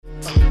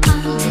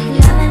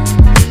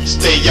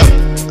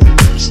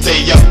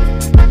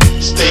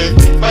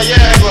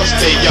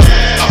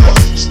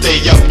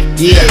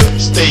Yeah,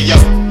 stay up.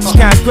 It's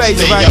kinda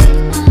crazy, right?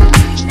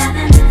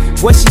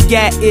 What she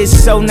got is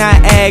so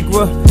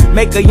Niagara.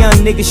 Make a young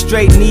nigga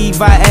straight need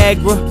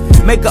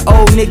Viagra. Make a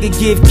old nigga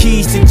give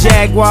keys to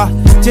Jaguar.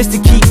 Just to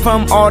keep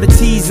from all the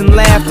tease and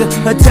laughter.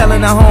 Her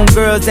telling her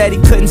homegirls that he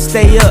couldn't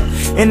stay up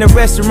in the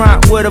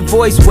restaurant with her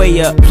voice way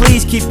up.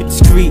 Please keep it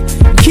discreet.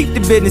 Keep the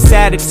business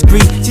out of the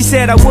street. She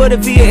said I would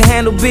if he had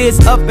handled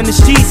biz up in the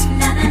streets.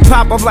 He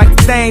pop off like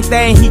the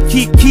thing he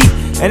keep.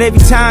 And every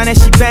time that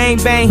she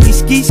bang, he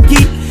ski.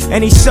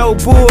 And he's so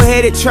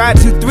bullheaded, try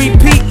to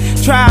three-peat.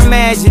 Try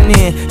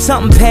imagining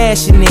something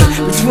passionate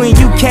between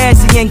you,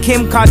 Cassie, and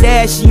Kim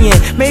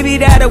Kardashian. Maybe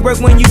that'll work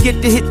when you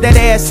get to hit that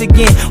ass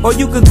again. Or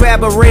you could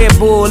grab a Red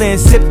Bull and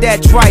sip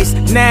that twice.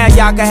 Now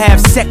y'all can have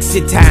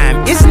sexy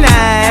time. It's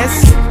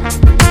nice.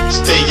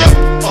 Stay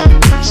up,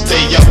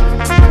 stay up,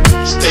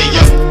 stay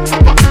up,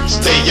 stay up,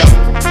 stay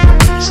up,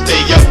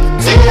 stay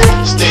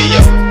up, stay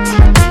up,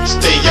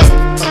 stay up,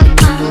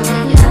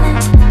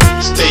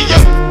 stay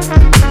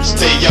up,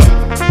 stay up.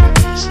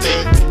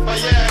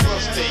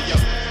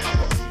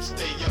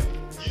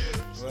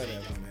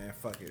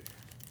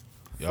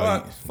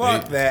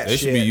 Fuck that They shit.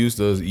 should be used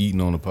to us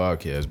eating on the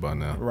podcast by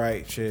now.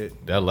 Right,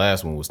 shit. That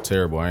last one was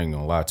terrible. I ain't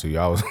gonna lie to you.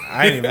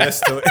 I ain't even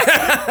listened to it.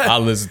 I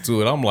listened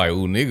to it. I'm like,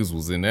 ooh, niggas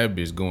was in that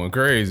bitch going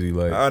crazy.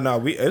 Like, Oh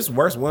no, it's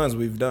worse ones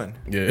we've done.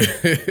 yeah,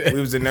 We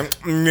was in them.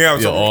 yeah,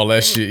 all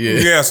that shit. Yeah,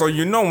 Yeah, so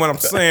you know what I'm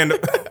saying.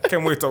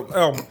 Can't wait till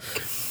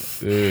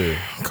yeah.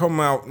 come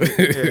out.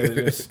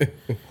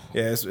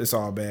 It's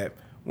all bad.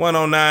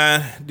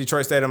 109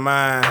 Detroit State of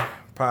Mind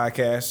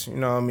podcast. You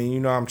know what I mean? You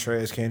know I'm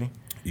Trez Kenny.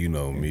 You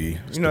know me.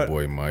 It's You know- the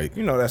boy Mike.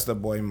 You know that's the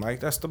boy Mike.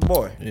 That's the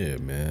boy. Yeah,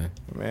 man.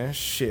 Man,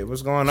 shit,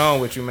 what's going on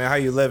with you, man? How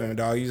you living,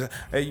 dog? You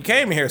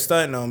came in here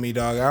stunting on me,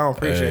 dog. I don't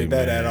appreciate Hey,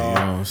 that man, at all. you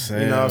know what I'm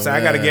saying, You know what I'm saying?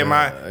 I gotta get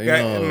my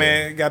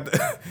man, got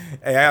the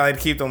hey, I like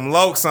to keep them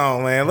lokes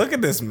on, man. Look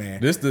at this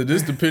man. This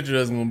the picture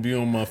that's gonna be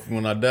on my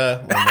when I die.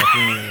 On my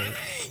funeral.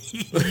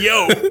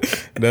 Yo,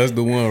 That's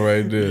the one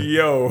right there.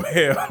 yo,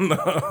 hell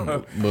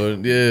no.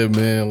 But yeah,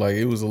 man, like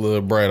it was a little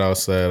bright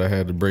outside. I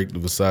had to break the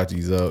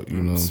Versace's out.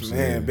 You know what I'm saying?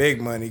 Man,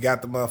 big money.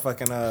 Got the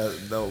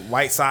motherfucking the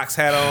White Sox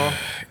hat on.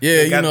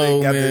 Yeah, got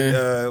got man.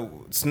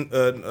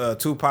 the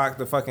Tupac,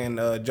 the fucking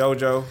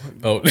JoJo.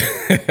 Oh,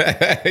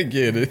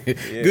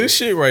 good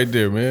shit right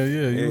there, man.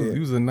 Yeah, you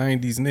was a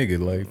 '90s nigga,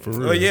 like for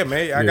real. Oh yeah,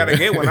 man. I gotta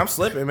get one. I'm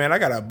slipping, man. I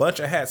got a bunch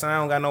of hats and I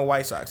don't got no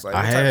White Sox. Like,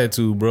 I had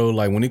to, bro.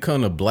 Like when it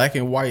come to black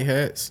and white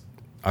hats,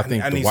 I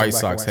think I the need White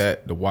some black and Sox white.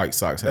 hat, the White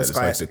Sox hat That's is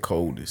like classic. the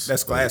coldest.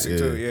 That's Like, classic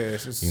too. Yeah,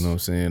 it's just, You know what I'm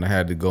saying? I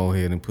had to go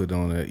ahead and put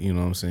on that, you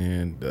know what I'm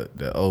saying?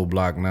 The old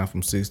block now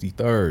from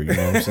 63rd, you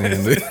know what I'm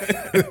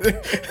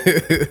saying?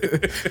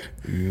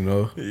 You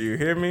know? You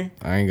hear me?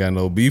 I ain't got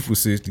no beef with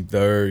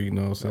 63rd, you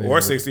know what I'm saying? Or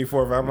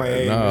 64th. I'm like,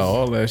 hey, Nah,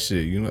 all that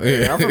shit, you know?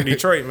 yeah, I'm from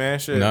Detroit, man.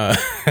 Shit. Nah.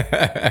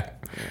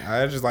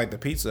 I just like the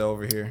pizza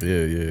over here.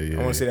 Yeah.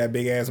 I want to see that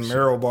big ass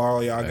Merrill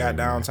bar y'all got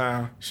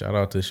downtown. Shout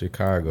out to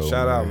Chicago.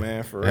 Shout out,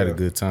 man, for I had a real.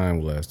 good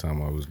time last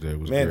time I was there. It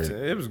was Man, great.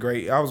 it was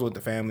great. I was with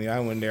the family. I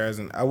wasn't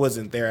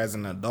there as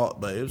an adult,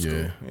 but it was cool.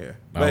 Yeah,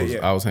 but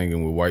I was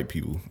hanging with white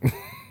people.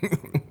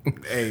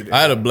 hey,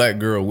 I had a black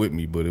girl with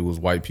me, but it was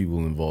white people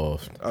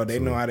involved. oh, they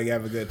know how to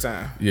have a good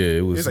time. Yeah,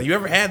 it was. It's like, you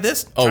ever had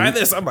this? Oh, Try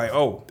this. I'm like,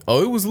 oh,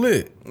 Oh, it was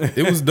lit.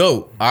 It was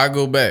dope. I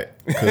go back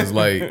because,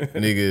 like,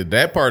 nigga,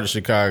 that part of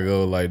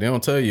Chicago, like, they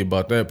don't tell you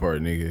about that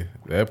part, nigga.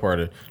 That part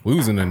of we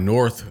was in the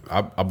north.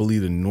 I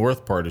believe the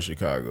north part of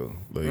Chicago,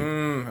 like,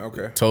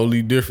 okay,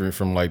 totally different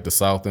from like the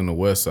south and the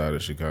west side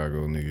of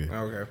Chicago, nigga.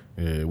 okay,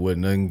 Yeah, it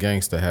wasn't nothing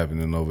gangsta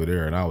happening over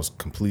there, and I was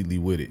completely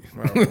with it.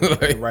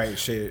 Like, right,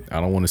 shit.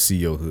 I don't want to see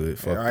your hood.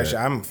 Fuck All right, that. shit,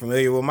 I'm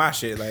familiar with my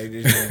shit. Like,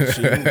 this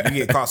shit, you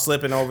get caught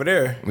slipping over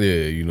there.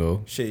 Yeah, you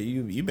know. Shit,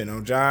 you been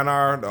on John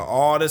R.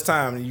 all this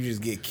time, and you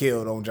just get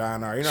killed on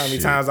John R. You know how many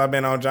Shit. times I've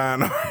been on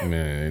John R.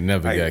 Man, it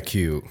never Like, got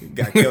killed.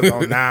 Got killed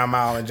on 9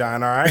 Mile and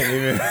John R. I ain't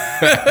even.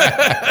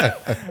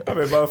 I'm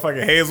in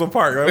motherfucking Hazel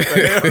Park.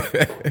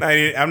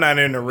 I'm not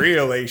in the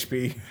real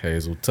HP.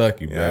 Hazel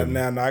Tucky, Yeah, baby.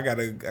 now I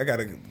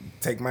gotta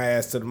take my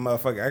ass to the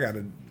motherfucker. I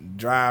gotta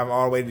drive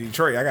all the way to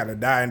Detroit. I gotta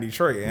die in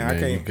Detroit, and Man, I you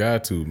can't.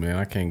 got to, man.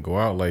 I can't go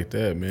out like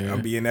that, man.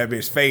 I'll be in that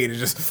bitch fade. It's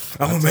just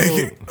I'm gonna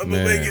make it. I'm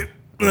gonna make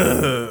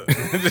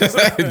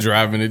it.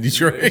 Driving to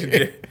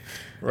Detroit.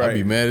 Right. I'd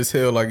be mad as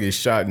hell like get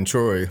shot in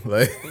Troy.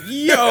 Like,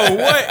 Yo,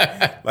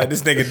 what? Like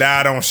this nigga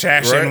died on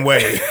Shashin Right.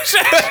 Way.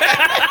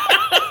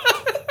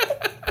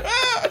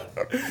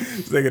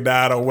 This nigga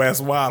died on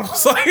West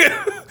Waddles.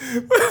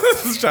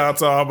 Shout out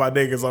to all my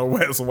niggas on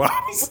West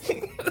Waddles.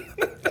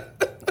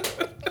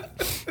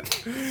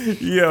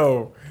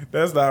 Yo,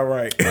 that's not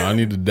right. I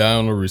need to die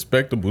on a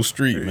respectable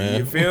street, You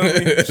man. feel me?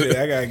 Shit,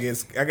 I gotta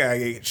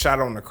get shot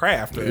on the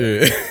craft.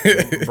 Yeah.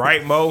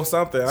 Bright Mo,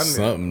 something.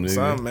 Something, nigga.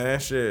 Something, man.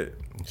 Shit.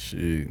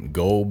 Shit,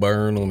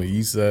 Goldburn on the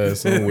east side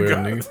somewhere,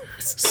 nigga.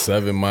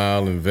 7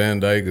 Mile in Van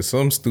Dyke or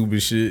some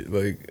stupid shit.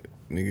 Like,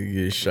 Nigga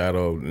get shot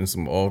off in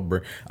some off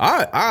brand.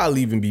 I'll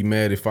even be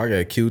mad if I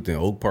got killed in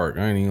Oak Park.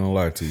 I ain't even gonna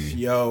lie to you.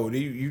 Yo,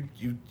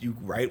 you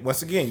right.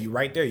 Once again, you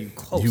right there. You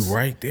close. You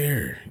right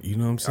there. You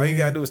know what I'm All saying? you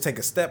gotta do is take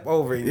a step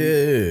over. And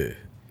Yeah.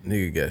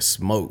 Nigga got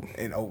smoked.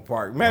 in Oak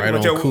Park. Right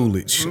on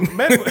Coolidge.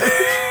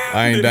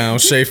 I ain't down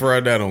Schaefer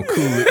right down on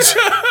Coolidge.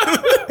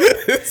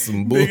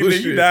 Some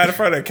bullshit. You died in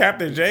front of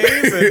Captain James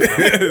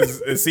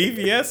and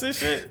CVS and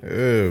shit.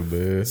 Yeah,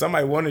 man.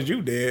 Somebody wanted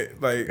you dead.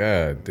 Like,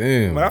 God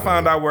damn. when I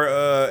found out where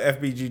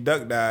FBG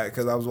Duck died,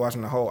 because I was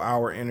watching the whole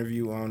hour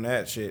interview on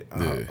that shit,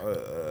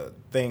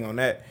 thing on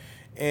that,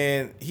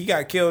 and he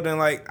got killed in,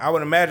 like, I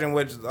would imagine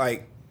what's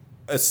like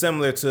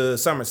similar to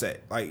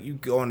Somerset. Like, you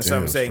go into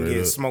Somerset and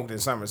get smoked in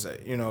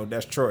Somerset. You know,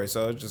 that's Troy.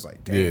 So it's just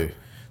like, damn,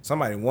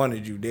 somebody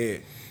wanted you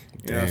dead.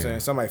 You know what I'm saying?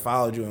 Somebody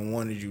followed you and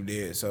wanted you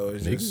dead. So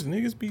it's just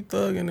Niggas be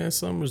thugging at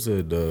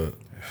Somerset, dog.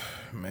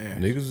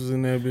 Man, Niggas was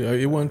in that bitch.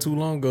 It wasn't too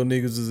long ago.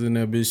 Niggas was in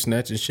that bitch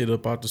snatching shit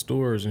up out the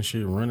stores and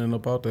shit, running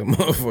up out that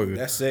motherfucker.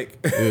 that's sick.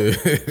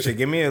 Shit,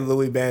 give me a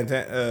Louis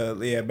bandana.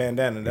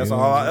 Bandana. That's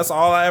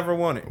all I ever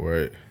wanted.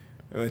 Right.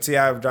 When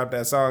T.I. dropped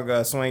that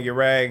song, "Swing Your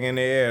Rag" in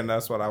the air, and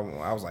that's what I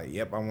was like,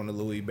 "Yep, I want a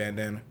Louis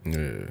bandana."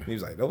 Yeah. He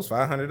was like, "Those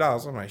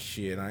 $500." I'm like,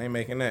 "Shit, I ain't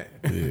making that."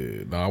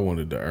 Yeah. No, I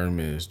wanted the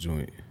Hermes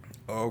joint.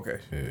 Oh, okay.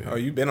 Yeah. Oh,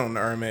 you been on the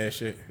Hermes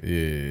shit?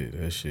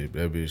 Yeah, that shit.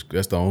 That bitch.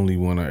 That's the only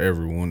one I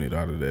ever wanted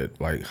out of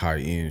that like high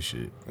end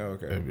shit. Oh,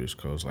 okay. That bitch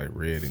costs like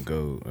red and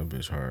gold. That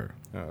bitch hard.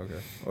 Oh, okay.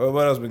 Well,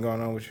 what else been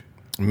going on with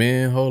you?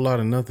 Man, whole lot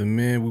of nothing,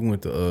 man. We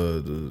went to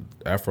the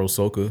Afro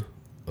Soca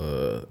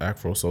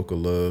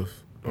Love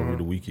over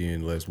the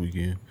weekend, last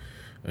weekend.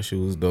 That shit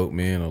was dope,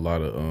 man. A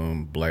lot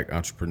of black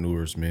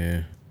entrepreneurs,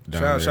 man.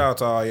 Shout out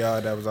to all y'all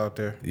that was out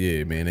there.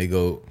 Yeah, man. They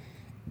go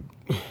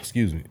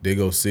they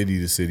go city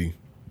to city.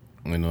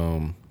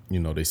 And you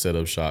know, they set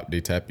up shop,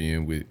 they tap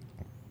in with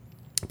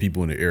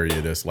people in the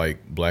area that's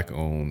like black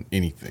owned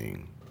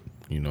anything,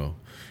 you know.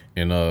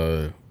 And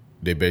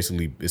they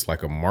basically, it's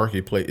like a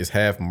marketplace, it's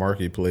half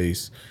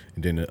marketplace,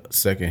 and then the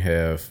second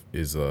half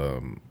is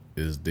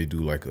they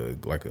do like a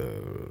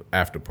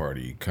after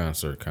party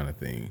concert kind of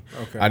thing.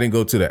 Okay. I didn't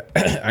go to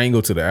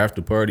the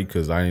after party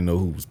because I didn't know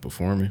who was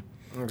performing.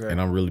 Okay.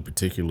 And I'm really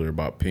particular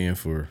about paying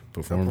for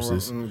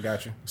performances.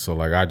 Gotcha. So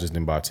like I just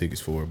didn't buy tickets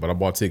for it, but I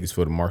bought tickets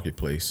for the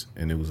marketplace,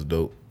 and it was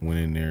dope. Went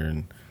in there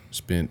and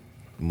spent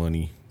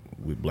money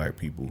with black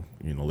people.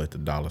 You know, let the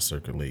dollar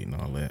circulate and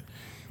all that.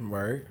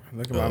 Right.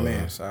 Look at my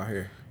mans out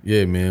here.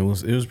 Yeah, man,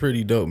 it was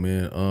pretty dope,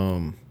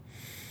 man.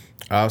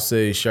 I'll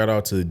say shout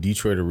out to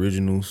Detroit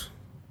Originals.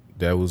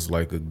 That was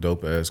like a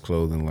dope ass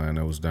clothing line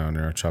that was down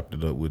there. I chopped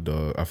it up with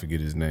I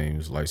forget his name.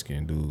 It's a light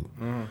skinned dude.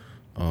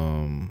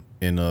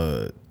 And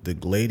the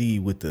lady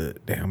with the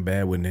damn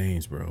bad with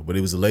names, bro. But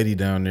it was a lady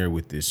down there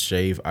with this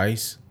shave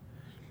ice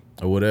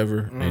or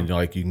whatever, and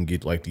like you can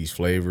get like these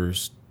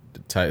flavors.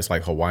 It's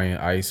like Hawaiian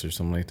ice or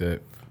something like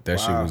that. That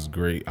shit was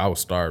great. I was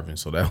starving,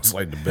 so that was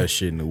like the best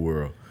shit in the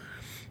world.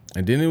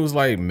 And then it was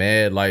like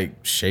mad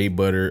like shea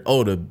butter.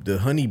 Oh, the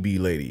honeybee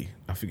lady.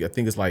 I forget. I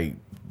think it's like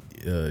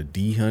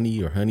D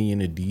honey or honey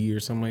in a D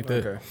or something like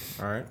that. Okay.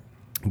 All right.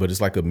 But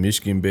it's like a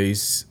Michigan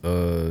based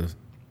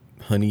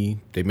honey.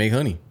 They make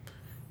honey.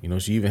 You know,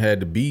 she even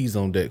had the bees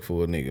on deck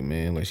for a nigga,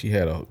 man. Like she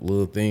had a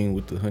little thing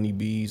with the honey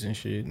bees and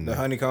shit. And The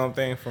honeycomb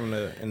thing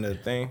in the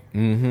thing.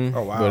 Mm-hmm.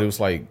 Oh wow. But it was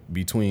like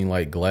between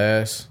like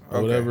glass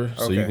or whatever,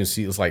 so you okay. can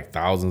see it's like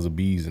thousands of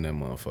bees in that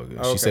motherfucker.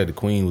 Okay. She said the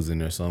queen was in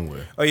there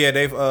somewhere. Oh yeah,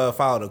 they've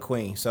followed the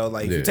queen. So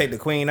like, if you Yeah. take the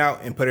queen out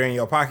and put her in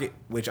your pocket,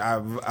 which I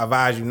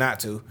advise you not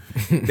to,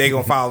 they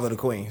gonna follow the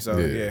queen. So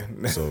yeah.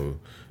 So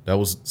that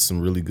was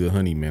some really good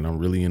honey, man. I'm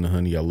really into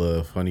honey. I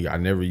love honey. I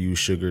never use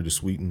sugar to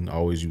sweeten. I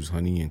always use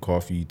honey in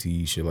coffee,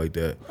 tea, shit like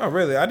that. Oh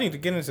really? I need to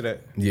get into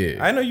that.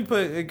 Yeah. I know you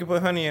can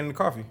put honey in the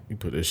coffee. You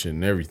put that shit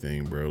in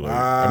everything, bro. Like,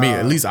 I mean,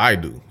 at least I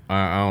do.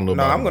 I don't know.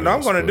 No, about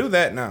I'm gonna do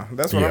that now.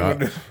 That's what I'm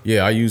gonna do.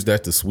 Yeah, I use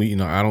that to sweeten.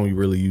 I don't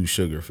really use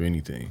sugar for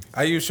anything.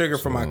 I use sugar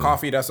for my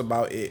coffee. That's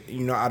about it.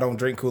 You know, I don't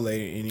drink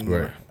Kool-Aid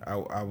anymore.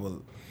 Right. I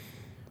will.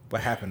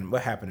 What happened?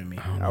 What happened to me?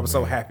 I was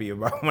so happy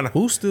about when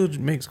Who still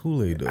makes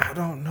Kool-Aid though? I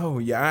don't know.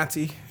 Your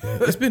auntie.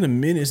 It's been a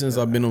minute since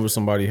I've been over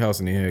somebody's house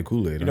and they had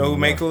Kool-Aid. You know who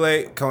make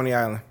Kool-Aid? Coney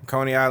Island.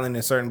 Coney Island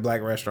and certain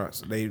black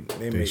restaurants. They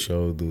make.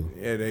 sure do.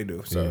 Yeah, they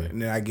do. So Yeah.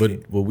 and then I get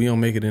it. But we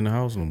don't make it in the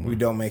house no more. We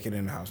don't make it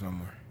in the house no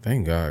more.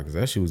 Thank God, because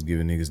that shit was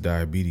giving niggas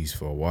diabetes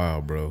for a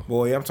while, bro.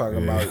 Boy, I'm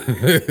talking about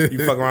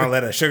you fuck around,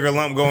 let a sugar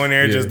lump go in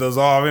there, Yeah. just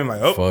dissolve him.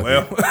 Like, oh Fuck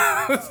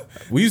well.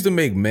 We used to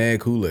make mad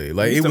Kool-Aid.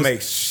 Like We used it to was,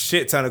 make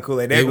shit ton of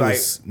Kool-Aid. They'd it be like,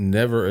 was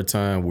never a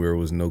time where it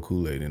was no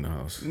Kool-Aid in the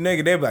house.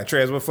 nigga, they'd be like,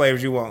 Trez, what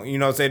flavors you want? You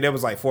know, say there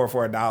was like 4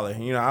 for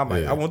 $1. You know, I'm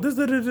like, Yeah. I want this,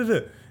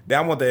 Then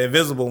I want the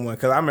invisible one.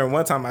 Cause I remember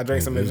one time I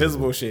drank some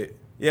invisible shit.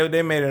 Yeah,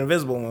 they made an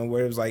invisible one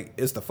where it was like,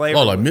 it's the flavor.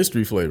 Oh, like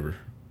mystery flavor.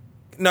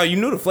 No, you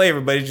knew the flavor,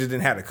 but it just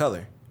didn't have the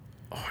color.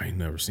 Oh, I ain't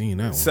never seen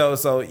that one.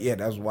 So yeah,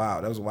 that was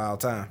wild. That was a wild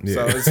time. Yeah.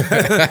 So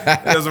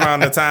it was around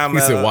the time. He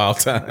said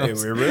wild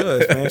times. It really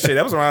was, man. Shit,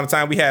 that was around the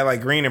time we had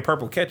like green and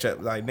purple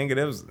ketchup. Like nigga,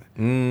 that was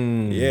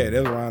yeah,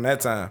 that was around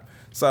that time.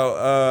 So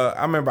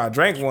I remember I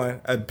drank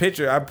a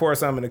pitcher. I poured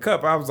something in the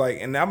cup. I was like,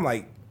 and I'm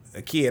like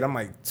a kid. I'm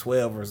like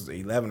 12 or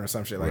 11 or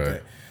some shit like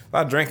that. So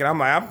I drank it.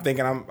 I'm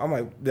thinking, I'm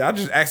like, did I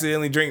just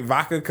accidentally drink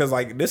vodka? Cause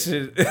like this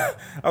shit, I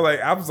thought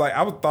I was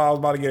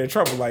about to get in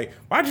trouble. Like,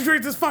 why'd you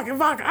drink this fucking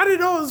vodka? I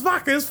didn't know it was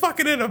vodka. It's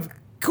fucking in a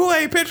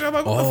Kool-Aid pitcher. I'm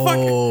like, what the fuck?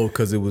 Oh,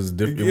 because it was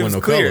different. It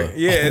wasn't no clear. color.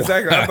 Yeah,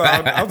 exactly.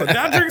 I was like, did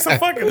I drink some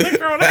fucking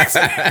liquor on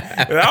accident?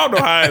 And I don't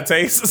know how it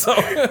tastes. So,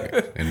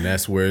 and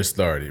that's where it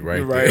started,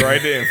 right?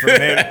 right there. From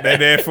that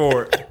day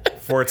forward,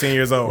 14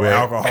 years old,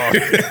 alcohol.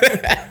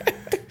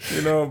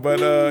 You know,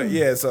 but we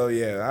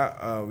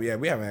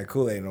haven't had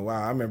Kool-Aid in a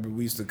while. I remember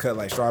we used to cut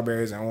like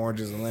strawberries and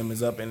oranges and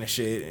lemons up in the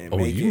shit and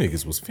make you it.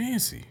 niggas was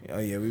fancy. Oh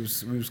yeah, we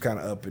was kind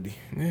of uppity.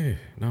 Yeah,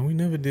 no, we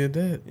never did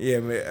that. Yeah,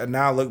 but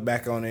now I look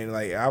back on it,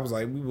 like I was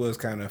like, we was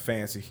kind of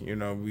fancy. You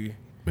know,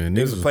 Man,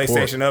 there was a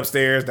PlayStation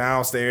upstairs,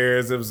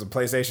 downstairs. There was a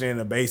PlayStation in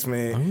the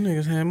basement. Them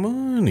niggas had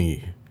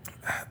money.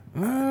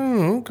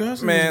 Okay.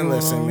 Man,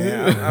 listen,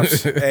 man.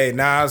 Hey,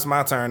 now it's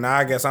my turn. Now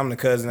I guess I'm the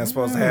cousin that's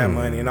supposed to have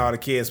money, and all the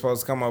kids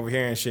supposed to come over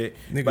here and shit.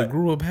 Nigga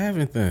grew up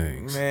having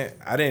things. Man,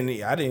 I didn't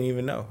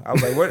even know. I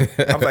was like, what?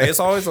 I was like, it's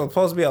always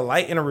supposed to be a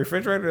light in a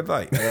refrigerator. It's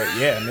like,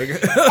 yeah,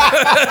 nigga.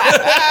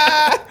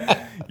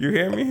 You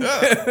hear me?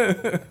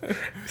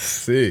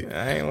 Sick.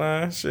 I ain't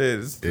lying. Shit,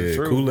 it's the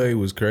truth. Kool-Aid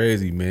was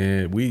crazy,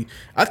 man.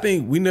 I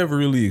think we never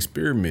really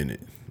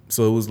experimented.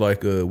 So it was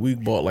like we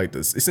bought like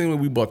this. It seemed like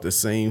we bought the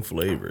same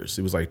flavors.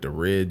 It was like the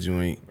red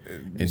joint,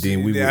 and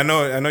then we. I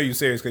know you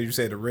serious because you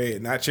said the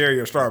red, not cherry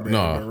or strawberry.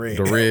 No, but red.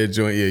 the red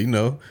joint. Yeah, you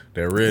know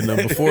that red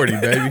number 40,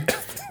 baby.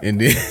 And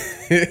then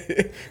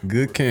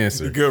good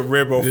cancer, good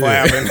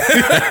riboflavin.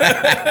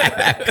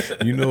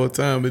 You know what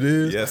time it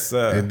is? Yes,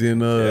 sir. And then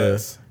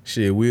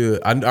shit,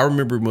 I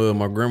remember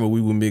my grandma. We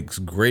would mix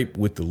grape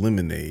with the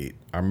lemonade.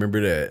 I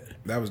remember that.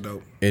 That was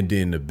dope. And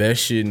then the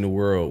best shit in the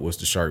world was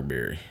the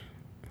sharkberry.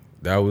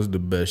 That was the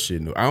best shit.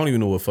 I don't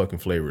even know what fucking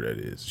flavor that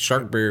is.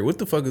 Sharkberry. What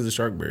the fuck is a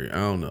sharkberry? I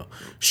don't know.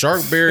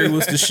 Sharkberry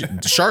was the shit.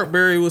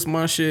 Sharkberry was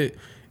my shit.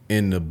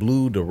 And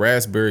the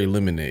raspberry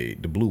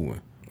lemonade, the blue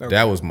one. Okay.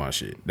 That was my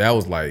shit. That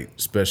was like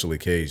special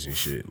occasion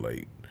shit.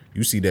 Like,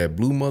 you see that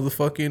blue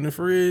motherfucker in the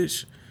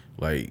fridge,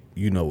 like,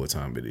 you know what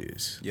time it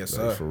is. Yes,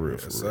 like, sir. For real,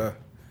 Sir.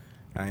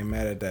 I ain't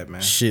mad at that, man.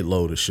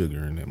 Shitload of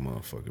sugar in that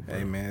motherfucker, bro.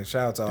 Hey, man,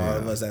 shout out to all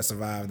of us that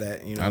survived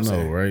that. You know what I'm know,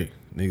 saying? Right?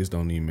 Niggas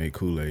don't even make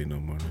Kool-Aid no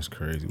more. That's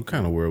crazy. What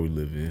kind of world we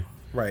live in?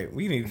 Right.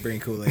 We need to bring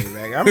Kool-Aid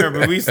back. I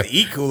remember we used to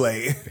eat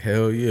Kool-Aid.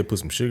 Hell yeah. Put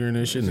some sugar in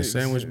that shit in a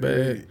sandwich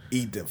bag.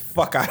 Eat the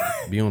fuck out of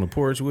it. Be on the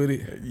porch with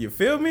it. You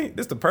feel me?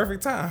 This the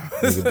perfect time.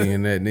 Nigga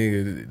being that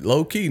nigga.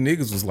 Low key,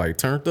 niggas was like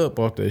turned up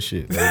off that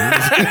shit. Like,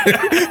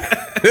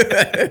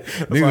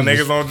 That's why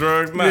niggas on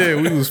drugs now. Yeah,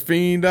 we was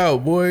fiend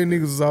out, boy.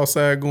 Niggas was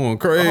outside going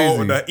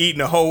crazy.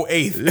 Eating a whole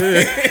eighth.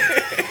 Yeah.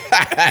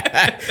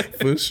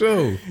 For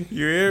sure.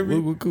 You hear me?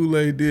 Look what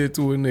Kool-Aid did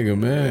to a nigga,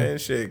 man.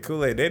 Shit,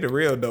 Kool-Aid, they the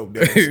real dope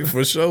dudes.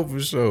 For sure,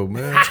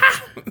 man.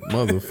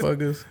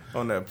 Motherfuckers.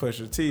 On that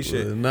Pusha T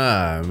shit.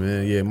 Nah,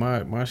 man. Yeah,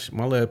 my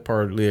last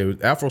part, yeah,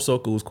 Afro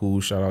Soca was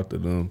cool. Shout out to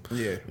them.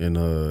 Yeah. And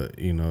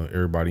you know,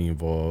 everybody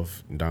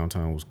involved.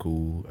 Downtown was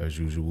cool as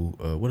usual.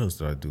 What else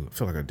did I do? I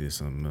feel like I did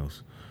something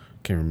else.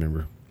 Can't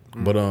remember.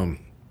 But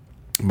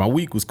my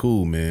week was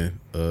cool, man.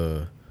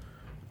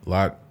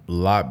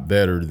 Lot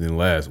better than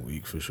last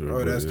week for sure.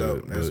 Oh, that's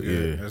dope. That's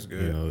good. Yeah, that's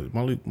good. You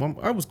know,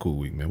 I was cool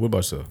week, man. What about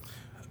yourself?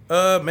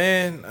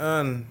 Man,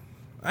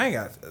 I ain't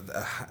got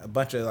a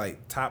bunch of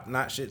like top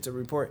notch shit to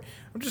report.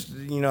 I'm just,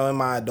 you know, in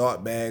my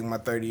adult bag, my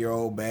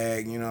 30-year-old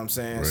bag. You know what I'm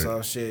saying? Right.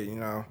 So shit, you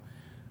know.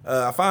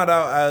 I found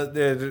out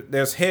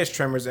there's hedge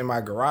trimmers in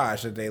my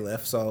garage that they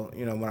left. So,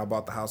 you know, when I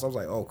bought the house, I was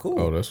like, oh, cool.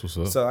 Oh, that's what's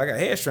up. So I got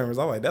hedge trimmers.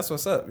 I'm like, that's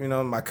what's up. You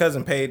know, my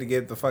cousin paid to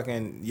get the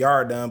fucking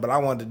yard done, but I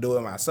wanted to do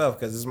it myself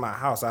because it's my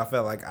house. I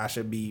felt like I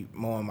should be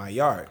mowing my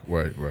yard.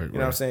 Right. You know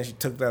what I'm saying? She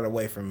took that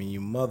away from me,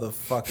 you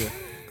motherfucker.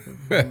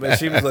 But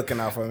she was looking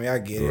out for me. I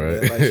get it.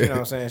 Right. But, like, you know what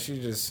I'm saying?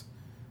 She just,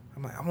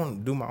 I'm like, I want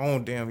to do my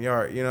own damn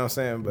yard. You know what I'm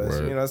saying? But,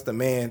 Right. you know, it's the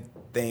man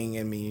thing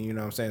in me. You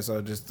know what I'm saying?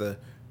 So just the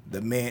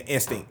man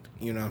instinct.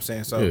 You know what I'm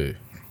saying? So, yeah.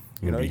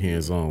 You know, be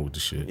hands on with the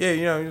shit. yeah,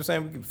 you know what I'm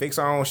saying? We can fix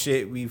our own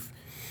shit. You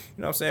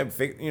know what I'm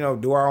saying?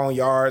 Do our own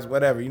yards,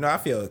 whatever. You know, I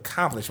feel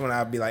accomplished when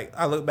I be like,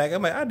 I look back,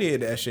 I'm like, I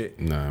did that shit.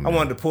 Nah, I man.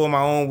 wanted to pull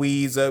my own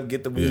weeds up,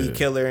 get the weed Yeah.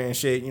 killer and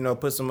shit, you know,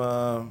 put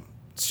some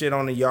shit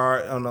on the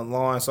yard, on the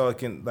lawn so it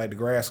can, like, the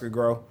grass could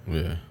grow.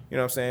 Yeah. You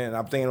know what I'm saying?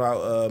 I'm thinking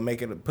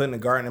about putting a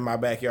garden in my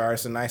backyard.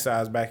 It's a nice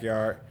size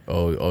backyard.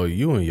 Oh,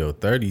 you in your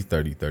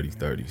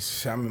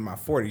 30s. I'm in my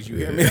 40s, you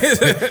hear me?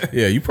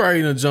 Yeah, you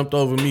probably done jumped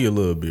over me a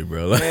little bit,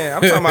 bro. Man,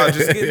 I'm talking about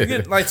just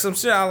get like some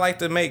shit I like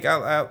to make.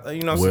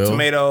 Some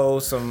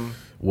tomatoes, some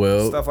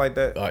stuff like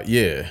that.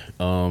 Yeah.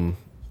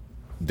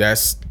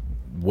 That's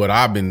what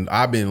I've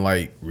been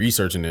like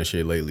researching that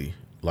shit lately.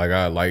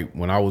 Like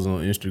when I was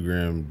on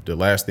Instagram, the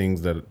last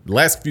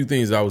few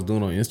things that I was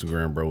doing on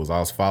Instagram, bro, was I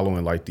was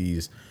following like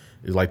these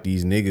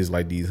niggas,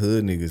 like these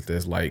hood niggas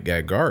that's like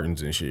got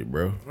gardens and shit,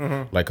 bro.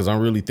 Mm-hmm. Like, cause I'm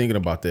really thinking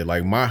about that.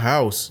 Like my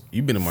house,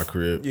 you been in my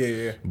crib,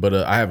 Yeah. But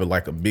I have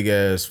like a big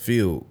ass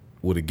field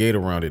with a gate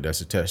around it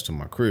that's attached to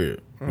my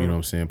crib. You know what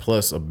I'm saying?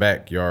 Plus a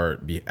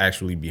backyard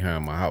actually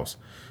behind my house.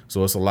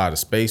 So it's a lot of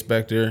space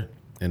back there.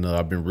 And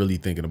I've been really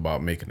thinking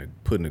about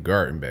putting a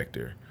garden back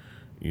there.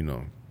 You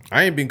know,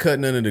 I ain't been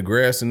cutting none of the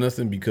grass or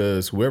nothing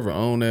because whoever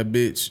owned that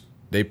bitch,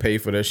 they pay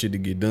for that shit to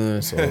get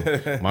done.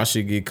 So my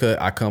shit get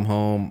cut. I come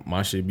home,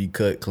 my shit be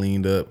cut,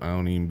 cleaned up. I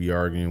don't even be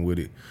arguing with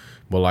it.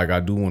 But like I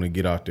do want to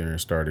get out there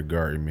and start a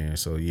garden, man.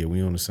 So yeah,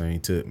 we on the same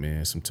tip,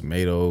 man. Some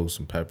tomatoes,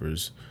 some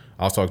peppers.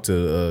 I was talking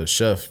to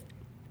Chef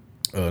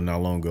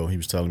not long ago. He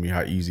was telling me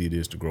how easy it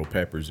is to grow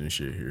peppers and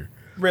shit here.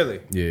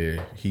 Really?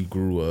 Yeah, he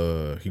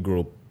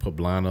grew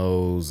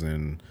poblanos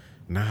and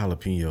not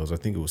jalapenos. I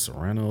think it was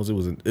serranos.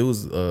 It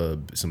was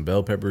some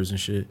bell peppers and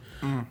shit.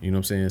 You know what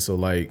I'm saying? So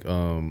like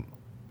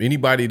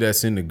anybody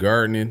that's into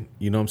gardening,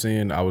 you know what I'm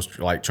saying? I was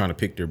like trying to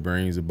pick their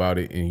brains about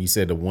it, and he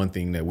said the one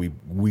thing that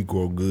we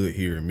grow good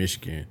here in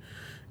Michigan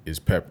is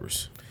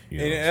peppers. You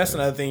know and that's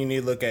another thing you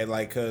need to look at,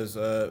 like, because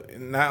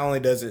not only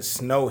does it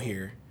snow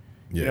here,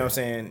 you know what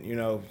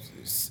I'm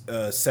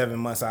saying, 7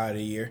 months out of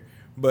the year,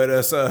 but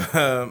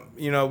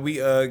we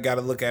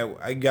gotta look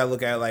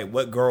at like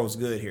what grows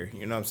good here.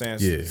 You know what I'm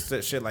saying?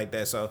 Yeah. Shit like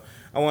that. So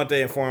I wanted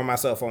to inform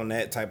myself on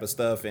that type of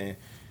stuff, and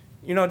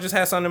just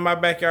have something in my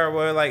backyard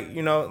where, like,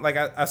 like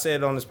I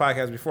said on this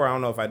podcast before, I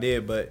don't know if I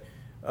did, but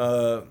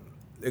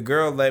the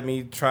girl let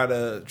me try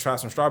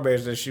some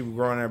strawberries that she was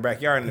growing in her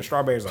backyard, and the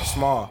strawberries are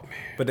small,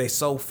 but they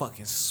so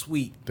fucking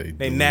sweet.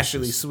 They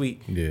naturally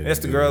sweet. Yeah, that's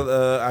the girl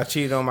I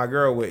cheated on my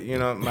girl with,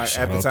 shout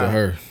at the out time. to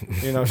her.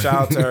 Shout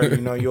out to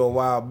her. You're a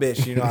wild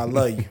bitch. I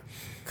love you.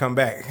 Come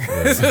back.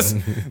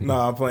 No,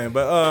 I'm playing.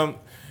 But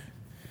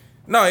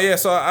no, yeah,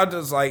 so I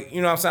just like,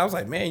 what I'm saying? I was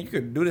like, man, you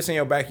could do this in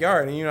your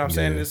backyard. And what I'm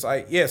saying? It's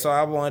like, yeah, so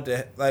I wanted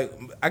to, like,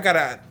 I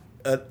got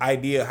an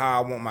idea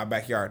how I want my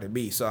backyard to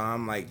be. So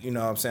I'm like, what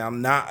I'm saying?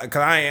 I'm not,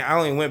 because I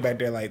only went back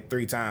there like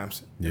 3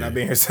 times. Yeah. And I've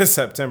been here since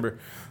September.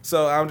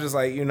 So I'm just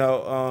like,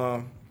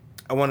 I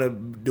want to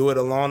do it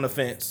along the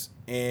fence.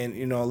 And,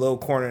 a little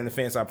corner in the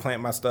fence, I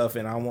plant my stuff,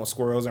 and I want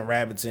squirrels and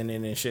rabbits in it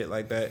and shit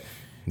like that.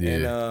 Yeah,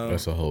 and,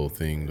 that's a whole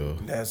thing, though.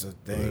 That's a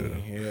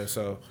thing, yeah.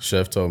 So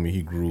Chef told me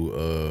he grew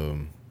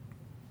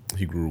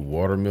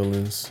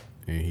watermelons,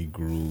 and he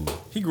grew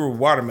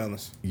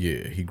watermelons.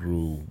 Yeah, he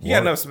grew. He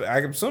got enough.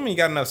 I'm assuming he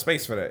got enough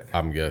space for that.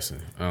 I'm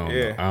guessing. I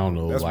don't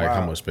know That's like wild.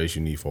 how much space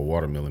you need for a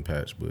watermelon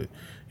patch, but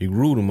he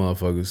grew the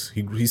motherfuckers.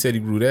 He said he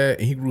grew that,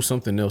 and he grew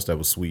something else that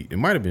was sweet. It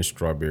might have been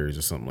strawberries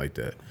or something like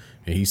that.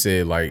 And he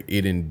said like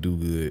it didn't do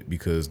good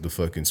because the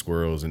fucking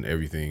squirrels and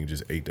everything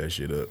just ate that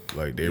shit up.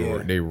 Like they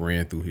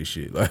ran through his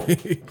shit.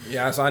 Like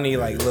yeah, so I need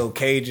like little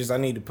cages. I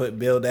need to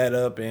build that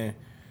up, and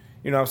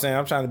you know what I'm saying?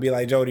 I'm trying to be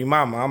like Jody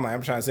Mama.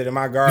 I'm trying to sit in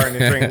my garden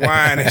and drink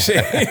wine and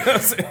shit. You know what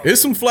I'm saying?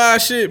 It's some fly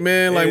shit,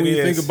 man. Like It when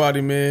you is. think about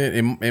it,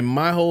 man. And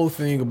my whole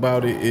thing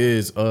about it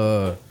is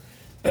I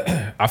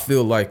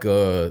feel like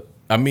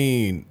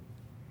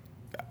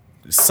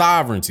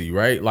sovereignty,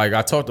 right? Like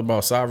I talked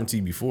about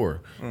sovereignty before,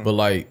 but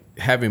like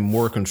having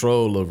more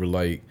control over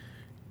like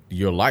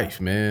your life,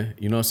 man.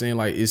 You know what I'm saying?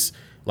 Like it's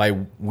like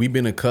we've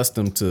been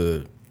accustomed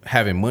to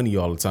having money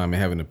all the time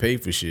and having to pay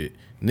for shit.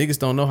 Niggas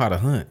don't know how to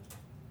hunt.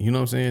 You know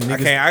what I'm saying?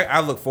 Niggas, I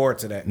look forward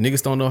to that.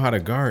 Niggas don't know how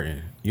to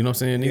garden. You know what I'm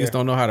saying? Niggas Yeah.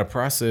 don't know how to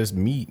process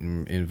meat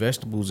and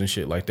vegetables and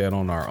shit like that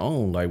on our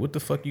own. Like, what the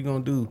fuck you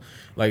gonna do?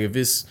 Like, if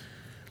it's,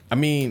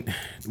 we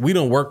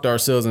done worked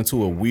ourselves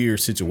into a weird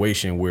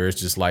situation where it's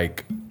just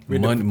like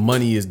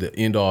money is the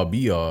end all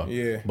be all.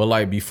 Yeah. But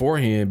like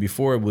beforehand,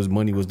 before it was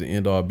money was the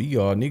end all be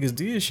all, niggas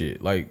did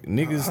shit. Like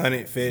niggas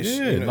Hunted fish.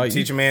 Yeah, like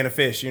teach a man to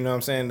fish. You know what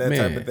I'm saying? That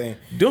type of thing.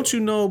 Don't you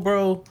know,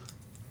 bro?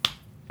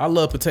 I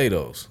love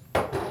potatoes.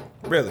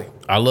 Really?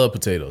 I love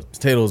potatoes.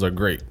 Potatoes are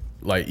great.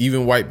 Like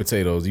even white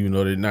potatoes, even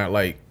though they're not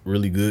like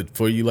really good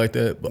for you like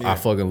that. But I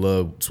fucking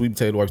love sweet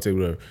potato, white potato,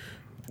 whatever.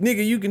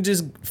 Nigga, you can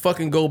just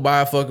fucking go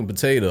buy a fucking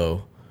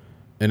potato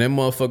and that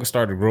motherfucker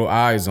start to grow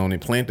eyes on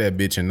it, plant that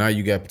bitch, and now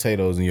you got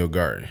potatoes in your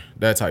garden.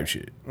 That type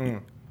shit.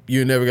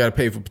 You never gotta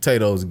pay for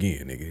potatoes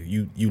again,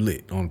 nigga. You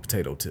lit on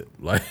potato tip.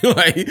 Like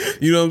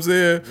you know what I'm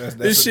saying?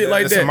 It's shit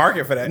like that. That's a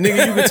market for that.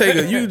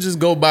 Nigga, you can just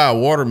go buy a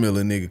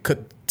watermelon, nigga,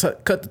 cut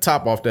the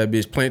top off that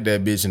bitch, plant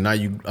that bitch, and now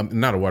you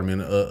not a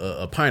watermelon,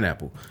 a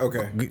pineapple.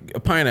 Okay. A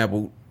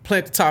pineapple,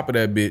 plant the top of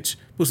that bitch,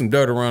 put some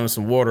dirt around and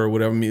some water or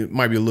whatever. It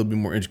might be a little bit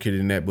more intricate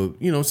than that, but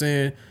you know what I'm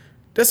saying?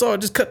 That's all.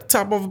 Just cut the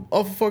top off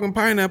a fucking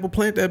pineapple,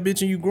 plant that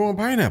bitch, and you growing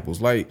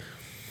pineapples. Like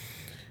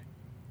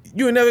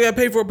you ain't never got to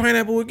pay for a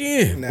pineapple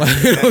again.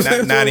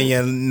 Not in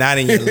your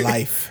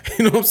life.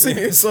 You know what I'm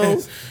saying?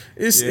 So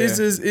it's just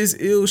it's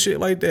ill shit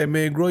like that,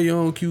 man. Grow your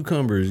own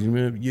cucumbers, you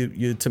know,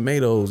 your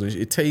tomatoes, and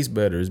it tastes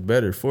better. It's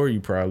better for you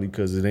probably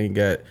because it ain't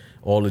got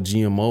all the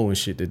GMO and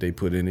shit that they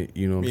put in it.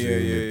 You know what I'm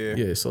saying?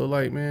 Yeah. So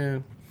like,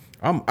 man,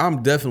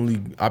 I'm definitely,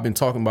 I've been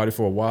talking about it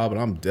for a while, but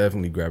I'm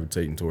definitely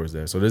gravitating towards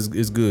that. So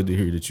it's good to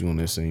hear that you on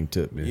that same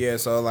tip, man. Yeah,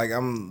 so like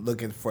I'm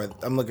looking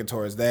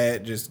towards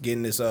that, just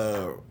getting this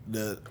our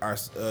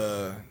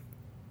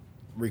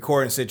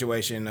recording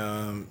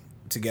situation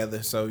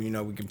together, so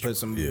we can put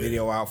some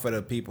video out for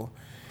the people,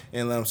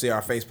 and let them see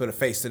our face, put a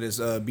face to this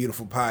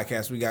beautiful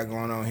podcast we got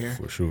going on here.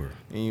 For sure.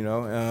 And, you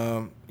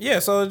know, yeah.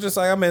 So it's just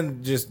like I've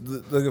been just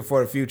looking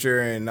for the future,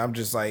 and I'm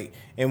just like,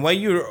 and while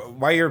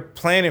you're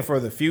planning for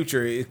the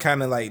future, it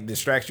kind of like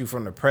distracts you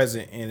from the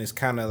present, and it's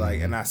kind of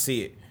like, and I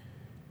see it.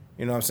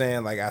 You know what I'm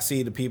saying? Like I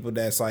see the people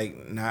that's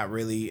like not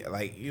really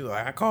like you.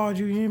 Like I called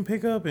you, you didn't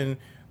pick up, and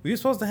we were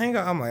supposed to hang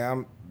out. I'm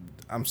like,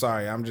 I'm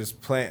sorry. I'm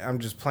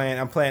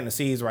planting the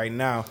seeds right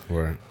now.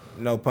 Right.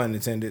 No pun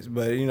intended,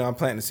 but you know, I'm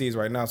planting the seeds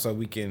right now so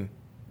we can,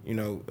 you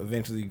know,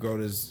 eventually grow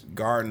this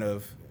garden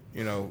of,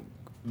 you know,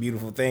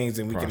 beautiful things,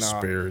 and we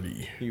prosperity.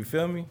 Can all, you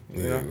feel me?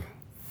 You Yeah. know?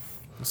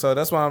 So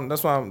that's why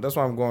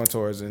I'm going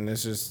towards, and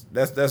it's just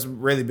that's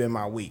really been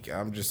my week.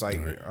 I'm just like,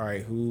 all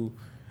right,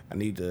 I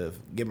need to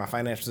get my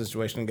financial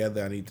situation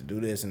together. I need to do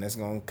this, and that's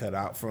gonna cut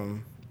out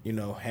from, you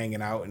know,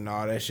 hanging out and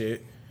all that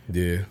shit.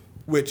 Yeah.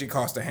 Which it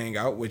costs to hang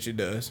out, which it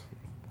does.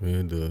 Yeah,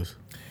 it does.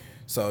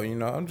 So, you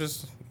know, I've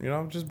just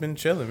been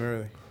chilling,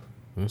 really.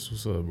 That's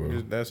what's up,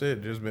 bro. That's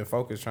it. Just been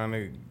focused trying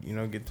to, you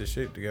know, get this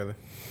shit together.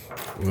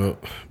 Well,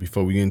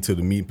 before we get into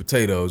the meat and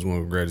potatoes, you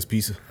want to grab this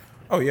pizza?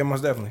 Oh, yeah,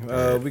 most definitely.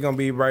 We're going to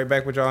be right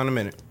back with y'all in a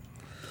minute.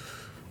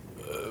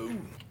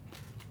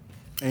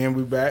 And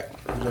we back,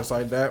 just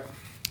like that.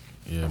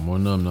 Yeah, more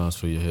num-nums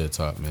for your head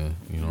top, man.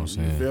 You know what I'm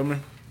saying? You feel me?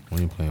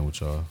 We ain't playing with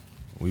y'all.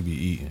 We be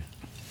eating.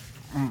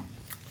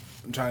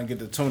 I'm trying to get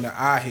the tuna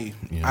ahi.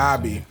 You know I what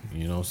I'm be saying?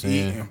 You know what I'm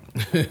saying?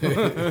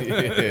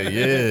 eating.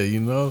 yeah, you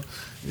know?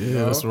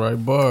 Yeah, that's the right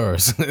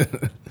bars.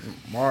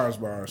 Mars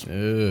bars.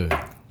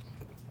 Yeah.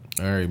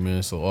 All right,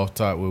 man. So off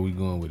top, where we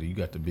going with it? You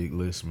got the big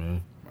list,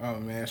 man. Oh,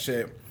 man,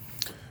 shit.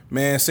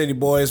 Man, City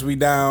Boys, we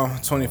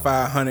down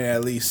 2,500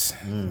 at least.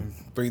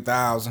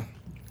 3,000.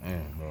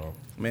 Damn, bro.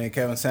 Man,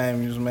 Kevin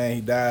Samuels, man,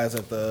 he dies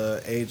at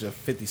the age of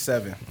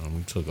 57.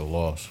 We took a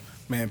loss.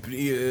 Man,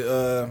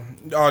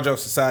 all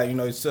jokes aside, you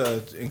know, he's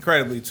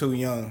incredibly too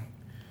young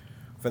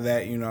for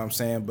that, you know what I'm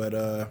saying? But,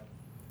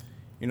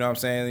 you know what I'm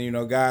saying? You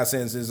know, God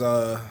sends his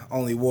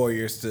only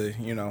warriors to,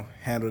 you know,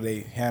 handle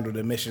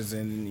the missions,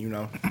 and, you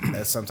know,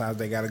 that sometimes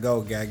they got to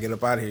get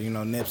up out of here. You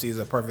know, Nipsey is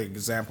a perfect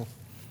example.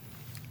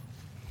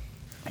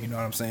 You know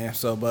what I'm saying?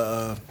 So,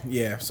 but,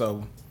 yeah,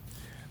 so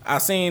I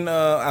seen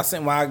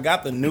when I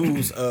got the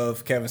news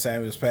of Kevin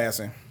Samuels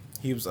passing,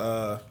 he was,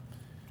 I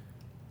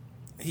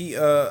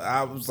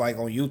was like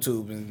on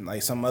YouTube, and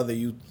like some other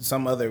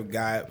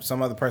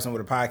person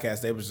with a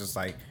podcast, they was just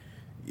like,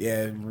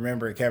 yeah,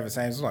 remember Kevin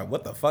Samuels? I was like,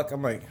 what the fuck?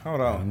 I'm like,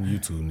 hold on.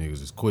 YouTube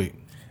niggas is quick.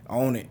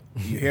 Own it.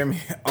 You hear me?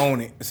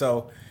 Own it.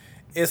 So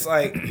it's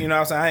like, you know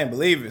what I'm saying? I didn't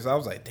believe it. So I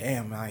was like,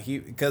 damn, like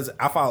because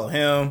I follow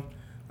him.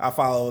 I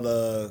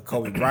followed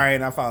Kobe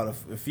Bryant. I followed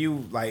a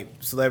few like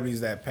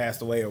celebrities that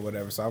passed away or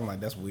whatever. So I'm like,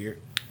 that's weird.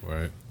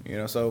 Right. You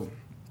know, so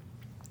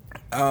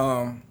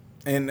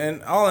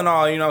and all in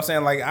all, you know what I'm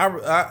saying? Like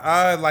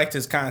I liked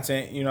his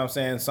content, you know what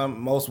I'm saying?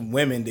 Most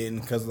women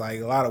didn't, because like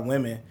a lot of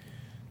women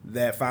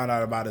that found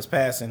out about his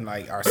passing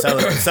like are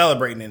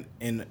celebrating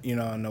in you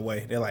know, in a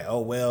way. They're like,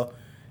 oh well,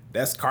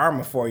 that's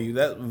karma for you.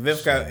 That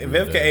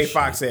Vivica A.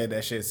 Fox said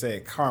that shit,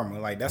 said karma.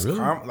 Like that's really?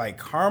 karma, like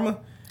karma.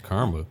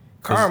 Karma.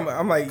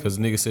 I'm like, because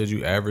nigga said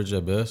you average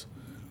at best.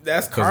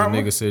 That's karma.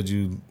 Because the nigga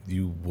said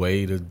you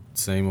weigh the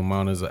same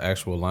amount as an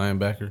actual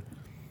linebacker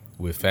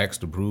with facts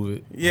to prove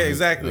it. Yeah, like,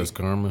 exactly. That's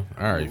karma.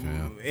 All right,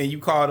 fam. And you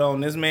called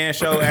on this man's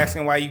show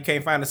asking why you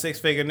can't find a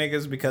 6-figure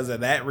niggas because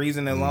of that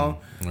reason alone.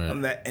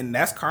 Right. And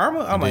that's karma.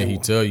 I'm And like, then he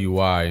tell you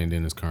why, and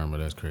then it's karma.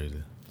 That's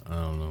crazy. I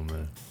don't know,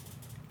 man.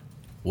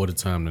 What a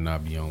time to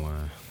not be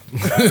online.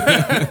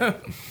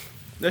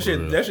 That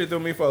shit threw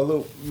me for a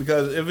loop,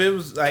 because if it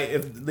was like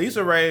if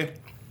Lisa Ray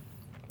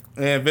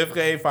and Vivica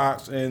A.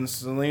 Fox and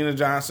Selena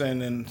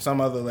Johnson and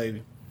some other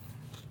lady,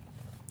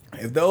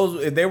 if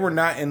they were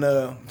not in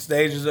the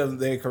stages of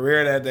their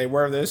career that they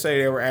were, let's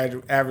say they were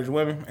average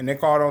women, and they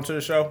called onto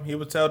the show, he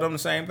would tell them the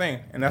same thing,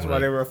 and that's why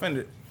they were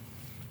offended.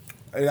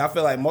 And I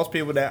feel like most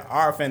people that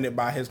are offended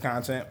by his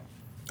content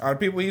are the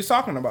people he's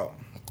talking about.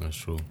 That's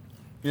true.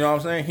 You know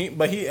what I'm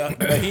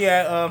saying? He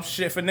had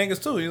shit for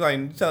niggas too. He's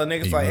like telling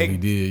niggas like, hey, he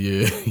did,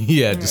 yeah. He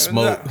had the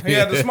smoke. He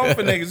had the smoke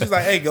for niggas. He's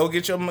like, hey, go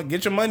get your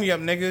money up,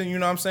 nigga. You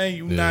know what I'm saying?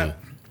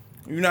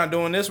 You're not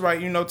doing this right.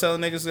 You know,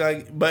 telling niggas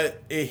like,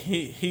 but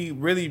he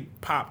really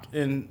popped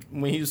in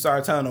when he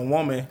started telling a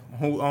woman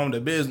who owned a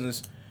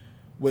business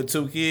with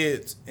 2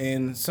 kids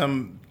and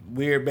some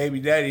weird baby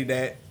daddy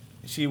that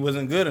she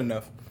wasn't good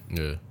enough.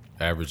 Yeah,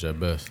 average at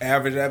best.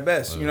 Average at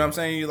best. You know what I'm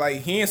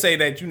saying? He didn't say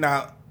that you're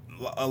not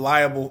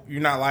liable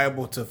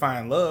to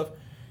find love.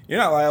 You're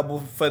not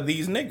liable for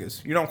these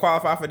niggas. You don't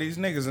qualify for these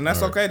niggas, and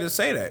that's okay to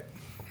say that.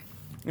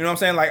 You know what I'm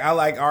saying? Like, I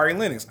like Ari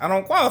Lennox. I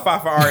don't qualify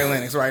for Ari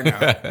Lennox right now.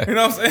 You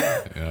know what I'm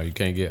saying? Yeah, you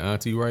can't get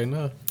auntie right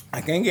now.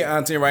 I can't get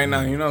auntie right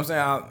now. You know what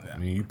I'm saying? I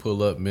mean, you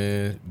pull up,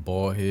 man,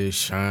 bald head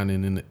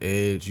shining in the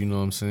edge. You know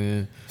what I'm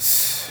saying?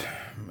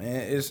 Man,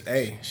 it's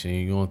hey. She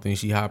ain't gonna think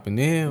she hopping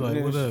in.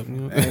 Like, what up? You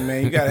know? Hey,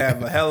 man, you gotta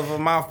have a hell of a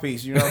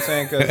mouthpiece. You know what I'm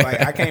saying? Because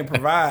like I can't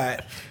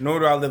provide, nor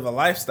do I live a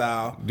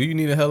lifestyle. Do you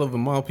need a hell of a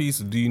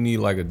mouthpiece, or do you need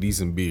like a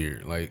decent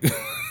beard? Like,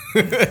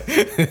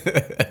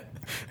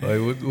 like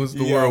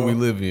What's the world we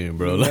live in,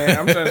 bro?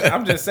 Man,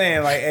 I'm just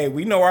saying, like, hey,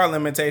 we know our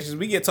limitations.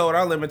 We get told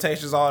our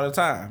limitations all the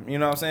time. You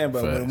know what I'm saying?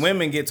 But when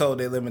women get told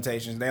their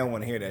limitations, they don't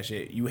want to hear that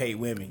shit. You hate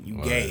women.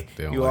 You gay.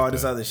 You all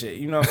this other shit.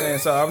 You know what I'm saying?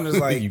 So I'm just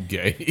like, you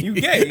gay. You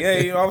gay. Yeah,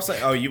 you know what I'm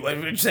saying? Oh,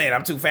 what you saying?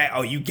 I'm too fat.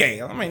 Oh, you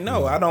gay. I mean,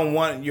 no, I don't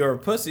want your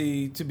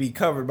pussy to be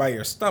covered by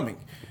your stomach.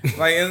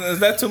 Like, is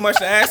that too much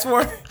to ask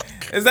for?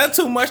 Is that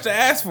too much to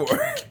ask for?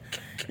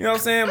 You know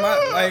what I'm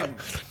saying?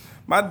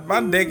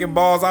 My dick and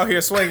balls out here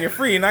swinging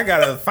free, and I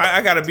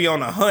gotta be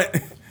on a hunt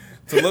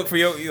to look for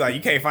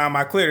you can't find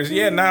my clitoris.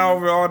 Yeah, now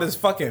over all this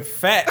fucking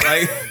fat,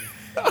 like,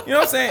 you know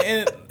what I'm saying?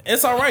 And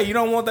it's all right. You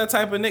don't want that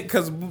type of nigga,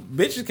 because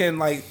bitches can,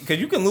 like, because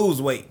you can lose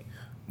weight.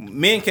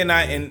 Men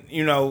cannot, and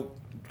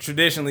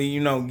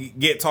traditionally,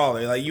 get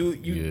taller. Like you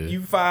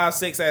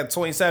 5'6" at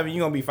 27, you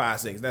gonna be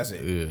 5'6". That's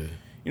it. Yeah.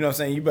 You know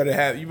what I'm saying? You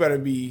better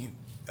be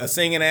a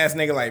singing ass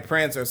nigga like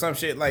Prince or some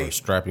shit, like, or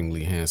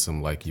strappingly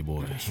handsome like your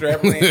boy.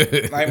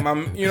 Strappingly like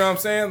my, you know what I'm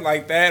saying?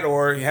 Like that,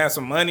 or you have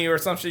some money or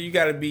some shit. You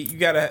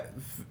gotta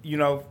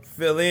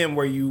fill in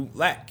where you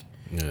lack,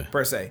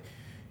 per se.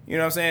 You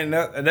know what I'm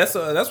saying?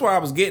 That's where I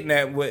was getting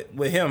at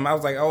with him. I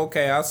was like, oh,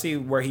 okay, I see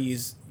where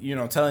he's,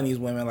 telling these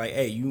women, like,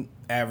 hey, you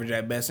average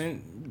at best.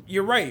 And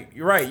you're right.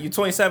 You're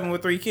 27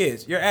 with 3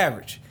 kids. You're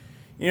average.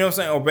 You know what I'm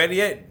saying? Or better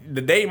yet,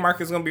 the dating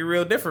market is gonna be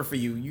real different for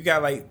you. You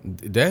got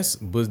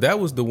that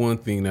was the one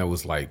thing that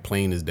was like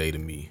plain as day to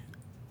me.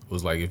 It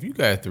was like, if you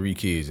got 3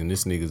 kids and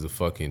this nigga's a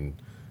fucking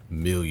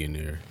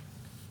millionaire,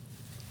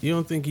 you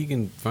don't think he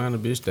can find a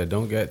bitch that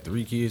don't got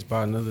 3 kids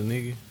by another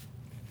nigga?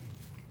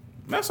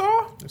 That's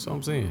all. That's what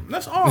I'm saying.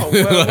 That's all.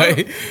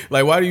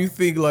 like, why do you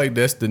think like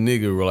that's the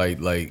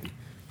nigga? Like.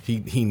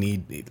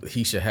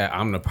 He should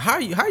have. How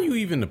you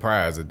even the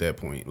prize at that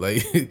point?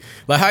 Like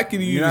how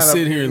can you even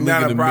sit here and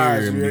look in the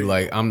mirror and be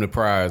like, I'm the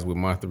prize with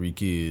my 3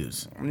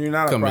 kids? You're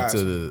not coming a prize.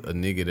 to a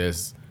nigga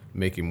that's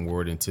making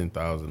more than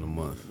 $10,000 a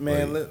month.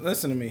 Man,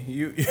 listen to me.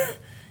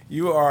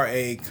 You are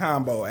a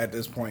combo at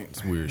this point.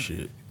 It's weird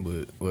shit,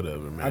 but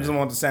whatever, man. I just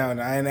want the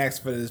sound. I ain't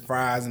asked for this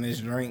fries and this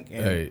drink.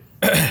 Hey,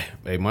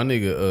 my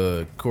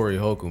nigga Corey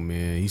Holcomb,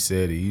 man, he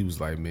said it. He was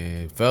like,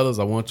 man, fellas,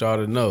 I want y'all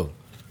to know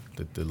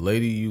that the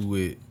lady you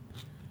with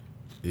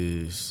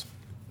is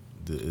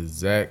the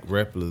exact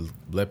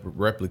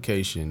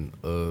replication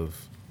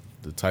of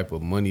the type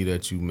of money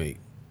that you make.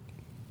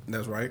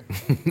 That's right.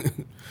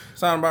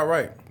 Sound about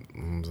right.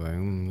 I was like,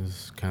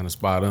 it's kind of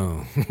spot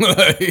on.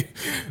 like,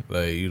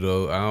 I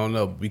don't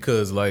know,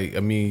 because like, I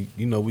mean,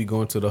 we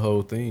go into the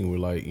whole thing. We're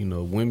like,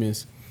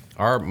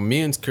 our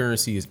men's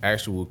currency is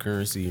actual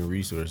currency and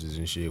resources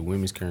and shit.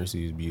 Women's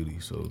currency is beauty.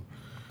 So,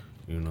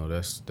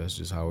 that's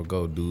just how it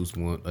go. Dudes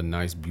want a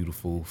nice,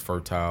 beautiful,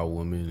 fertile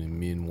woman, and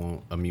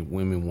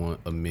women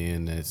want a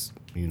man that's,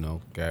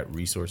 got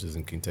resources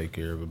and can take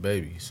care of a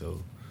baby.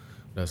 So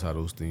that's how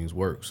those things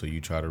work. So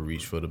you try to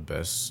reach for the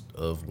best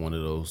of one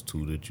of those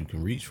two that you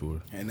can reach for,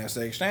 and that's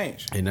the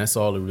exchange. And that's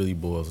all it really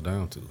boils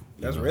down to.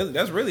 That's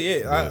really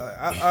it. Yeah.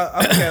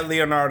 I look at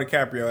Leonardo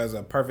DiCaprio as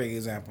a perfect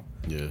example.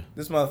 Yeah,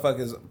 this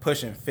motherfucker's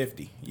pushing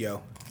 50,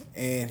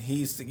 and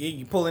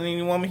he pulling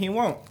any woman he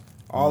want.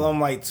 All of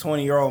them like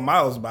 20-year-old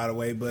models, by the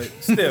way, but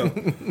still,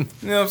 you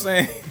know what I'm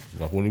saying?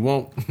 Like when he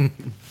want. You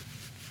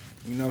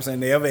know what I'm saying?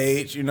 They of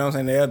age, you know what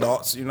I'm saying? They're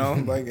adults,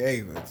 like,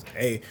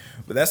 hey,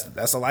 but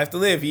that's a life to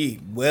live.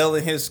 He well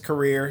in his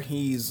career.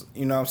 He's,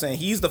 you know what I'm saying?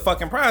 He's the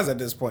fucking prize at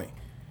this point.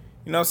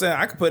 You know what I'm saying?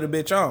 I could put a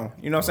bitch on.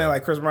 You know what I'm saying?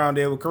 Like Chris Brown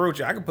did with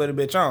Karrueche. I could put a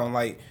bitch on.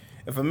 Like,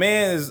 if a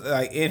man is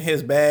like in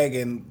his bag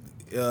and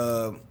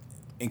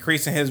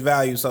increasing his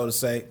value, so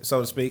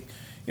to speak,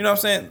 you know what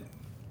I'm saying?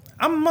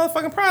 I'm a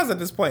motherfucking prize at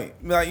this point.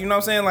 Like, you know what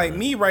I'm saying? Like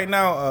me right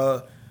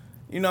now,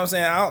 you know what I'm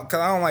saying? Because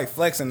I don't like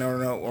flexing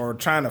or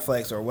trying to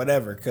flex or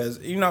whatever. Because,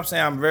 you know what I'm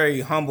saying? I'm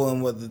very humble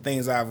in with the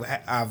things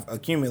I've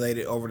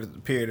accumulated over the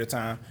period of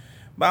time.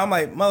 But I'm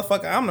like,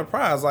 motherfucker, I'm the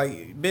prize.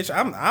 Like, bitch,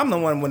 I'm the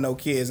one with no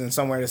kids and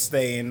somewhere to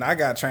stay. And I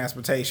got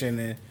transportation.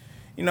 And,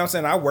 you know what I'm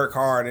saying? I work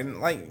hard. And,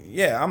 like,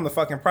 yeah, I'm the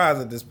fucking prize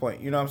at this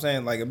point. You know what I'm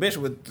saying? Like, a bitch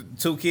with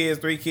 2 kids,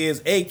 3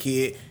 kids, a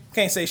kid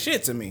can't say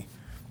shit to me.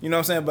 You know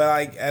what I'm saying? But,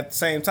 like, at the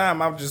same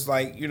time, I'm just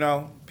like,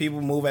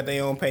 people move at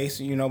their own pace.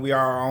 We are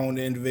our own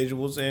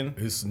individuals. And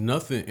it's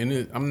nothing.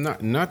 And I'm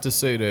not to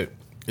say that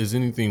there's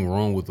anything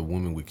wrong with a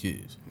woman with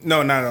kids.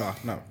 No, not at all.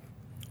 No.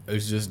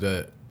 It's just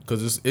that,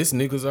 because it's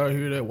niggas out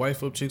here that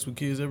wife up chicks with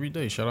kids every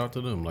day. Shout out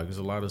to them. Like, it's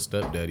a lot of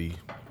stepdaddy,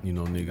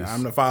 niggas.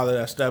 I'm the father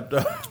that stepped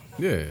up.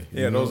 Yeah.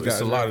 Those guys.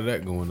 It's a lot of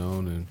that going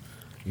on. And,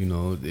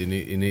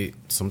 and it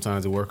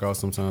sometimes it work out,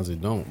 sometimes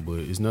it don't. But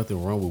it's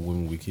nothing wrong with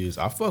women with kids.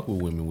 I fuck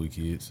with women with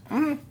kids.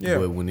 Mm-hmm. Yeah.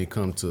 But when it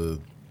comes to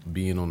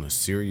being on a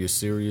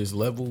serious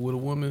level with a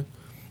woman,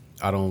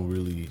 I don't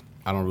really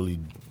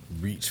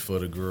reach for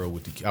the girl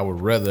with the kids. I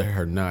would rather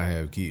her not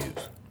have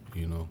kids,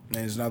 And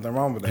there's nothing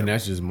wrong with that. And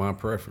that's just my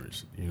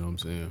preference, you know what I'm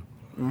saying?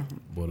 Mm-hmm.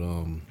 But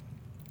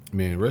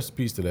man, rest in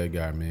peace to that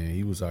guy, man.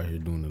 He was out here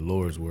doing the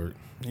Lord's work.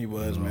 He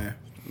was, man.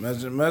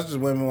 Much as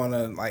women want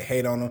to like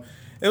hate on him.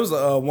 It was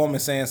a woman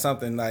saying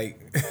something like,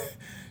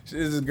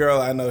 this girl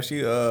I know,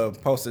 she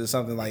posted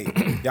something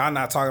like, y'all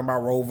not talking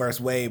about Roe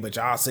versus Wade, but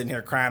y'all sitting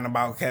here crying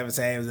about Kevin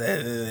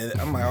Samuels.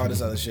 I'm like, all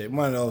this other shit.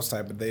 One of those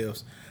type of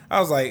deals. I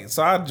was like,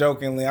 so I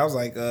jokingly, I was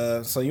like,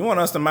 so you want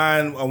us to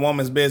mind a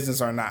woman's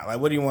business or not? Like,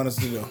 what do you want us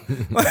to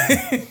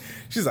do?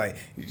 She's like,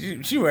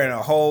 she ran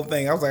a whole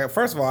thing. I was like,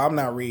 first of all, I'm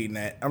not reading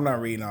that. I'm not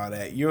reading all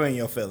that. You're in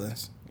your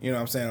feelings. You know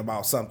what I'm saying,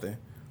 about something.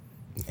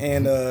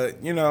 And,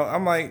 you know,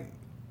 I'm like,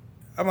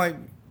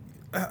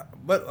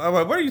 but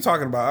what are you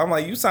talking about? I'm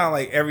like, you sound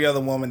like every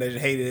other woman that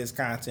hated his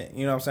content.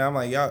 You know what I'm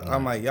saying?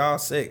 I'm like, y'all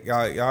sick.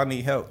 Y'all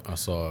need help. I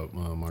saw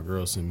my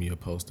girl sent me a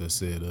post that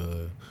said,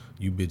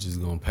 you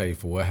bitches gonna pay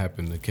for what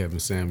happened to Kevin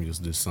Samuels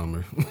this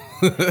summer.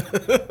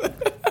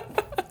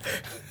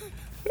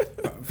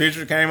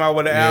 Future came out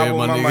with an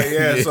album. I'm like,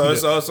 yeah, so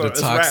the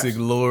it's Toxic raps.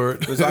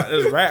 Lord.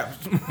 It's rap.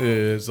 Yeah,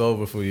 it's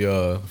over for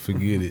y'all.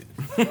 Forget it.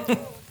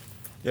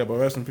 Yeah, but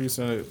rest in peace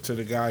to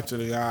the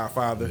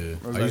Godfather.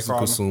 Yeah. As I they used to call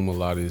him. consume a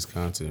lot of his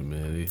content,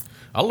 man.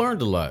 I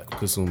learned a lot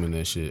consuming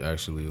that shit,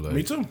 actually. Like,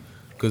 Me too.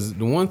 Because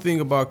the one thing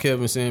about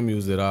Kevin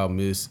Samuels that I'll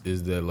miss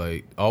is that,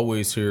 like, I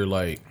always hear,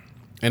 like,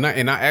 and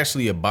I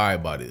actually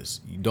abide by this.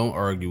 You don't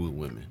argue with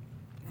women.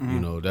 You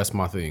know, that's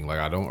my thing. Like,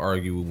 I don't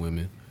argue with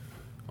women.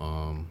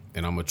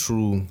 And I'm a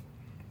true,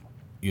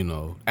 you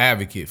know,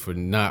 advocate for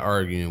not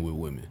arguing with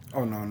women.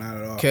 Oh, no, not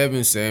at all.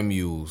 Kevin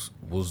Samuels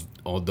was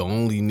the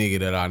only nigga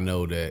that I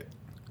know that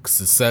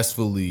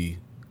successfully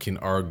can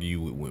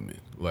argue with women.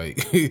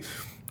 Like,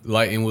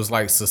 and was,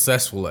 like,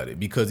 successful at it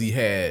because he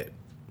had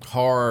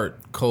hard,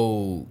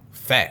 cold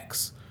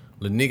facts.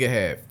 The nigga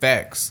had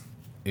facts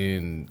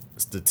and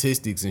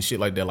statistics and shit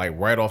like that, like,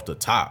 right off the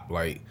top.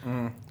 Like,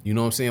 you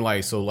know what I'm saying?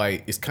 Like, so,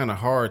 like, it's kind of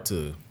hard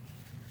to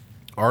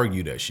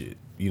argue that shit.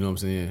 You know what I'm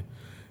saying?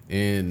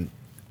 And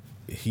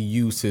he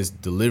used his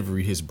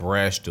delivery, his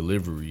brash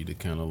delivery, to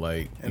kind of,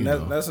 like, and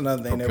that's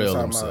another thing they were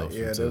talking about.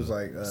 Yeah, there was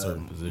like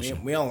certain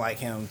position. we don't like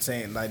him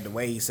saying, like, the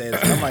way he says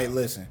it. I'm like,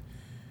 listen,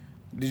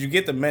 did you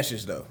get the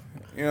message though?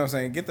 You know what I'm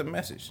saying? Get the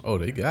message. Oh,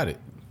 they got it.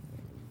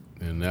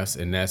 And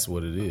that's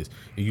what it is.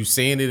 And you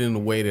saying it in a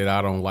way that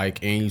I don't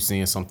like, and you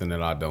saying something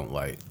that I don't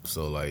like.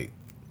 So, like,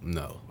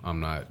 no,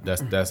 I'm not.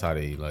 That's how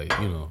they, like,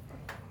 you know.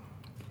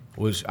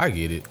 Which I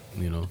get it,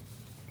 you know.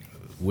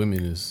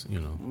 Women is,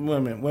 you know.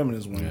 Women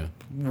is women.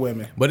 Yeah.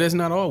 Women. But it's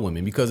not all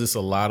women, because it's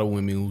a lot of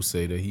women who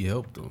say that he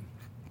helped them.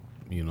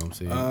 You know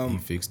what I'm saying? He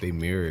fixed their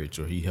marriage,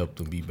 or he helped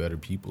them be better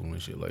people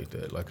and shit like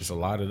that. Like, it's a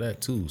lot of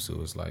that too.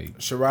 So it's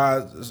like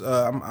Shiraz,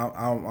 I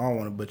don't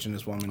want to butcher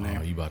this woman's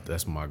name.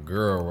 that's my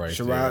girl right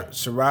there.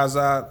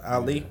 Shirazad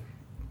Ali.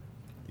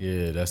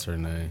 Yeah, that's her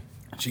name.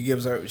 She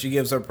gives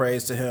her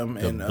praise to him.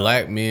 The and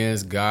Black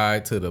Man's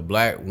Guide to the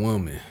Black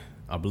Woman.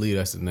 I believe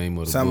that's the name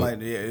of the something book. like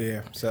that.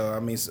 Yeah. So I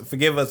mean,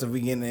 forgive us if we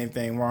getting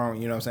anything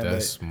wrong. You know what I'm saying?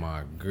 That's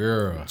my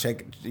girl.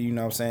 Check. You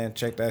know what I'm saying?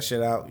 Check that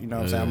shit out. You know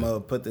what I'm saying? I'm gonna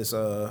put this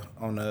on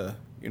the,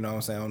 you know what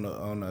I'm saying,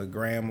 on the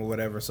gram or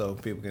whatever, so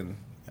people can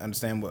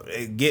understand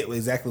get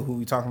exactly who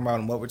we talking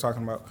about and what we're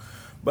talking about.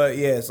 But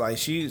yeah, it's like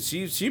she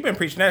been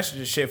preaching that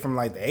shit from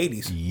like the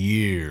 80s.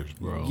 Years,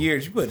 bro.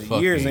 Years. You put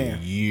Fucking years in.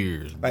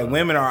 Years, bro. Like,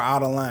 women are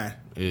out of line.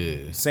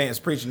 Yeah. Saying it's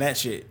preaching that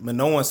shit, but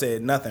no one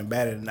said nothing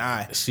better than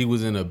I.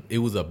 It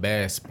was a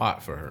bad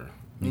spot for her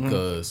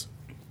because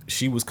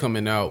she was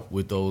coming out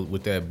with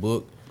that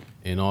book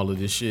and all of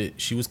this shit.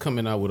 She was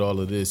coming out with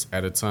all of this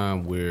at a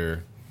time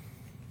where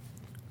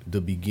the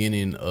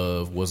beginning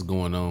of what's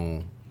going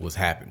on was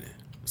happening.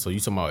 So you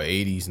talking about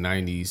 80s,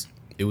 90s.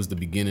 It was the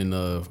beginning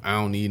of I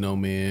don't need no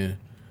man.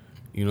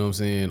 You know what I'm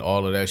saying?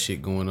 All of that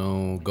shit going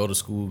on. Go to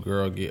school,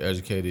 girl, get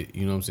educated.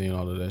 You know what I'm saying?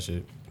 All of that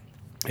shit.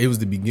 It was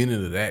the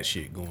beginning of that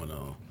shit going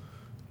on.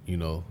 You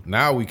know,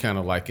 now we kind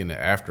of like in the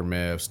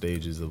aftermath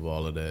stages of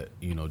all of that,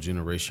 you know,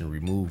 generation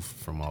removed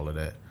from all of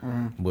that.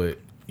 But,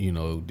 you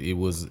know, she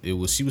was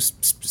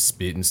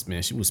spitting,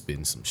 man, she was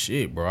spitting some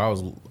shit, bro.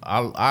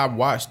 I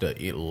watched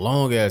a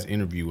long ass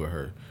interview with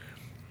her,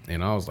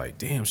 and I was like,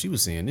 damn, she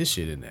was saying this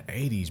shit in the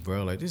 80s,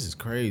 bro. Like, this is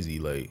crazy.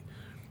 Like,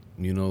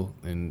 you know,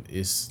 and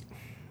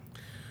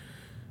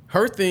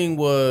her thing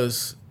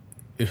was,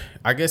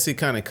 I guess it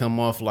kind of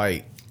come off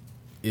like,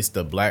 it's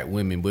the black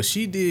women, but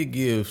she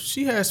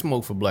had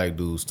smoke for black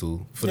dudes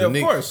too. For of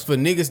course. For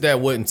niggas that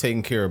wasn't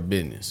taking care of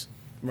business.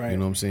 Right. You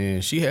know what I'm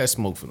saying? She had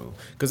smoke for them.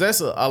 Because that's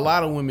a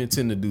lot of women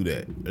tend to do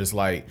that. It's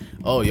like,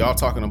 oh, y'all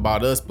talking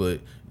about us, but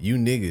you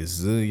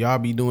niggas, y'all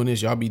be doing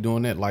this, y'all be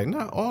doing that. Like,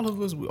 not all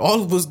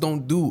of us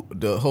don't do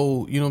the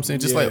whole, you know what I'm saying?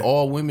 Just like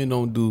all women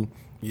don't do.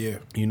 Yeah.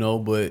 You know,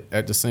 but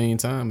at the same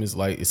time, it's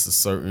like it's a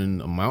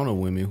certain amount of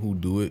women who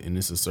do it, and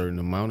it's a certain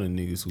amount of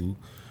niggas who,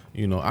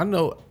 you know, I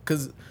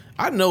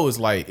know it's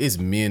like it's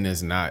men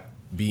that's not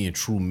being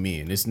true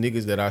men. It's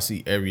niggas that I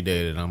see every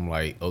day that I'm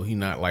like, oh, he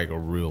not like a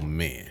real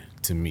man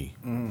to me.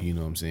 You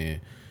know what I'm saying?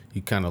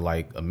 He kind of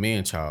like a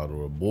man child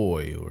or a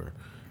boy, or,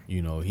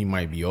 you know, he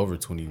might be over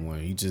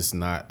 21. He just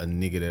not a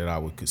nigga that I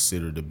would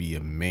consider to be a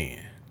man.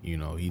 You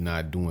know, he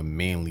not doing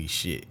manly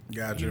shit.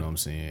 Gotcha. You know what I'm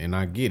saying? And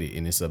I get it.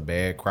 And it's a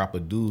bad crop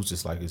of dudes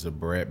just like it's a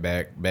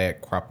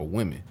bad crop of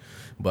women.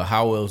 But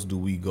how else do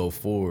we go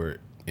forward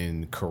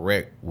and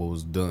correct what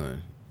was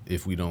done?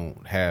 if we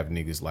don't have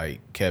niggas like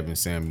Kevin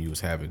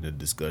Samuels having a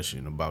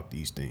discussion about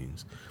these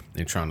things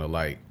and trying to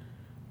like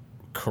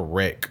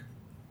correct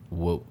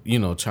what, you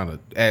know, trying to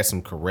add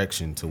some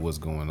correction to what's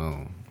going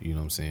on. You know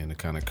what I'm saying? To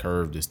kind of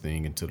curve this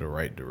thing into the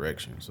right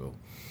direction. So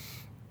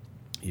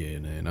yeah,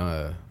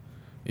 man.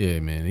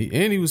 Yeah, man.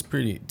 He was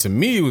pretty. To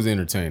me, it was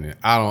entertaining.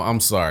 I'm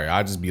sorry.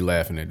 I just be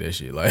laughing at that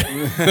shit. Like,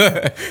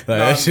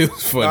 that shit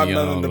was funny.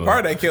 The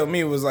part that killed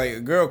me was like a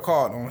girl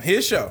called on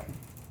his show,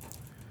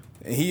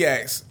 and he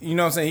asked, you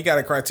know what I'm saying? He got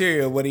a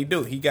criteria of what he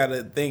do. He got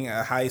a thing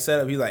how he set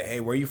up. He's like, hey,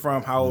 where you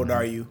from? How old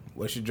are you?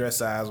 What's your dress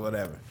size?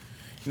 Whatever.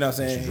 You know what I'm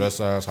saying? What's your dress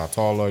size? How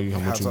tall are you? How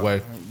much you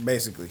weigh?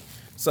 Basically.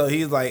 So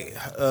he was like,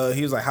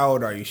 how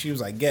old are you? She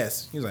was like,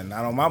 guess. He was like,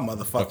 not on my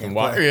motherfucking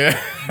play.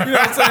 Yeah. You know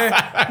what I'm saying?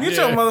 Get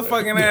your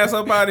motherfucking ass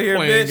up out of here,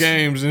 Playing bitch.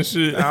 games and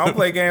shit. I don't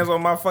play games on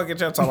my fucking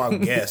channel. Talking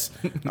about guess.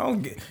 I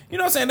don't get. You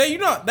know what I'm saying?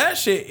 That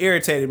shit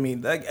irritated me.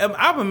 Like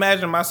I'm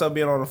imagining myself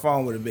being on the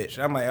phone with a bitch.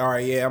 I'm like, all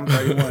right, yeah, I'm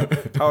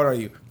 31. How old are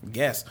you?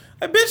 Guess.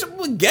 Like,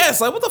 bitch,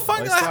 guess. Like, what the fuck?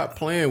 Like, stop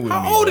playing with me.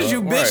 How old dog. is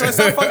you, bitch? Right. Like,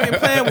 stop fucking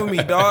playing with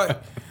me, dog.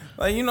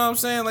 Like, you know what I'm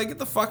saying? Like, get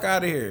the fuck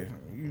out of here.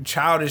 You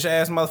childish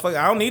ass motherfucker.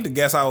 I don't need to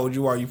guess how old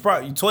you are. You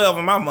 12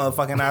 in my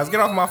motherfucking eyes.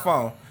 Get off my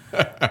phone.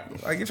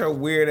 Like, get your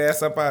weird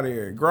ass up out of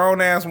here.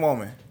 Grown ass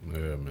woman. Yeah,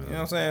 man. You know what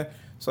I'm saying?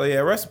 So yeah,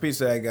 rest in peace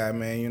to that guy,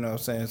 man. You know what I'm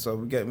saying? So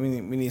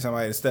we need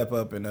somebody to step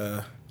up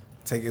and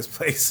take his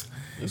place.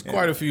 There's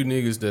quite a few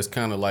niggas that's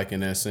kind of like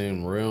in that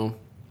same realm,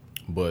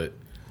 but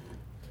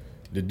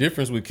the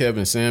difference with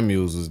Kevin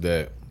Samuels is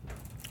that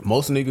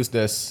most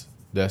niggas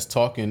that's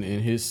talking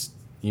in his,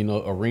 you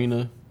know,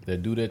 arena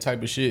that do that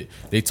type of shit,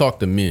 they talk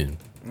to men.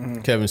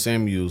 Mm-hmm. Kevin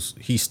Samuels,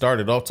 he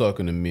started off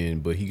talking to men,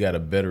 but he got a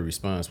better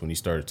response when he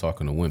started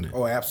talking to women.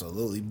 Oh,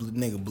 absolutely.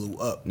 Nigga blew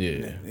up.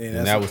 Yeah.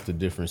 And that was the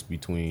difference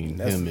between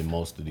him and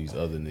most of these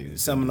other niggas.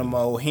 Some of them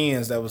old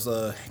hens that was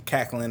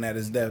cackling at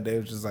his death, they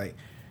was just like,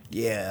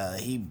 yeah,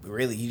 he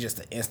just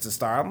an Insta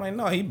star. I'm like,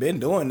 no, he been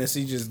doing this.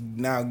 He just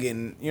now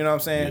getting, you know what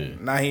I'm saying?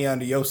 Yeah. Now he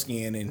under your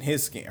skin and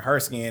his skin,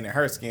 her skin and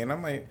her skin.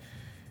 I'm like,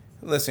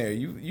 listen here,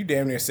 you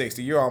damn near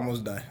 60. You're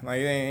almost done. Like,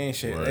 ain't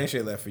shit. Right. Ain't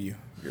shit left for you.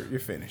 You're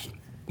finished.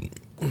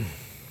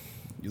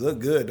 You look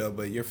good though,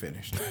 but you're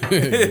finished.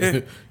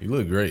 You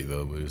look great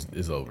though, but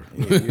it's over.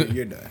 Yeah,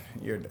 you're done.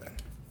 You're done.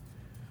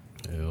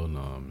 Hell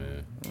no,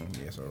 man.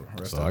 Yeah,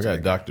 so I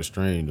got Doctor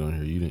Strange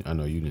on here. I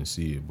know you didn't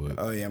see it, but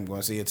oh yeah, I'm going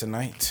to see it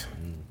tonight.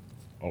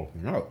 Oh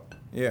no.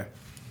 Yeah.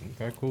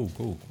 Okay. Cool.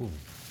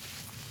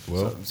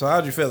 Well, so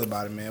how'd you feel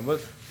about it, man?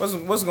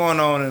 What's going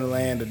on in the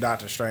land of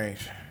Doctor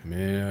Strange?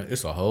 Man,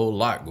 it's a whole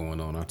lot going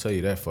on. I'll tell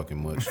you that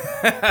fucking much.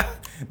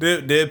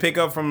 Did it pick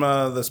up from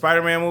the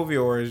Spider-Man movie,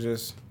 or is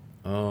just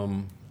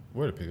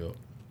where did it pick up?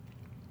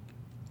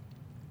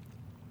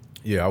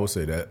 Yeah, I would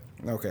say that.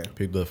 Okay.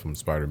 Picked up from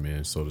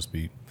Spider-Man, so to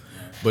speak.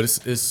 But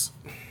it's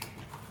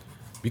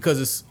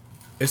because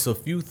it's a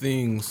few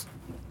things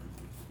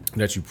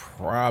that you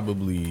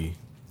probably,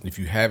 if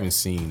you haven't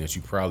seen, that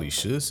you probably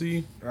should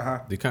see.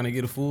 They kind of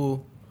get a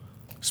full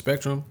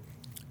spectrum.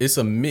 It's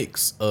a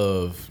mix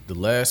of the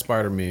last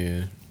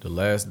Spider-Man, the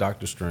last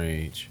Doctor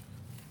Strange,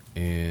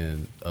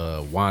 and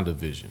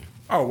WandaVision.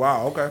 Oh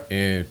wow, okay.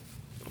 And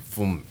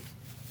from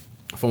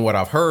what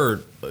I've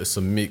heard, it's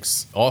a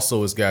mix.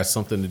 Also, it's got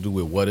something to do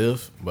with What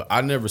If, but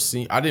I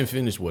didn't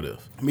finish What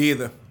If. Me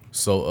either.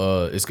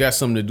 So it's got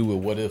something to do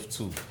with What If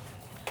too.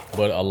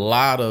 But a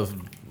lot of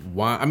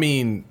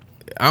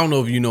I don't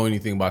know if you know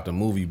anything about the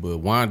movie, but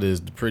Wanda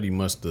is pretty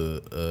much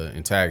the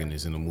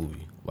antagonist in the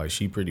movie. Like,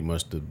 she pretty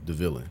much the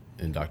villain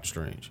in Doctor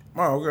Strange.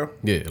 Oh, okay.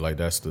 Yeah, like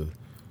that's the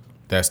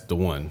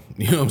one.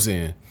 You know what I'm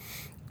saying?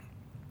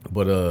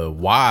 But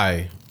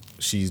why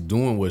she's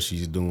doing what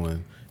she's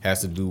doing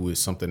has to do with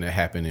something that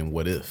happened in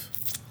What If.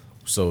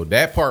 So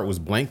that part was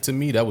blank to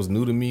me. That was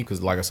new to me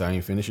because, like I said, I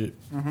didn't finish it.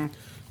 Mm-hmm.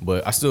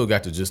 But I still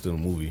got the gist of the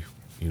movie.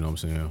 You know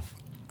what I'm saying?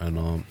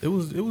 And it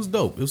was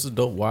dope. It was a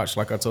dope watch.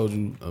 Like I told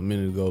you a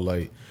minute ago,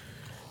 like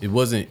it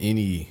wasn't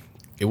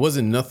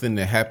nothing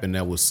that happened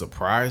that was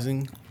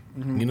surprising.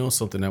 Mm-hmm. You know,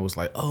 something that was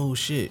like, oh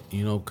shit.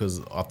 You know,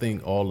 because I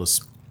think all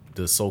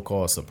the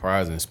so-called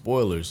surprising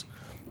spoilers,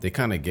 they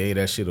kind of gave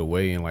that shit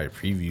away in like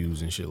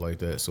previews and shit like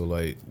that. So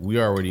like we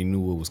already knew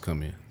what was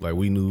coming. Like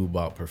we knew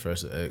about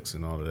Professor X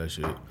and all of that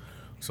shit.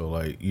 So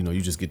like, you know,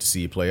 you just get to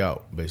see it play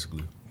out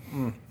basically.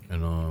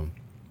 And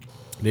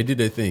they did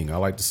their thing. I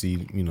like to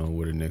see, you know,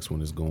 where the next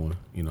one is going.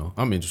 You know,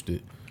 I'm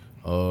interested.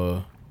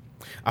 I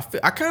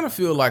kind of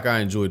feel like I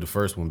enjoyed the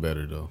first one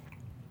better though.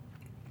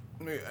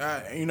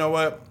 You know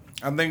what?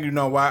 I think you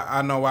know why.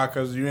 I know why,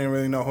 because you didn't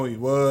really know who he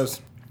was.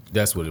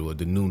 That's what it was,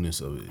 the newness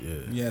of it,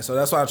 yeah. Yeah, so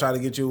that's why I tried to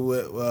get you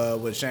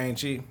with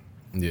Shang-Chi.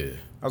 Yeah.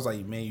 I was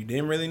like, man, you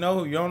didn't really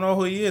know, you don't know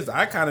who he is.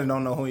 I kind of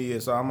don't know who he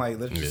is, so I'm like,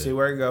 let's just see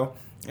where it go.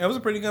 It was a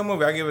pretty good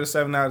movie. I give it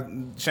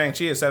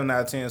Shang-Chi a 7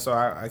 out of 10, so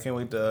I can't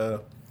wait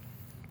to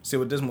see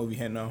what this movie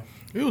hitting on.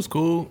 It was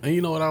cool, and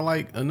you know what I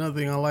like? Another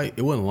thing I like,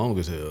 it wasn't long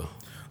as hell.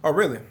 Oh,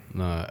 really?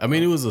 Nah, I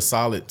mean, it was a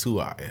solid 2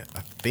 hours.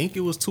 I think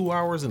it was 2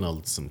 hours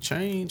and some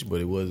change,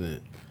 but it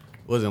wasn't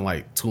wasn't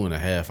like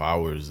 2.5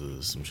 hours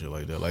or some shit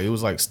like that. Like it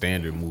was like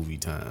standard movie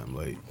time.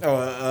 Like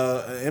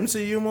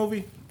MCU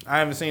movie. I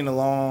haven't seen a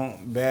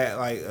long bad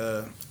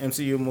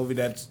MCU movie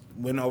that's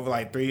went over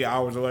like 3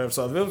 hours or whatever.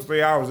 So if it was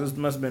 3 hours, this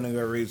must have been a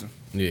good reason.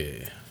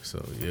 yeah.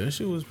 So yeah, that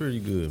shit was pretty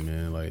good,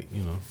 man. Like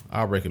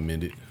I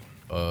recommend it.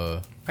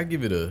 I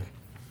give it a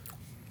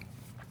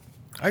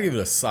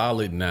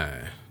solid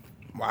 9.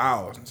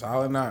 Wow,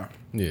 solid 9.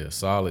 Yeah,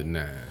 solid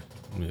 9.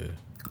 Yeah.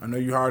 I know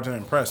you're hard to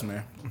impress,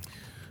 man.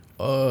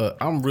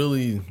 I'm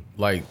really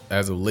like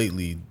as of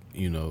lately,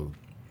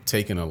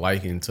 taking a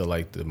liking to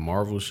like the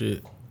Marvel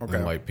shit. Okay.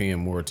 And like paying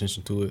more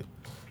attention to it.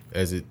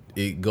 As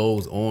it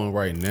goes on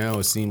right now,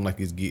 it seems like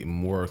it's getting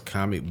more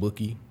comic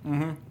booky,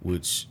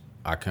 which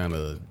I kind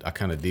of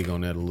dig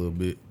on that a little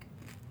bit,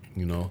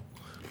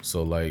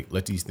 So like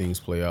let these things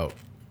play out.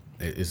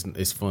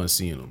 It's fun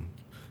seeing them,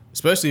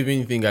 especially if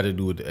anything got to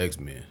do with the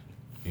X-Men.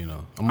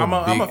 I'm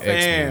a big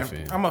X-Men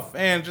fan. I'm a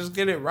fan. Just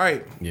get it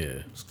right.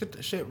 Yeah. Just get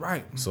the shit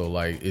right. So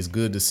like it's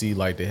good to see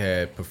like they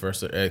had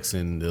Professor X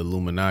and the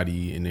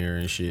Illuminati in there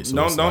and shit.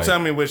 So don't tell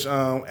me which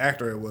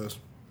actor it was.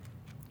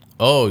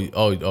 Oh,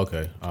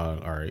 okay. All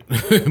right.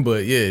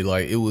 But yeah,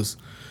 like it was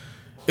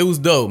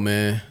dope,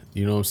 man.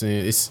 You know what I'm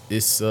saying?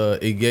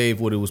 It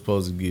gave what it was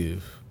supposed to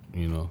give,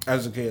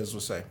 As the kids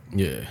would say.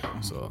 Yeah.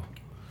 So,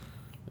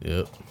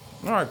 yep.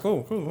 All right,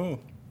 cool.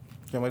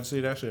 Can't wait to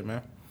see that shit,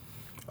 man.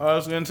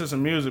 Let's get into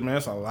some music, man.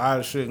 There's a lot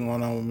of shit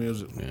going on with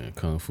music. Man,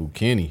 Kung Fu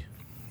Kenny.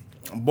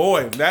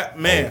 Boy, that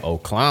man. Oh,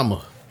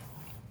 Climber.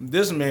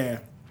 This man.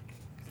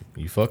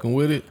 You fucking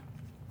with it?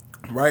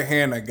 Right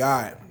hand of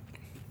God.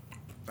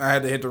 I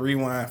had to hit the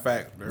rewind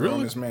factor Really?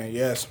 on this man.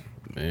 Yes.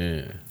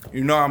 Man.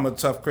 I'm a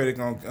tough critic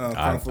on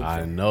Kung Fu.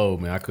 I know,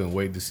 man. I couldn't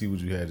wait to see what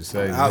you had to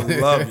say. I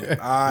loved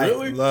it. I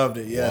Really? loved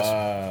it, yes.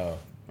 Wow.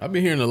 I've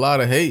been hearing a lot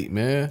of hate,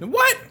 man.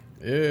 What?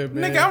 Yeah,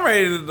 man. Nigga, I'm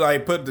ready to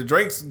like put the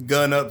Drake's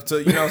gun up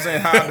to, you know what I'm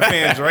saying, how I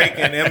defend Drake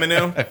and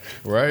Eminem.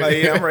 Right? Like,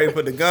 yeah, I'm ready to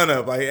put the gun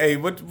up. Like, hey,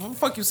 what the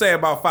fuck you say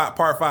about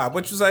part 5?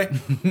 What you say?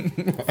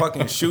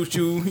 Fucking shoot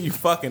you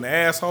fucking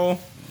asshole.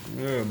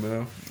 Yeah,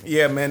 man.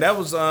 Yeah, man, that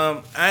was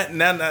now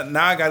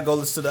I gotta go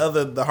listen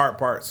to the hard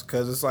parts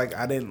because it's like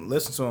I didn't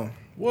listen to them.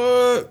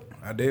 What?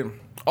 I didn't.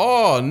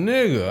 Oh,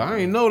 nigga, I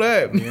ain't know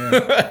that.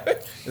 Yeah.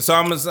 So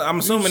I'm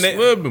assuming that.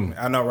 slipping.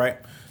 I know, right?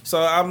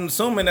 So I'm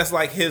assuming that's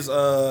like his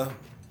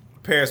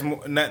Paris,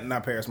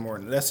 not Paris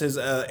Morton. That's his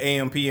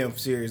AM/PM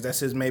series. That's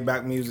his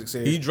Maybach Music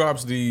series. He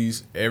drops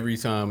these every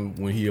time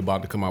when he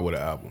about to come out with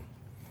an album.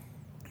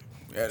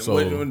 So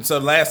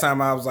last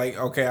time I was like,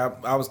 okay,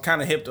 I was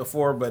kind of hip to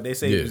 4, but they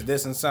say he Yeah. was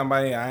dissing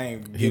somebody. I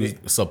ain't get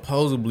it.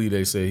 Supposedly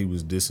they say he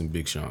was dissing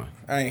Big Sean,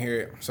 I ain't hear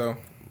it. So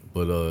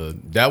but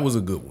that was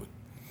a good one.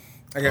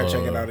 I gotta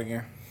check it out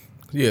again.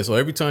 Yeah, so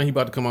every time he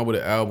about to come out with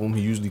an album,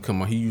 he usually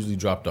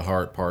dropped the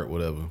hard part,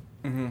 whatever.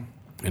 Mm-hmm.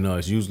 And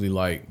it's usually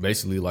like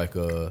basically like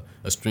a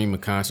stream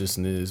of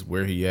consciousness,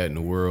 where he at in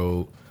the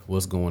world,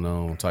 what's going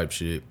on, type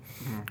shit.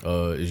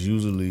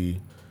 Mm-hmm.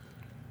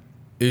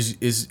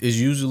 It's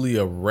usually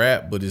a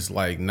rap, but it's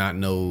like not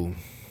no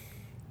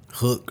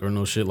hook or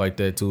no shit like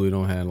that too. It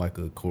don't have like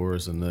a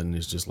chorus or nothing.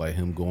 It's just like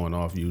him going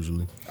off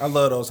usually. I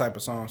love those type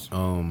of songs.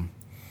 I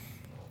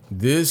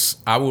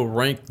would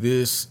rank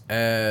this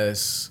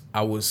as,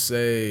 I would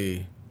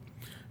say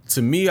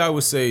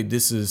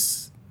this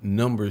is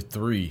number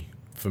 3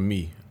 for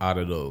me out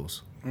of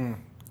those.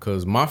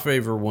 Cause my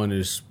favorite,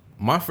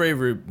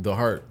 The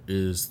Heart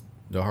is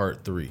The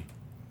Heart 3.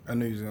 I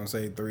knew you was gonna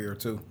say 3 or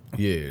 2.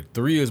 Yeah,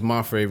 3 is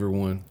my favorite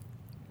one.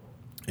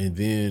 And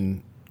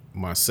then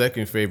my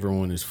second favorite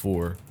one is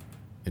 4.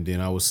 And then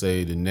I would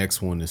say the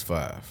next one is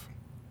 5.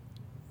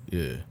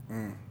 Yeah.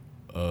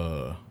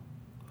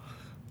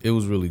 It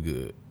was really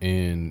good.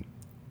 And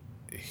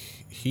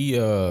he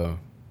that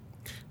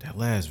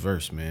last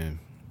verse, man.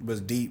 Was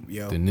deep,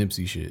 yo. The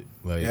Nipsey shit.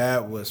 Like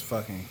That was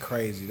fucking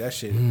crazy. That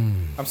shit.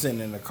 I'm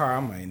sitting in the car.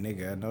 I'm like,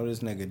 nigga, I know this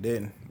nigga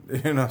didn't.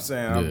 You know what I'm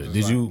saying? I'm yeah. just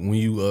Did like, you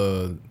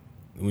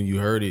when you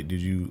heard it,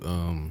 did you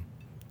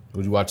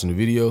was you watching the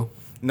video?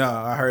 No,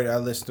 I heard it. I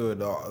listened to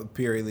it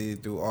purely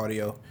through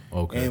audio.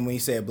 Okay. And when he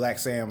said Black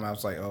Sam, I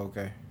was like, oh,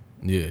 okay.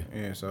 Yeah.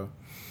 Yeah, so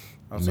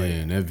I was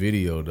Man, that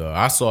video, though.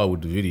 I saw it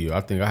with the video.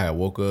 I think I had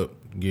woke up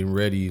getting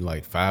ready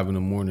like 5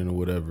 a.m. or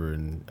whatever,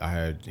 and I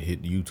had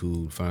hit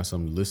YouTube, find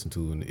something to listen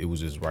to, and it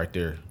was just right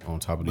there on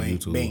top of the Bing,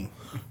 YouTube. bing.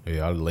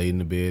 Yeah, I laid in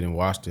the bed and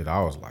watched it.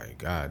 I was like,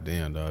 God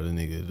damn, dog, the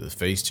nigga, the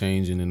face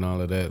changing and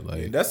all of that.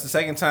 Like, like, that's the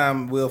second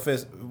time Will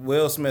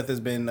Smith has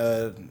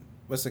been,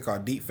 what's it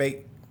called, deep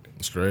fake?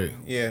 straight.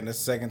 Yeah, that's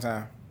the second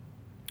time.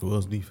 Who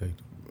else defaked?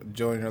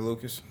 Joyner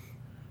Lucas.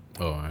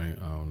 Oh, I ain't.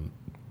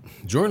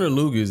 Joyner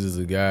Lucas is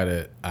a guy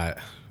that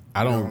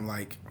I don't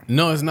like.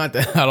 No, it's not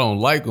that I don't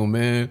like him,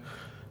 man.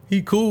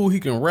 He cool. He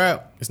can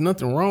rap. There's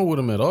nothing wrong with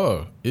him at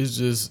all. It's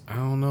just, I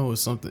don't know.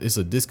 It's something. It's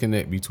a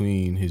disconnect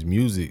between his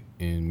music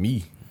and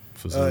me.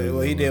 For some reason.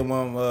 Well, he did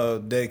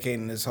one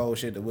dedicating this whole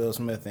shit to Will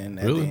Smith, and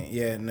at Really?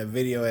 the end, in the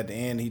video at the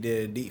end, he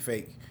did a deep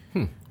fake,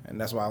 and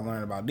that's why I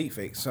learned about deep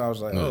fakes. So I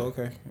was like, oh,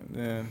 okay. And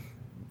then,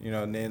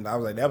 and then I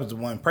was like, that was the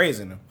one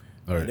praising him.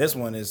 All right. And this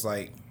one is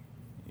like,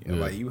 You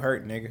know, like you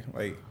hurt, nigga.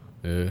 Like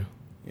Yeah.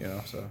 you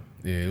know, so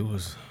Yeah, it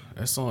was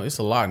that song. It's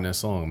a lot in that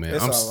song, man.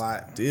 It's I'm a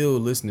lot. still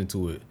listening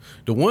to it.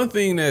 The one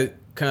thing that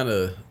kind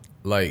of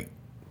like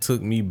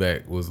took me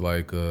back was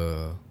like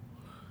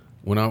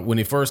when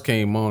it first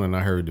came on and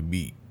I heard the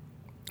beat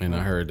and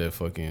I heard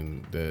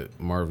that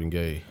Marvin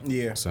Gaye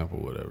sample,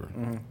 whatever.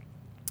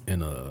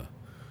 And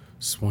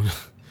it's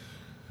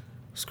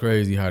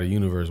crazy how the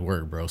universe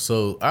works, bro.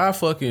 So I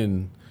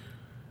fucking,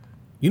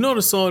 you know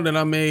the song that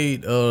I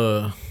made,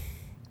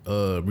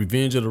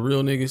 Revenge of the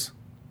Real Niggas?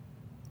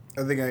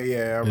 I think I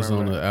remember. It's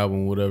on the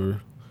album,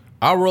 whatever.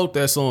 I wrote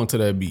that song to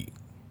that beat.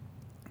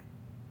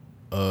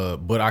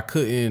 But I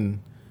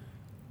couldn't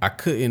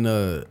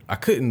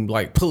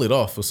like pull it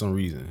off for some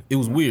reason. It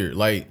was weird.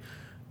 Like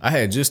I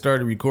had just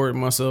started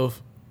recording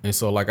myself, and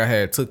so like I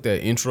had took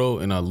that intro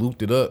and I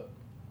looped it up,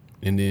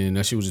 and then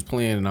that shit was just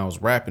playing and I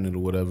was rapping it or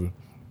whatever,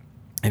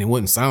 and it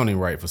wasn't sounding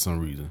right for some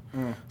reason.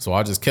 So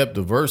I just kept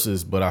the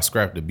verses, but I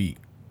scrapped the beat.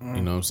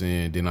 You know what I'm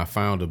saying? Then I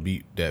found a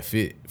beat that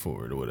fit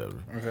for it or whatever.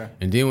 Okay.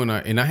 And then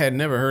I had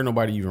never heard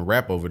nobody even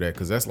rap over that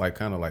because that's like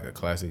kind of like a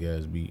classic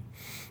ass beat.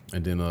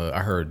 And then I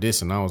heard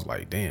this and I was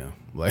like, damn,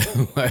 like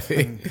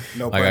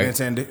no pun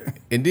intended.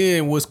 And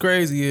then what's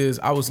crazy is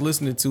I was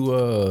listening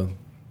to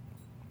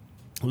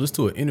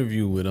an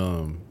interview with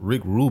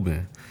Rick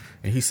Rubin,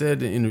 and he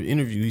said in the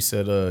interview, he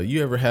said,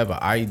 you ever have an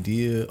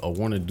idea or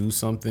want to do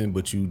something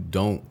but you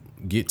don't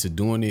get to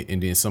doing it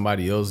and then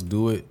somebody else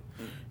do it?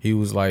 He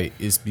was like,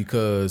 it's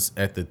because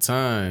at the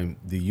time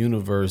the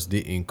universe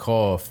didn't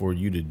call for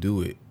you to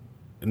do it.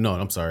 No,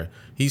 I'm sorry.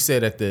 He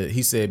said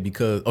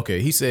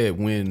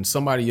when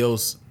somebody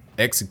else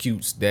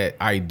executes that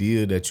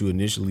idea that you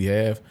initially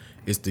have,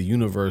 it's the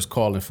universe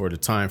calling for the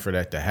time for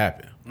that to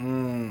happen.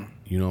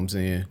 You know what I'm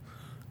saying?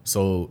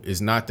 So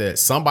it's not that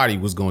somebody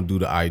was going to do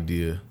the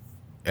idea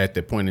at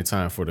the point in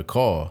time for the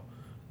call,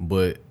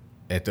 but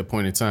at the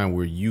point in time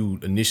where you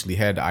initially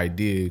had the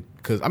idea.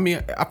 Because, I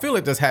mean, I feel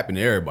like that's happened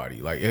to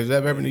everybody. Like, has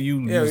that happened to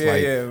you?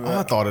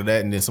 I thought of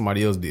that, and then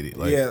somebody else did it.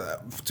 Like,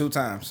 2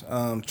 times.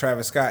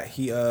 Travis Scott,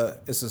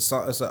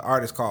 it's an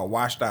artist called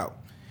Washed Out.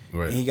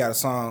 Right. And he got a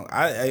song.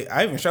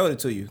 I even showed it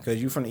to you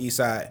because you from the East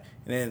Side.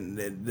 And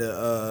then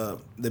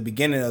the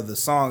beginning of the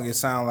song, it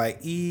sounded like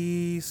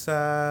East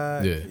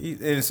Side.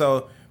 Yeah. And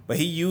so, but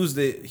he used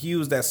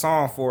that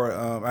song for,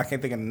 I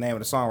can't think of the name of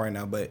the song right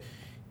now, but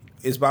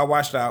it's by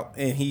Washed Out,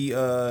 and he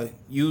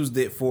used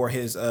it for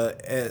his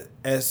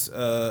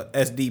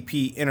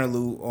SDP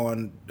interlude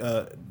on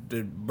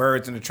the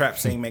Birds in the Trap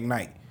Sing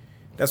McKnight.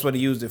 That's what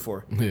he used it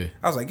for. Yeah.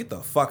 I was like, get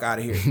the fuck out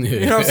of here.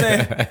 You know what I'm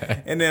saying?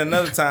 And then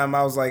another time,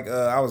 I was like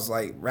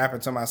rapping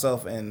to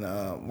myself and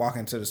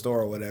walking to the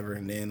store or whatever,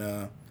 and then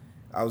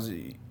I was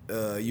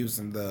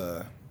using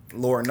the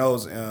Lord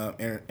Knows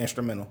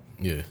instrumental.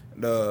 Yeah.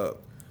 The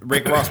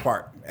Rick Ross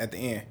part at the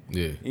end.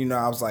 Yeah. You know,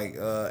 I was like,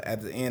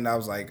 at the end, I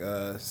was like,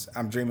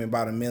 I'm dreaming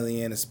about $1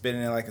 million and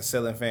spinning it like a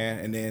ceiling fan.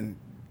 And then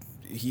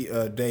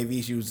Dave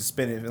East used to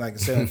spin it like a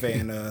ceiling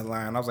fan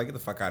line. I was like, get the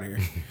fuck out of here.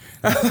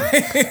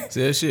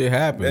 See, that shit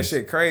happens. That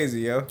shit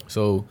crazy, yo.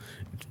 So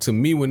to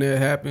me, when that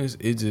happens,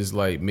 it just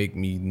like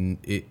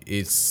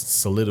it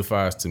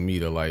solidifies to me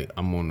that like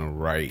I'm on the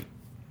right.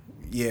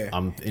 Yeah,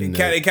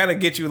 it kind of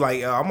gets you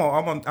like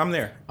I'm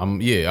there. I'm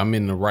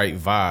in the right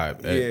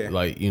vibe.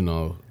 Like, you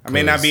know, I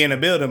may not be in the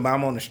building, but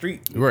I'm on the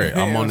street. Right,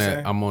 I'm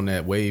on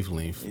that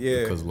wavelength.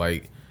 Yeah, because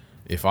like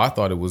if I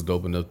thought it was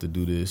dope enough to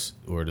do this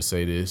or to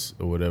say this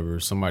or whatever,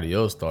 somebody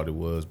else thought it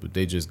was, but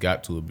they just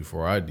got to it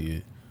before I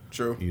did.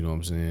 True. You know what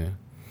I'm saying?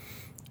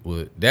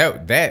 Well,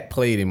 that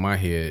played in my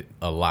head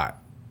a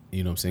lot.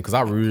 You know what I'm saying? Because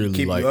I really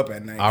keep you up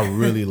at night. I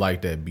really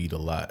like that beat a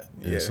lot.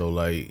 And so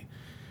like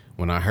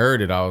when I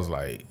heard it, I was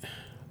like,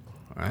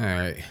 all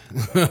right,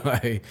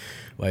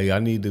 like I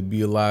need to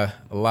be a lot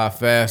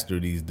faster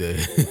these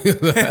days.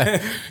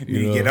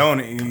 you get on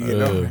it. You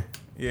get on it.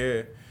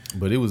 Yeah.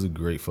 But it was a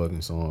great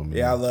fucking song, man.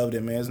 Yeah, I loved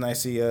it, man. It's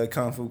nice to see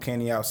Kung Fu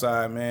Kenny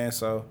outside, man.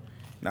 So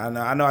I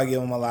know I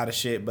give him a lot of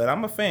shit, but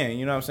I'm a fan.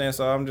 You know what I'm saying?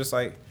 So I'm just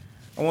like,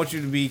 I want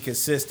you to be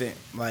consistent.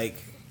 Like,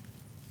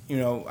 you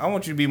know, I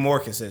want you to be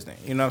more consistent.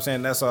 You know what I'm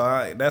saying? That's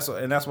all.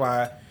 That's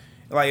why.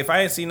 Like, if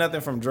I didn't see nothing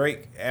from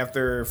Drake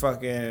after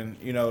fucking,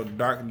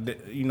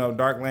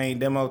 Dark Lane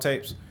demo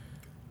tapes,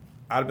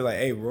 I'd be like,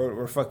 hey, where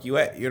the fuck you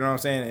at? You know what I'm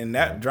saying? And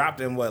that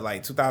dropped in,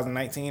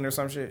 2019 or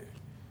some shit? You know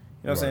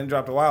what I'm saying? It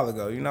dropped a while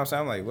ago. You know what I'm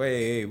saying? I'm like,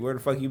 wait, where the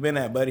fuck you been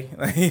at, buddy?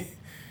 Like, you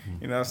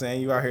know what I'm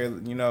saying? You out here,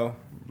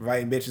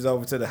 inviting bitches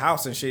over to the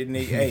house and shit.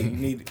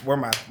 And where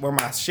my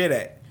shit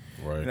at?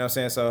 Right. You know what I'm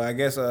saying? So I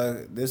guess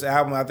this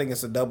album, I think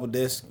it's a double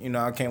disc. You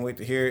know, I can't wait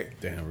to hear it.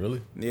 Damn,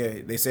 really? Yeah,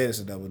 they said it's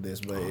a double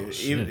disc, but if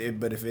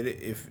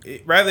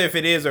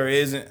it is or it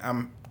isn't,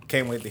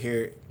 can't wait to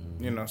hear it.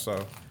 You know,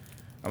 so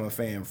I'm a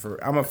fan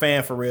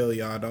for real,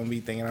 y'all. Don't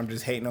be thinking I'm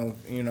just hating on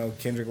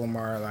Kendrick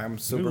Lamar. Like, I'm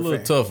super. You're a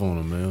little tough on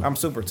him, man. I'm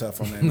super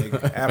tough on that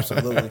nigga.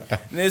 Absolutely.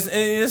 And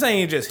this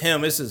ain't just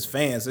him. It's his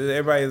fans.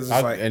 Everybody's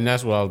just like, and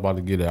that's what I was about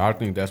to get at. I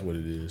think that's what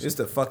it is. It's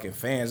the fucking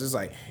fans. It's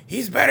like,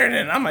 he's better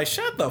than. I'm like,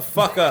 shut the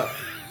fuck up.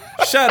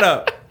 Shut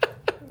up.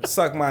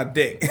 suck my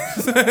dick.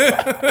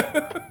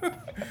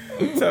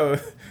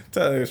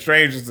 Tell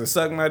strangers to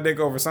suck my dick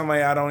over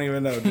somebody I don't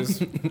even know.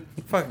 Just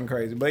fucking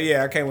crazy. But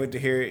yeah, I can't wait to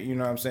hear it. You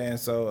know what I'm saying?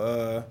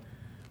 So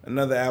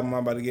another album I'm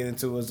about to get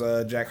into is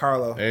Jack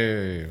Harlow.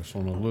 Hey, it's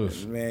on the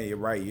list. Man, you're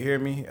right. You hear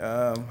me?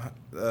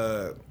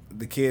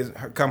 The kids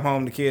come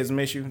home. The kids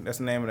miss you. That's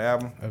the name of the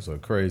album. That's a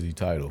crazy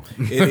title.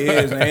 It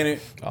is, ain't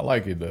it? I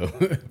like it though.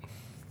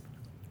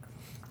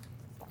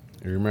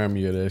 It remind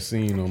me of that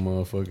scene on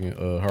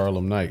motherfucking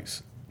Harlem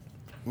Nights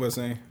What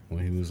scene?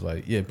 when he was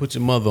like, "Yeah, put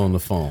your mother on the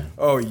phone.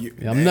 Oh,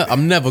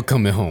 I'm never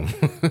coming home."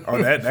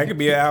 Oh, that could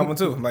be an album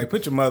too. Like,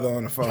 put your mother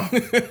on the phone.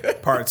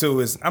 Part 2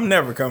 is I'm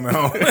never coming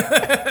home.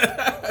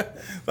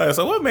 Like,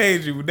 so what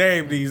made you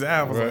name these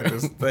albums like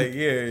this? Like,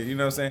 yeah, you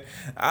know what I'm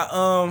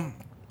saying?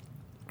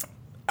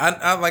 I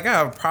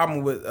have a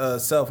problem with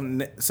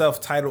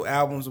self-titled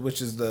albums,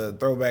 which is the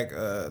throwback,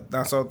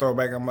 not so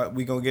throwback.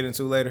 We gonna get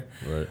into later.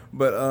 Right.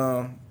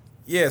 But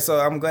yeah, so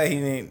I'm glad he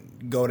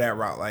didn't go that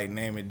route, like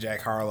name it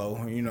Jack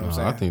Harlow. You know what I'm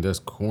saying? I think that's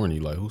corny.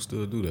 Like, who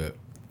still do that?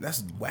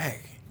 That's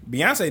whack.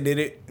 Beyonce did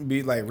it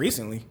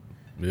recently.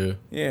 Yeah.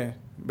 Yeah,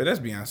 but that's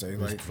Beyonce.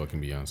 It's Like,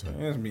 fucking Beyonce.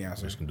 yeah, it's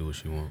Beyonce. She can do what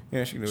she want.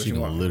 Yeah, she can do what She she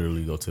can want.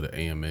 literally go to the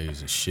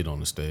AMAs and shit on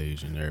the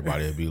stage, and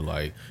everybody would be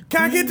like,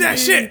 Can I get that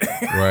shit?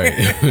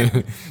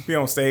 right. Be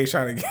on stage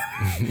trying to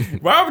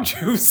get. Why would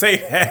you say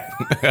that?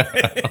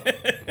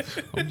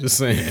 I'm just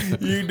saying.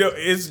 You know,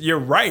 you're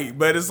right,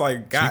 but it's like,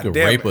 She God could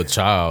damn rape it. a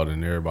child,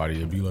 and everybody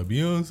would be like,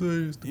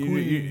 Beyonce is the You,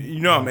 queen. you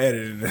know I'm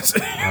editing this.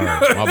 All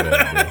right, my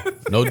bad, bro.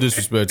 No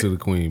disrespect to the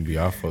queen, B.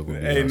 I fuck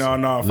with Hey, Beyonce.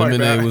 no, fuck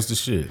Lemonade that. was the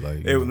shit.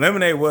 Like,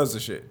 Lemonade was the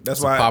shit. That's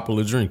it's a why.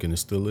 popular drink, and it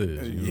still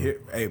is. You know?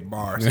 Hey,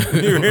 bars.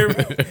 You hear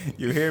me?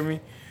 You hear me?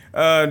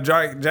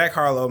 Jack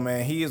Harlow,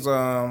 man. He is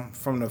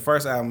from the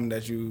first album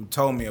that you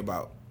told me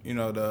about. You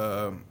know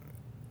the.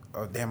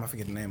 Oh damn! I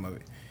forget the name of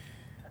it.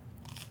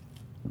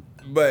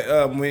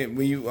 But when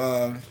you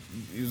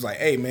he was like,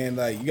 "Hey man,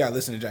 like you gotta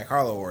listen to Jack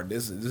Harlow, or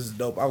this is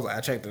dope."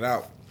 I checked it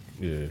out.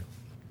 Yeah.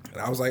 And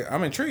I was like,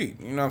 I'm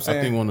intrigued. You know what I'm saying?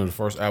 I think one of the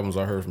first albums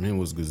I heard from him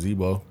was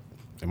Gazebo.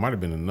 It might have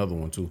been another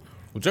one too.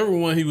 Whichever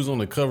one he was on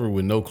the cover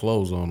with no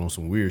clothes on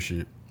some weird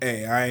shit.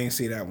 Hey, I ain't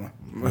see that one.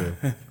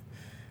 Yeah.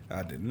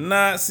 I did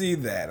not see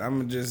that.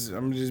 I'm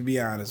just be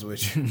honest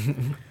with you.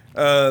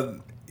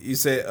 You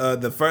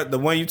said the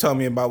one you told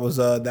me about was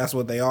That's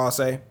What They All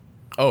Say.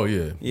 Oh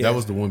yeah. Yeah. That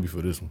was the one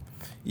before this one.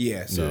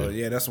 Yeah, so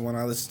yeah, that's the one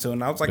I listened to,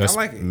 and I was like, That's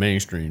I like it.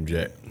 mainstream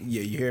Jack.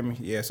 Yeah, you hear me?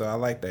 Yeah, so I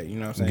like that. You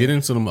know what I'm saying? Get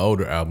into them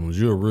older albums.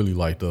 You'll really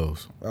like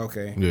those.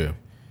 Okay. Yeah.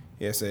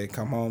 Yeah, say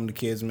come home, the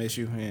kids miss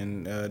you,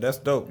 and that's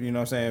dope. You know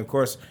what I'm saying? Of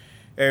course,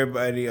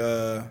 everybody.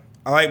 I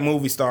like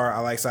Movie Star.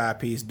 I like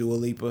Side Piece, Dua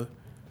Lipa,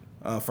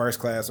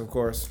 First Class, of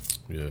course.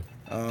 Yeah.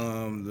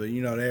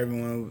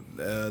 Everyone,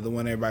 the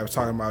one everybody was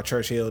talking about,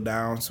 Churchill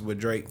Downs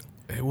with Drake.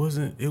 It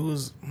wasn't. It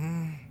was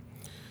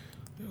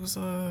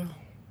a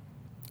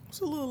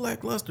little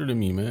lackluster to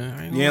me, man.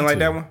 I ain't You didn't like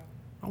that one?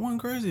 I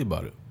wasn't crazy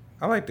about it.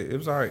 I liked it. It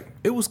was alright.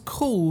 It was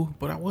cool,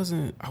 but that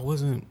wasn't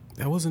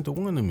the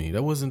one to me.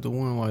 That wasn't the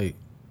one like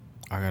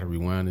I gotta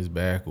rewind this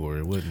back, or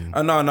it wasn't.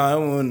 No, it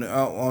wasn't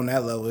on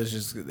that level. It's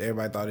just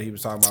everybody thought he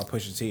was talking about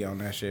Pusha T on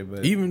that shit.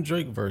 But Even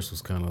Drake verse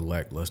was kind of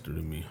lackluster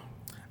to me.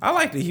 I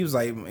liked it. He was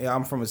like,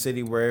 I'm from a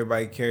city where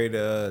everybody carried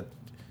damn,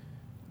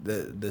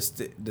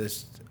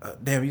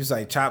 he was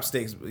like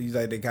chopsticks. He's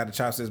like, they got the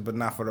chopsticks, but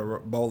not for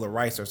the bowl of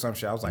rice or some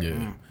shit. I was like,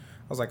 Yeah.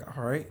 I was like,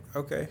 all right,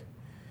 okay. You know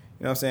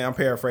what I'm saying? I'm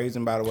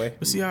paraphrasing, by the way.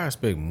 But see, I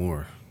expect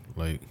more.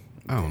 Like,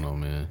 I don't know,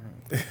 man.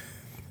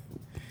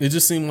 It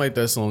just seemed like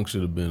that song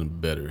should have been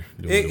better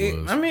than what it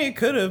was. I mean, it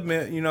could have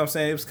been. You know what I'm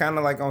saying? It was kind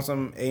of like on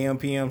some AM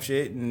PM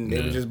shit, and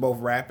they were just both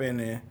rapping,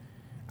 and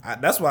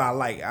that's what I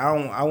like.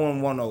 I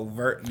wouldn't want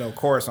no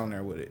chorus on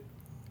there with it.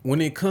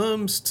 When it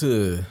comes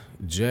to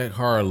Jack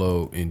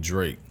Harlow and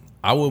Drake,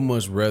 I would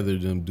much rather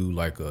them do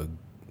like a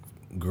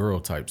girl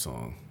type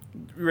song.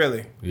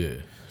 Really? Yeah.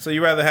 So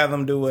you rather have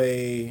them do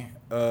a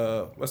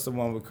what's the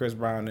one with Chris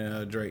Brown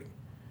and Drake?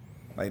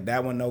 Like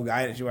that one, No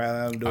Guidance. You rather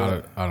have them do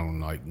it? I don't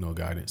like No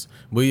Guidance,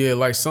 but yeah,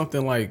 like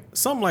something like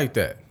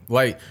that.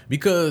 Like,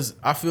 because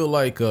I feel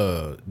like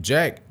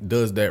Jack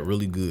does that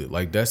really good.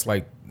 Like that's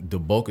like the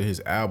bulk of his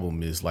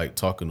album is like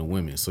talking to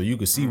women, so you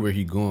can see where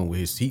he going with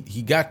his.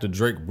 He got the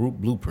Drake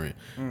blueprint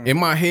in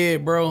my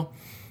head, bro.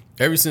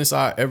 Ever since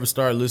I ever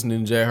started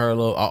listening to Jack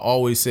Harlow, I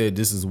always said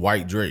this is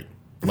white Drake.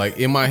 Like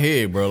in my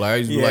head, bro. Like I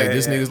used to be like,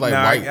 this nigga's like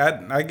white.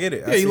 I get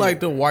it. Yeah, he like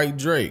the white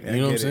Drake. You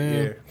know what I'm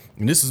saying? Yeah.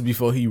 And this is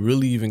before he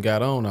really even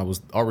got on. I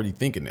was already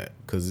thinking that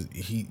because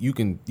you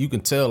can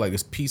tell like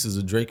it's pieces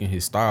of Drake in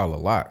his style a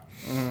lot.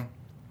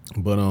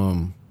 Mm-hmm. But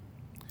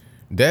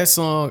that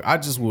song, I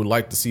just would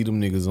like to see them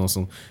niggas on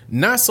some.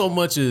 Not so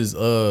much as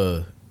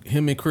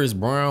him and Chris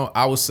Brown.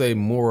 I would say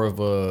more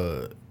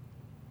of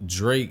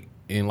Drake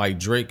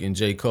and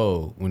J.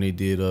 Cole when they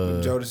did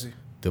Jodeci.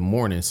 the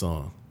Morning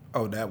song.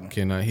 Oh, that one.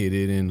 Can I hit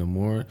it in the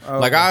morning? Oh,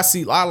 like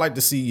okay. I like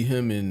to see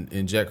him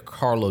and Jack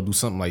Harlow do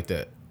something like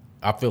that.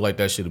 I feel like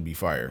that should be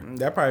fire.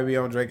 That probably be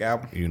on Drake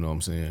album. You know what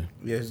I'm saying?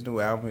 Yeah, his new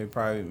album. It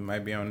probably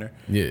might be on there.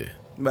 Yeah.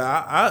 But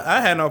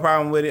I had no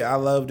problem with it. I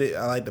loved it.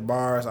 I like the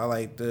bars. I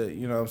like the,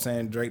 you know what I'm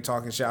saying, Drake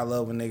talking shit. I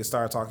love when niggas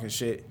start talking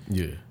shit.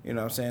 Yeah. You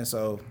know what I'm saying?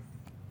 So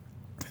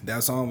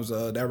that song was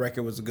that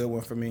record was a good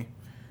one for me.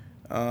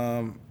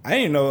 I didn't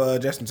even know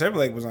Justin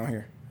Timberlake was on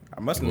here. I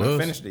must have not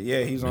finished it.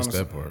 Yeah, he's on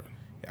that part.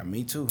 Yeah,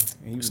 me too.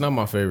 It's not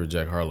my favorite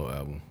Jack Harlow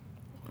album.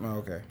 Oh,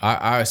 okay.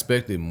 I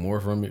expected more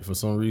from it for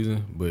some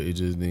reason, but it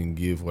just didn't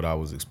give what I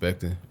was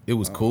expecting. It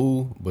was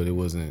cool, but it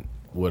wasn't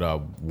what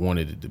I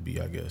wanted it to be,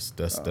 I guess.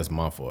 That's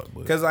my fault.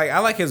 Because like I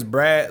like his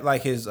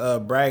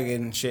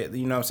bragging shit,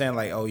 you know what I'm saying?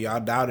 Like, oh, y'all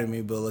doubted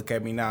me, but look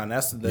at me now. And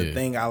that's the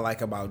thing I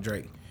like about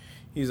Drake.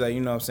 He's like, you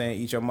know what I'm saying,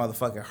 eat your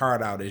motherfucking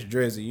heart out. It's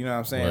Drizzy, you know what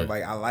I'm saying? Right.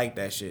 Like, I like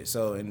that shit.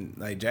 So, and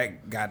like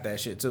Jack got that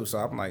shit too. So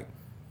I'm like,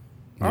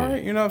 all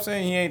right, you know what I'm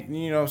saying? He ain't,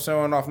 you know,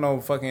 showing off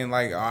no fucking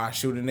like, I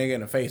shoot a nigga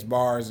in the face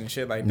bars and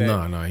shit like that.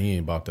 Nah, he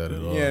ain't about that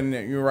at all. Yeah,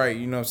 you're right,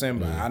 you know what I'm saying?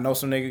 But I know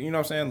some niggas, you know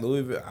what I'm saying?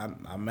 Louisville,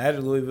 I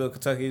imagine Louisville,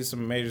 Kentucky is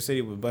some major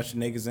city with a bunch of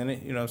niggas in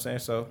it, you know what I'm saying?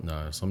 So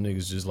nah, some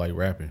niggas just like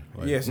rapping.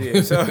 Like, yes.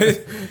 So,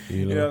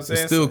 you know what I'm saying?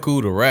 It's still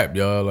cool to rap,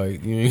 y'all.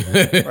 Like,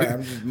 right,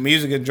 I'm just,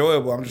 music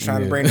enjoyable. I'm just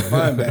trying to bring the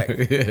fun back.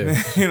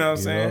 You know what I'm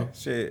saying?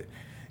 Shit.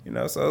 You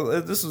know,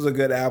 so this was a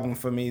good album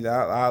for me.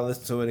 I'll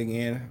listen to it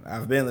again.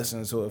 I've been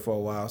listening to it for a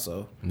while,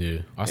 so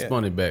yeah. I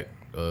spun it back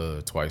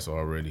twice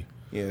already.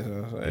 Yeah,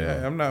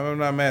 I'm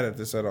not mad at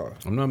this at all.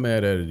 I'm not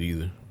mad at it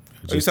either.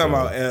 Are you talking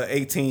about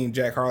 18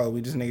 Jack Harlow?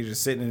 We just niggas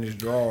just sitting in his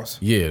drawers.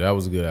 Yeah, that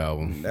was a good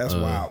album. That's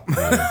wild.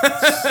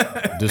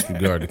 Yeah.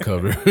 Disregard the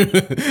cover.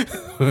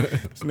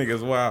 This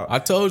nigga's wild. I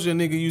told you a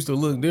nigga used to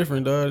look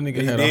different, dog.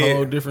 Nigga had a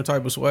whole different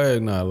type of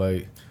swag now.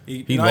 Like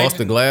he lost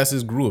the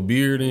glasses, grew a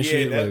beard and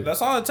shit.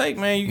 That's all it take,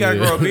 man. You gotta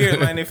grow a beard,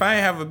 man. If I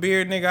ain't have a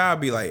beard, nigga, I'll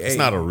be like, hey. It's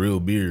not a real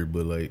beard,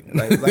 but like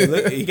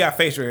look, he got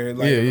facial hair.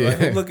 Like,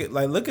 yeah.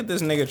 Look at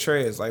this nigga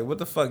Trez. Like, what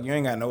the fuck? You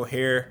ain't got no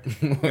hair.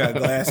 You got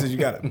glasses. You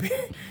got a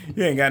beard.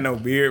 You ain't got no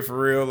beard for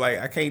real. Like,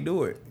 I can't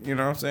do it. You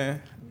know what I'm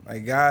saying?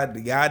 Like, God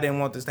didn't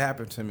want this to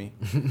happen to me.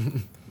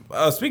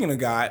 Speaking of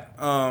God,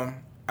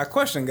 I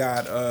questioned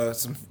God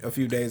a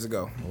few days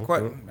ago.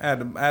 Okay. I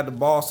had the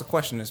balls to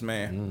question this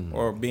man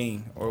or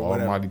being or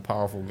whatever. Almighty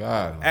powerful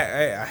God.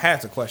 I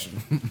had to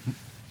question. You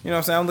know what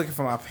I'm saying? I'm looking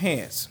for my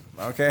pants.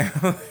 Okay.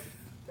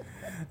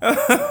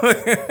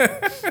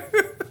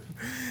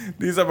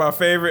 These are my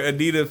favorite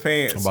Adidas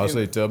pants. I'm about to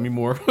say, tell me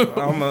more.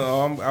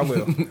 I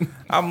will.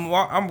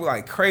 I'm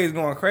like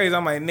going crazy.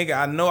 I'm like, nigga,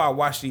 I know I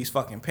washed these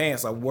fucking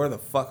pants. Like, where the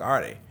fuck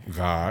are they?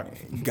 God,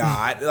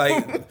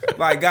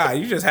 like God,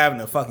 you just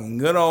having a fucking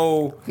good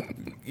old,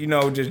 you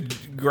know,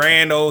 just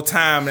grand old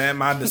time at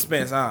my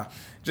dispense, huh?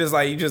 Just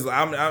like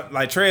I'm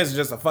like Trez is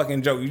just a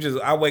fucking joke.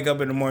 I wake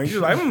up in the morning, you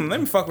just like, let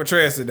me fuck with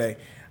Trez today.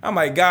 I'm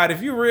like, God,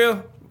 if you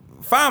real,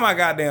 find my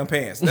goddamn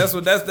pants.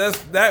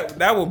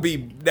 That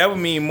would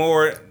mean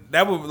more.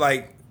 That would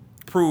like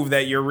prove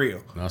that you're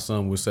real. Now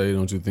some would say,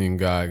 don't you think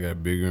God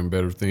got bigger and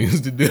better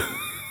things to do?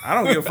 I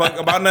don't give a fuck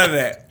about none of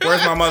that.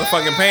 Where's my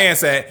motherfucking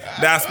pants at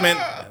that I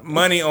spent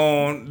money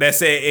on that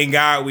said in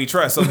God we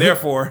trust? So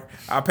therefore,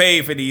 I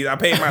paid for these. I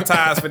paid my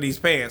tithes for these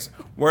pants.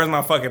 Where's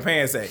my fucking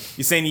pants at?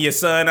 You sending your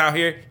son out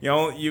here?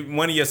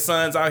 One of your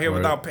sons out here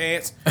without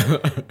pants?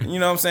 You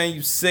know what I'm saying?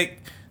 You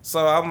sick.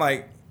 So I'm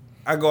like,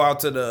 I go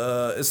out to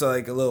the, it's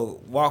like a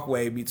little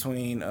walkway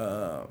between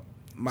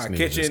my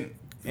kitchen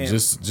and.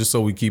 Just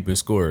so we keep it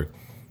score.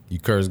 You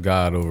curse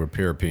God over a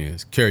pair of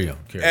pants. Carry on.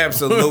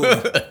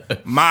 Absolutely.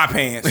 My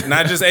pants.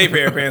 Not just a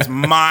pair of pants,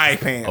 my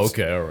pants.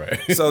 Okay, all right.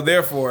 So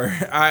therefore,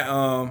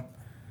 I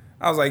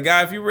was like,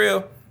 God, if you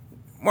real,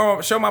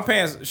 show my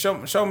pants. Show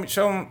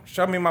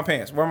me my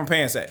pants. Where my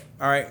pants at?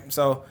 All right.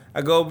 So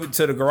I go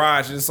to the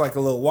garage. It's like a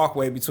little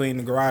walkway between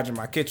the garage and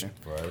my kitchen.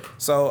 Right.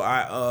 So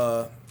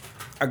I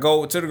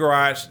go to the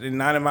garage. They're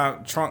not in my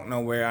trunk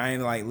nowhere. I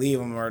ain't like leave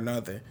them or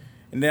nothing.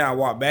 And then I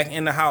walk back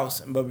in the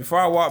house. But before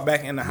I walk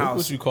back in the house,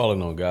 what you calling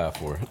on God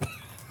for?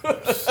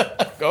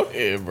 Go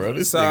ahead, bro.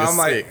 This so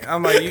nigga's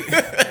I'm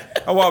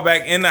like, I walk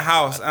back in the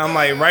house. I'm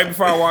like, right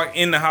before I walk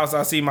in the house,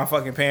 I see my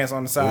fucking pants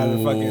on the side of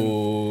the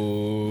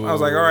fucking. I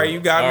was like, all right, you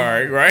got me. All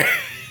right, right.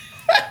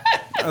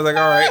 I was like,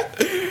 all right.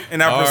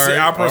 And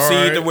I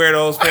proceed to wear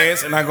those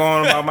pants, and I go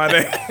on about my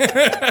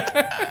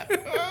day.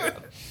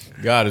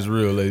 God is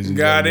real, ladies and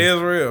gentlemen. God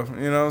is real.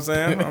 You know what I'm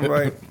saying? I'm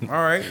like,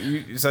 all right.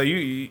 So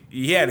you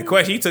had a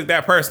question. He took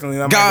that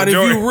personally. I'm God, like,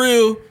 if you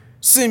real,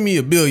 send me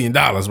 $1 billion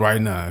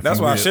right now. That's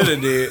what I should have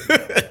did.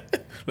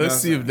 Let's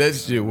see if that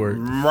shit worked.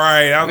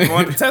 Right. I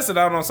wanted to test it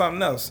out on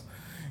something else.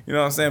 You know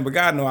what I'm saying? But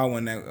God knew I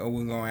wasn't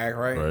going to act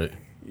right. Right.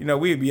 You know,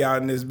 we'd be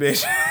out in this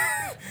bitch.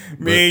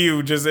 Me and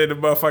you just in the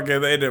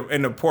motherfucker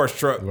in the Porsche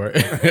truck.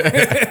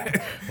 Right.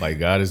 Like,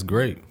 God is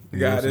great.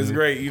 God is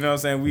great. You know what I'm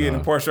saying? We in the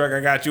Porsche truck. I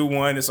got you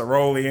one. It's a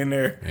rollie in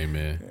there.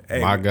 Amen. Hey,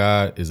 my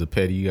God is a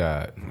petty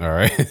God. All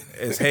right.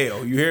 It's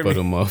hell. You hear me? But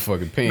the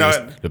motherfucking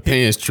pants, the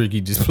pants trick he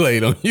just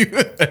played on you.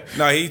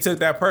 No, he took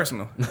that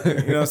personal. You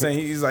know what I'm saying?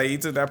 He's like, he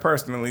took that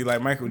personally,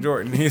 like Michael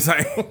Jordan. He's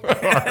like,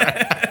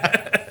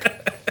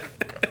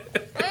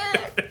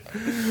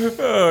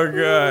 oh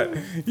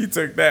God. You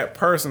took that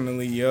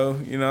personally, yo.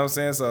 You know what I'm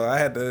saying? So I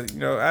had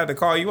to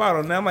call you out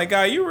on that. I'm like,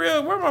 God, you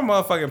real? Where my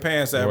motherfucking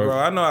pants at, bro?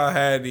 I know I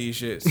had these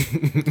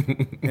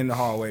shits in the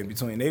hallway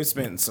between. They've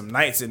spent some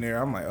nights in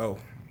there. I'm like, oh.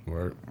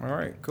 Word. All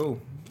right,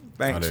 cool.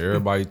 Thanks.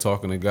 Everybody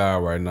talking to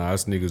God right now.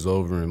 This nigga's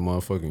over in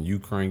motherfucking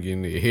Ukraine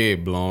getting their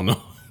head blown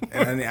off.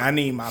 And I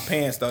need my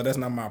pants, though. That's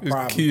not my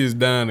problem. Kids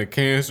dying of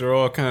cancer,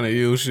 all kind of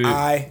ill shit.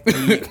 I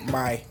need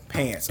my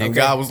pants. Okay? And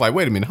God was like,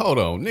 wait a minute, hold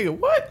on, nigga,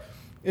 what?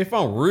 If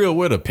I'm real,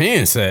 where the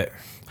pants at?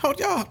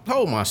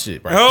 Hold my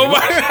shit right Oh there.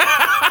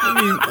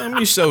 my! Let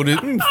me show this.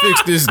 Let me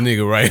fix this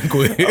nigga right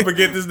quick. I'm gonna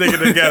get this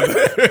nigga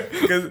together.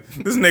 Because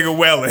this nigga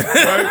welling.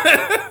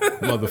 Right?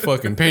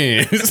 Motherfucking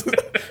pants.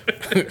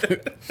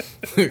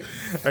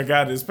 I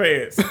got his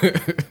pants.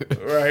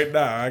 Right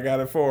now. I got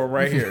it for him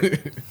right here.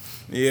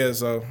 Yeah,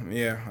 so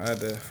I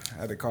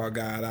had to call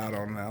God out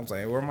on that. I was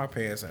like, where my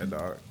pants at,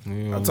 dog?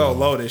 Yeah, I told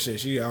Lo this shit.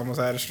 She almost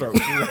had a stroke.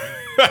 She like,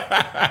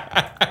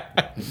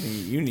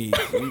 you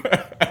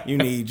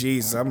need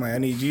Jesus. I'm like, I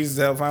need Jesus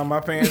to help find my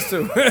pants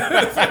too.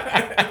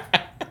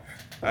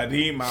 I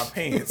need my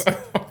pants.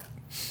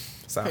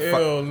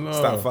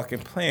 Stop fucking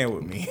playing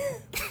with me.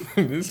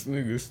 This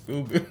nigga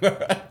stupid.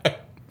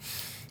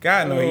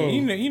 God know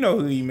you know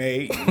who he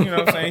made. You know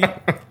what I'm saying?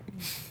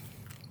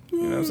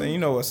 You know what I'm saying? You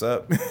know what's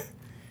up.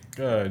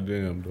 God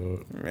damn,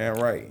 dog. Yeah,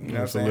 right. You know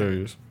what I'm saying?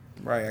 Hilarious.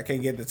 Right. I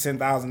can't get the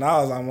 $10,000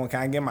 I want.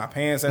 Can I get my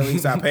pants at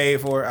least? I paid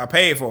for it. I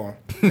paid for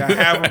them. Can I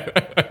have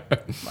them?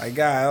 My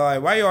God,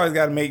 like, why you always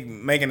got to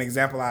make an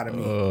example out of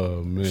me?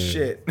 Oh man.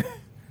 Shit.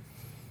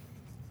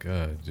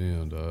 God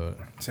damn, dog.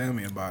 Tell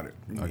me about it.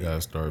 I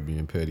gotta start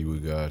being petty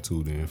with God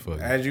too. Then fuck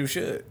it. As you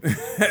should.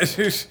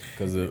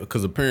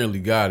 Because apparently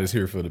God is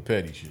here for the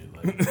petty shit.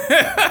 Like,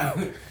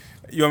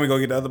 You want me to go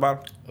get the other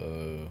bottle?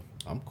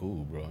 I'm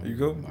cool, bro. You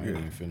cool? I ain't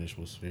even finished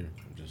what's here.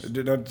 Just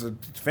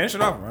Finish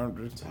it off.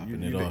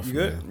 topping it off. You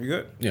good? Man. You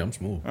good? Yeah, I'm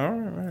smooth. All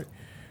right.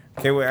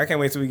 I can't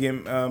wait till we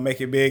get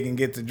make it big and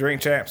get to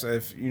Drink Champs.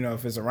 If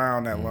it's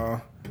around that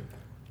long,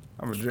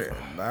 I'm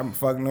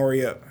fucking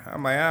Nori up.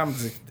 I'm like,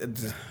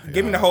 just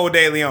give me the whole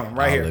De Leon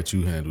right I'll here. let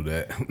you handle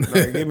that.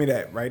 Like, give me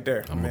that right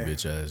there. I'm a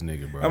bitch ass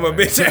nigga, bro. I'm a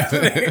bitch ass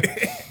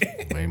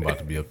nigga. I ain't about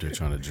to be up there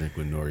trying to drink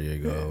with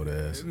Noriega old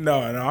ass. No,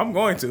 I'm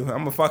going to. I'm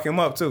gonna fuck him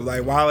up too,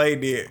 like Wale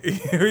did.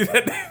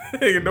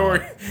 Nigga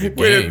Nori.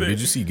 Game. Did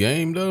you see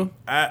Game though?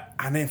 I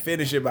didn't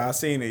finish it, but I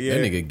seen it. Yeah.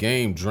 That nigga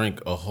Game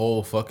drank a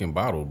whole fucking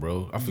bottle,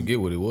 bro. I forget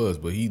what it was,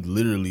 but he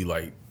literally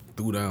like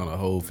threw down a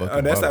whole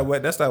fucking bottle.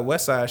 That's that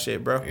West Side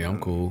shit, bro. Yeah, I'm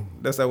cool.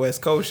 That's that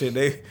West Coast shit.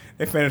 They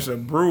finished a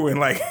brew in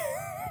like.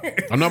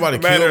 I'm not about to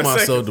matter kill of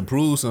myself seconds. to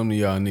prove something to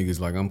y'all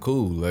niggas. Like I'm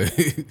cool.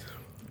 Like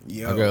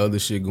Yo. I got other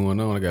shit going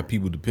on. I got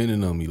people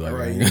depending on me. Like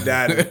Right, you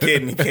died of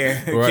kidney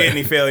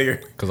kidney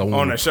failure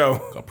on the show.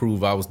 I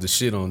prove I was the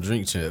shit on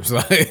Drink Champs.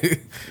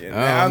 Like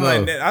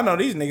I know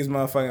these niggas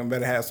motherfucking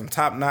better have some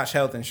top notch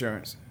health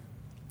insurance.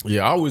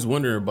 Yeah, I always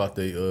wonder about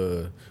they.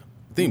 I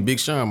think Big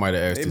Sean might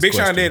have asked. This Big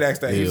Sean question. did ask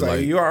that. He was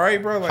like, "You all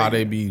right, bro?" Like, how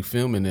they be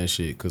filming that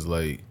shit? Cause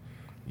like,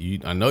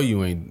 I know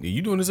you ain't.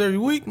 You doing this every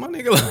week, my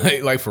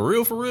nigga? Like for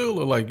real,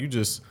 or like you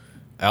just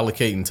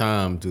allocating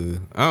time to?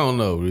 I don't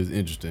know. It's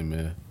interesting,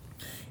 man.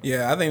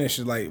 Yeah, I think they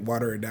should like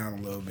water it down a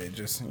little bit.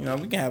 Just we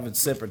can have a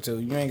sip or two.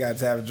 You ain't got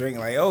to have a drink.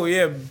 Like, oh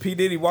yeah, P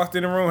Diddy walked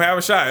in the room, have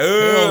a shot.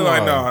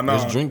 Like no.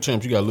 It's Drink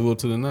Champs. You got to live up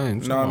to the name.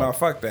 No,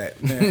 fuck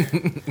that. Man.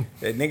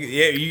 That nigga,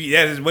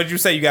 yeah. What'd you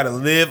say? You got to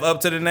live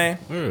up to the name.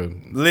 Yeah.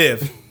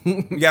 Live.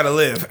 You got to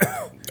live.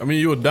 I mean,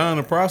 you were dying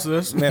in the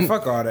process. Man,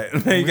 fuck all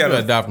that. Man, you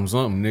gotta die from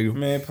something, nigga.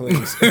 Man,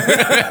 please.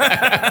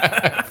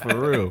 For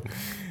real.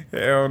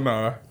 Hell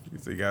no.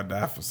 You gotta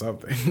die for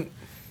something.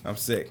 I'm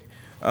sick.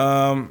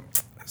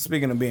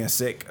 Speaking of being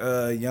sick,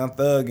 Young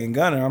Thug and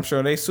Gunna, I'm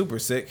sure they super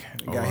sick.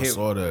 I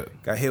saw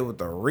that. Got hit with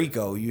the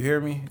Rico. You hear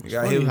me?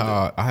 Got hit.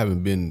 How I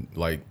haven't been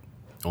like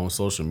on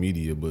social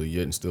media, but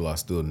yet and still I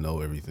still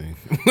know everything.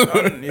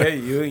 Yeah,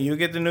 you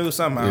get the news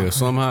somehow. Yeah,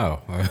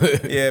 somehow.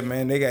 Yeah,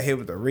 man, they got hit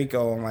with the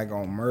Rico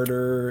on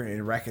murder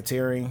and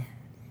racketeering.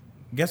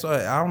 Guess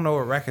what? I don't know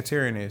what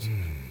racketeering is.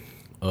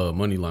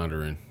 Money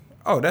laundering.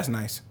 Oh, that's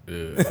nice.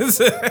 Yeah.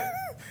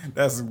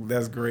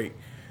 That's great.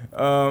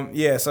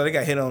 Yeah, so they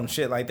got hit on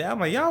shit like that. I'm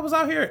like, y'all was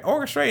out here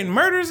orchestrating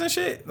murders and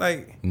shit.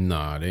 Like,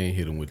 nah, they ain't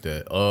hit him with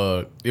that.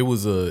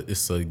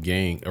 It's a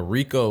gang. A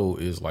RICO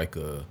is like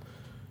an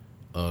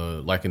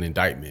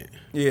indictment.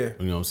 Yeah,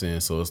 you know what I'm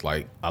saying. So it's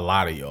like a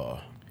lot of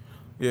y'all.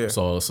 Yeah.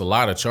 So it's a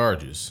lot of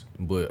charges,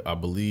 but I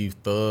believe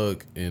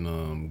Thug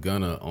and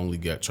Gunna only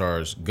got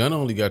charged. Gunna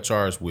only got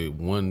charged with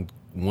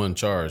one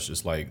charge.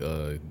 It's like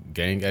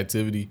gang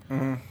activity.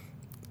 Mm-hmm.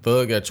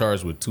 Thug got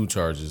charged with 2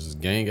 charges: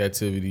 gang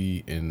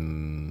activity,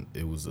 and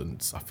it was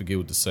I forget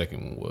what the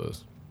second one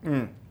was.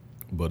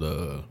 But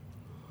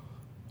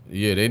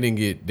yeah,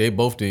 they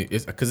both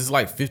didn't. Because it's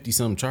like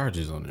 50-some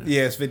charges on there.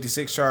 Yeah, it's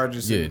 56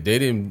 charges. Yeah, they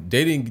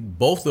didn't.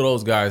 Both of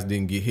those guys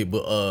didn't get hit,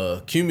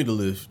 but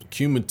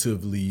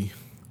cumulatively,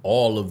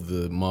 all of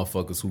the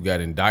motherfuckers who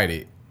got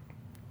indicted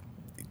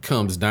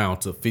comes down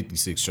to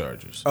 56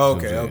 charges. You Oh,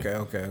 know what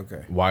I'm saying?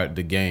 okay. Why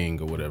the gang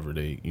or whatever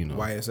they,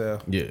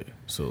 YSL. Yeah.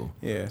 So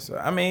Yeah, so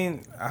I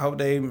mean, I hope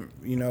they,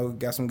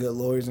 got some good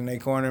lawyers in their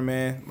corner,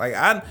 man. Like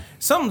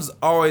something's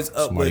always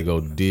up somebody with.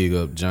 go dig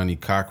up Johnny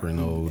Cochran,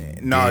 old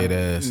dead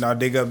ass. No,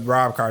 dig up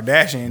Rob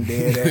Kardashian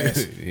dead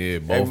ass. Yeah,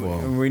 both of them.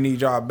 And we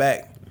need y'all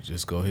back.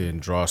 Just go ahead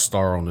and draw a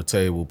star on the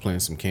table,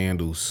 plant some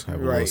candles, have a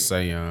little Right.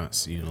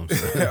 seance. You know what I'm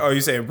saying? Oh,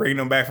 you saying bring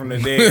them back from the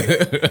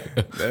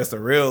dead? That's the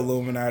real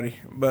Illuminati.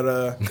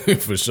 But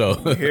For sure.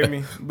 you hear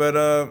me? But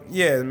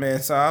yeah, man.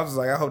 So I was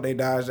like, I hope they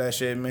dodge that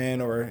shit,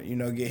 man, or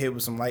get hit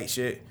with some light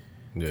shit.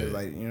 Yeah. 'Cause,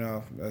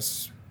 like,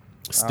 that's.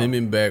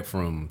 Stemming back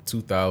from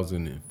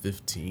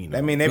 2015.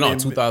 I mean, they've been-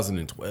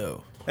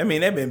 2012. I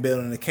mean, they've been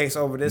building the case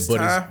over this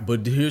time.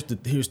 But here's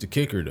the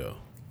kicker though.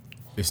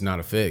 It's not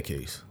a Fed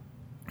case.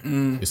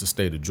 It's a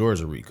state of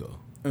Georgia RICO.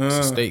 It's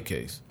a state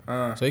case.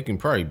 So they can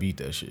probably beat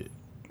that shit.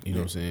 You know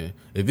what I'm saying?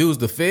 If it was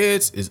the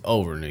Feds, it's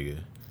over, nigga.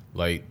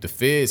 Like the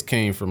Feds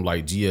came from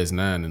like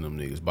GS9 and them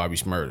niggas, Bobby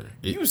Shmurda.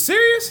 You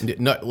serious?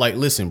 Not like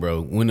listen,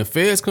 bro. When the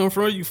Feds come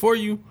for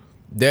you,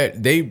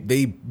 that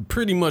they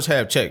pretty much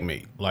have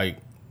checkmate. Like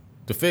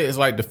the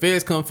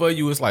Feds come for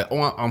you, it's like,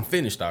 oh, I'm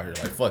finished out here.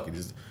 Like fuck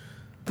it.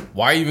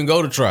 Why even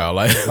go to trial?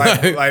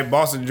 Like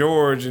Boston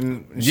George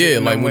and shit, yeah,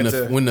 and like them when went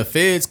the to- when the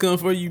Feds come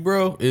for you,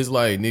 bro, it's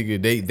like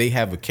nigga, they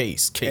have a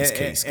case.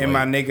 and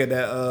my like, nigga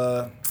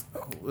that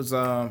was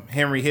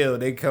Henry Hill,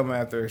 they come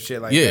after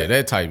shit like yeah, that.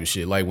 that type of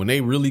shit. Like when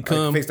they really Like,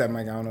 come, fix that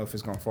mic. I don't know if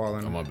it's gonna fall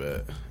in. oh my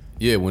bad.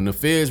 Yeah, when the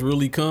Feds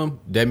really come,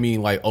 that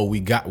mean like, oh, we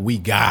got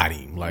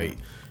him. Like,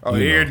 Oh,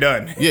 you you're know.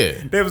 done. Yeah.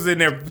 They was in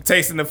there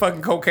tasting the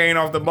fucking cocaine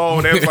off the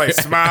bowl. They was like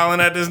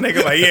smiling at this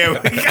nigga like, yeah,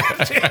 we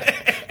got you.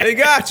 They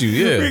got you,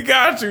 yeah. We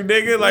got you,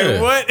 nigga. Like,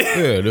 Yeah. what?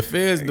 Yeah,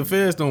 the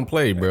Feds don't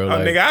play, bro. Oh,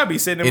 Like, nigga, I'd be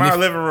sitting in and my if-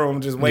 living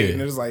room just waiting.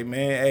 Yeah. It's like,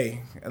 man,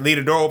 hey, leave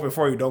the door open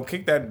for you. Don't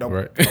kick that. Don't,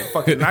 Right. don't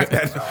fucking knock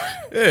that door.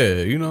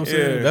 yeah, you know what I'm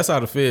saying? Yeah. That's how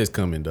the Feds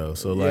coming though.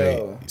 So like,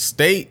 Yo.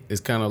 state is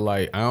kind of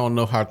like, I don't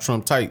know how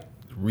Trump tight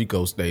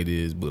Rico state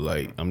is, but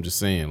like, I'm just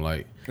saying,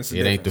 like, It's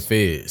it a ain't the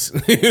Feds.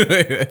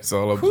 That's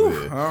all I'm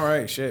saying. All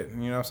right, shit. You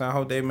know what I'm saying? I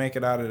hope they make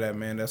it out of that,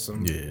 man. That's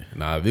some. Yeah.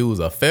 Now, if it was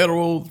a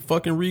federal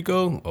fucking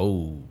RICO,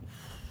 oh,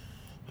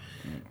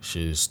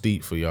 shit is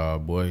steep for y'all,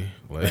 boy.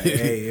 Like,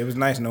 Hey, it was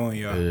nice knowing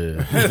y'all.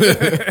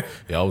 yeah.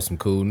 Y'all was some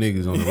cool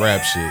niggas on the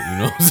rap shit, you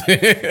know what I'm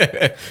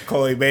saying?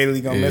 Chloe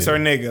Bailey gonna miss Yeah. her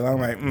nigga. I'm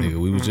like, Nigga,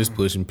 we was just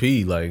pushing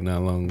P like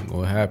not long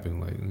what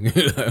happened.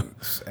 Like,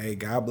 hey,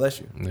 God bless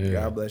you. Yeah.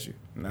 God bless you.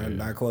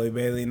 Not Chloe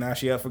Bailey. Now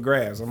she up for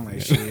grabs. I'm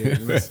like, shit.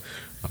 this-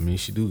 I mean,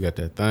 she do got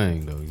that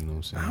thing though, you know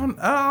what I'm saying?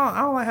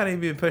 I don't like how they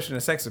be pushing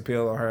the sex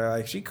appeal on her.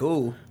 Like, she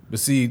cool. But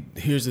see,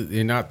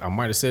 I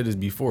might have said this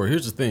before.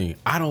 Here's the thing: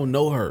 I don't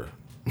know her.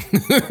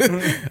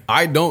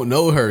 I don't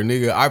know her,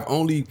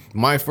 nigga.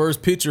 My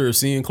first picture of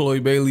seeing Chloe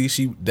Bailey,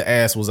 the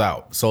ass was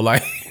out. So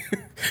like,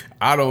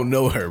 I don't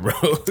know her,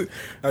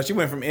 bro. She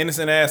went from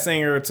innocent ass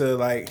singer to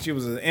like she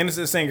was an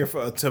innocent singer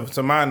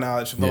to my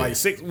knowledge for Yeah. like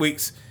 6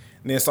 weeks,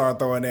 and then started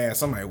throwing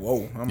ass. I'm like,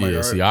 whoa. I'm like, Yeah,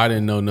 all see, right. I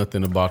didn't know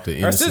nothing about the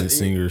innocent sis-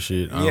 singer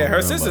shit. I Yeah, her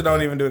know sister about don't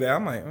that. even do that.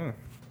 I'm like,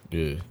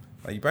 Yeah,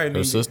 like you probably her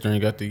need sister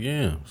ain't got the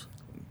yams.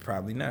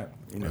 probably not.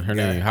 You know, Her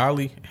yeah. name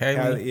Holly,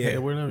 Hallie, yeah.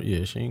 whatever.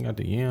 Yeah, she ain't got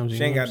the yams.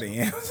 She ain't got the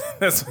yams.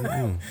 that's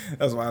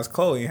why it's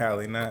Chloe and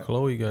Halle, not.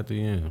 Chloe got the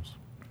yams.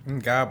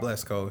 God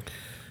bless Chloe.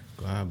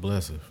 God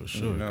bless her for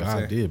sure. know what I'm God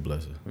saying? did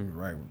bless her.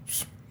 Right.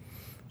 She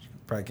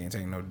probably can't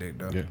take no dick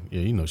though. Yeah,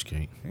 you know she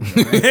can't.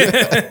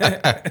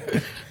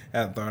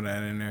 Had to throw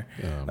that in there.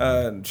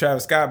 Yeah,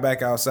 Travis Scott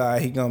back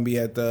outside. He gonna be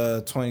at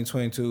the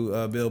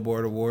 2022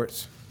 Billboard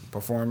Awards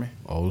performing.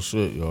 Oh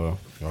shit, y'all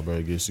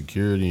better get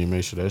security and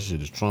make sure that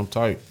shit is Trump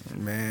tight.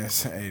 Man,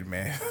 hey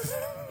man,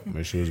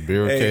 Make sure it's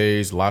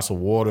barricades, lots of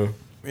water.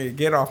 Hey,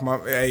 get off my.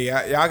 Hey,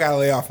 y'all gotta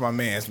lay off my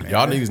man's man.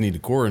 Y'all niggas need to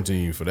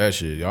quarantine for that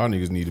shit. Y'all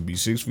niggas need to be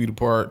 6 feet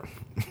apart.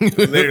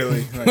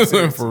 Literally, like,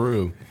 seriously. For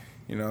real.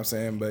 You know what I'm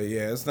saying? But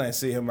yeah, it's nice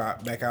to see him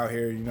back out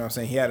here. You know what I'm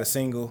saying? He had a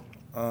single.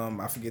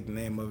 I forget the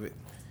name of it.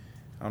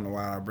 I don't know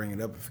why I bring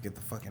it up and forget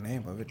the fucking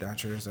name of it.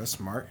 Downstairs, that's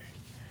smart.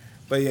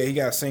 But yeah, he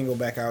got a single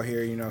back out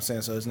here. You know what I'm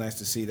saying? So it's nice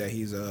to see that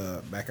he's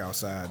back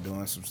outside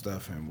doing some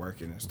stuff and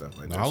working and stuff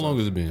like that. Now, how long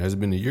has it been? Has it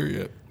been a year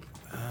yet?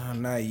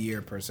 Not a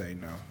year per se.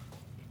 No,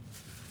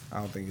 I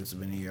don't think it's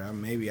been a year.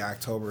 Maybe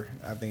October.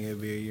 I think it'll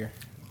be a year.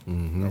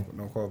 Mm-hmm.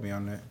 Don't quote me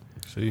on that.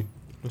 See,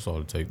 that's all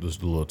it takes.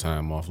 Just a little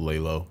time off, lay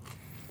low,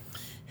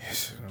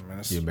 I mean,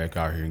 that's- get back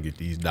out here and get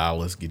these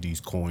dollars, get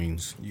these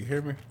coins. you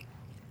hear me?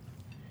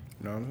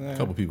 You know what I'm saying? A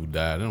couple people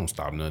died. They don't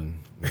stop nothing.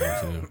 You know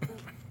what I'm saying?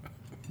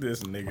 This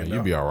nigga. Like, though.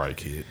 you be all right,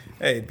 kid.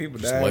 Hey, people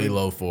Just die. lay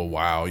low for a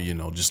while, you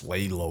know. Just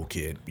lay low,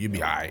 kid. You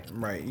be all right.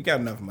 Right, you got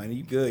enough money.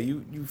 You good.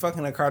 You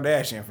fucking a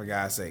Kardashian for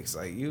God's sakes.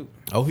 Like you,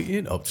 Oh, he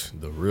ended up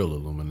the real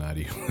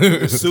Illuminati.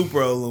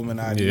 super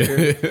Illuminati. you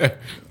hear? Yeah.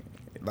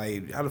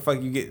 Like how the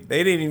fuck you get?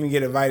 They didn't even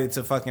get invited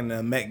to fucking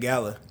the Met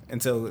Gala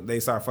until they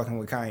start fucking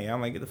with Kanye. I'm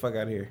like, get the fuck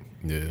out of here.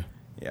 Yeah.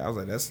 Yeah, I was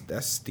like,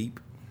 that's steep.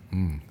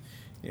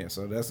 Yeah,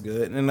 so that's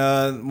good.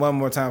 And one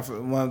more time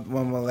for one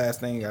more last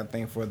thing I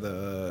think for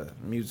the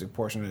music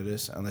portion of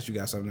this, unless you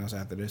got something else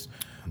after this.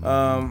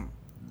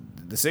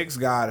 The 6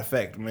 God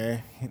Effect,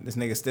 man. This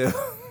nigga still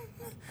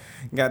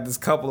got this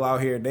couple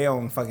out here. They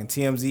on fucking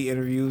TMZ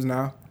interviews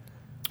now.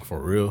 For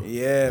real?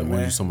 Yeah, the man. One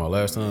you talking about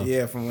last time?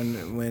 Yeah,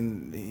 from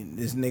when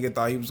this nigga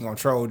thought he was gonna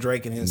troll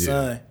Drake and his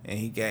son, and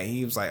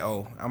he was like,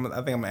 "Oh, I think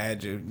I'm gonna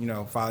add you. You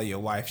know, follow your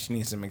wife. She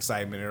needs some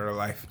excitement in her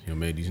life." You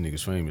made these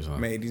niggas famous, huh?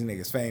 Made these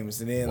niggas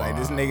famous, and then like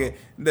this nigga,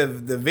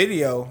 the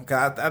video,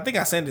 cause I think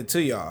I sent it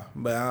to y'all,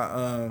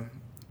 but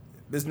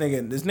this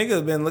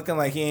nigga been looking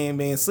like he ain't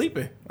been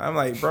sleeping. I'm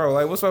like, bro,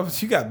 like what's up?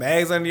 You got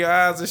bags under your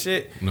eyes and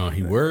shit. No,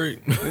 he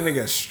worried. This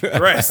nigga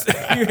stressed.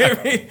 You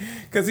hear me?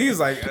 Cause he was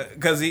like, on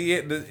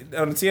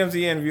the TMZ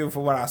interview,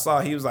 for what I saw,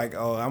 he was like,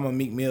 oh, I'm a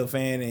Meek Mill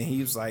fan, and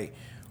he was like,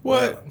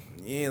 what?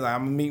 Yeah, like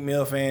I'm a Meek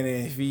Mill fan,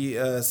 and if he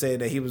said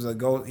that he was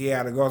he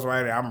had a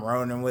ghostwriter, I'm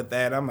running with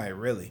that. I'm like,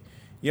 really?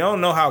 You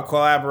don't know how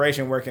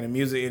collaboration work in the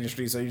music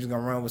industry, so you're just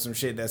gonna run with some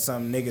shit that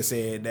some nigga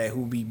said that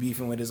who be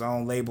beefing with his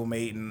own label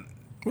mate and.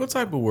 What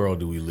type of world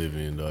do we live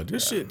in, dog? That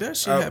shit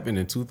happened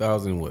in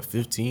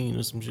 2015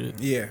 or some shit.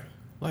 Yeah.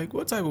 Like,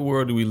 what type of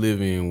world do we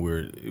live in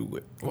where?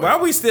 Why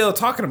are we still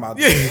talking about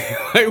this?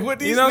 Yeah, like what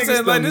these you know what niggas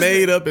I'm saying? Like,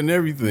 made up and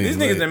everything. These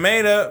niggas done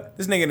made up.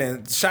 This nigga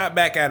then shot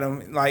back at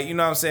him, like, you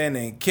know what I'm saying,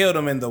 and killed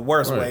him in the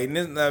worst way. And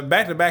this,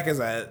 back to back is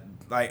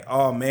like,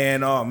 oh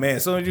man.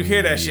 As soon as you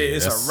hear that shit,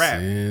 it's a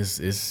wrap.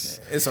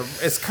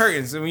 It's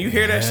curtains. And when you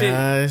hear that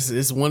shit,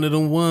 it's one of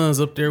them ones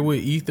up there with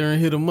Ether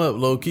and Hit 'Em Up,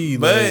 low key.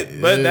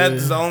 But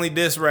that's the only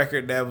diss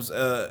record that was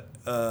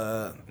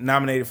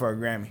nominated for a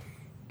Grammy.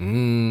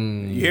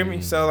 You hear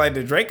me? So like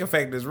the Drake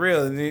effect is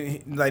real. And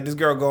then, like this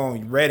girl go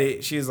on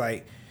Reddit, she's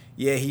like,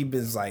 yeah, he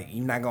been like,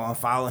 you're not gonna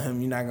follow him,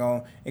 you're not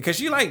gonna, because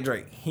she like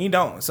Drake, he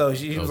don't. So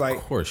she was like,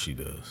 of course she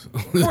does.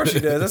 Of course she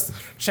does. That's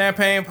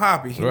champagne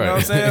poppy. You know what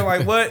I'm saying?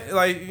 Like what?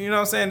 Like you know what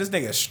I'm saying? This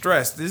nigga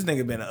stressed. This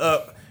nigga been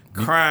up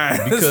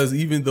crying because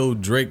even though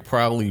Drake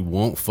probably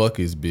won't fuck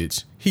his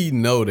bitch, he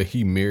know that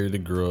he married a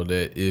girl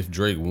that if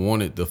Drake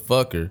wanted to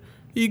fuck her,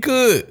 he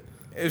could.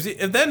 If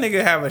that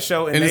nigga have a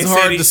show and it's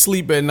hard to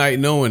sleep at night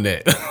knowing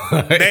that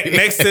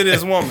next to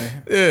this woman,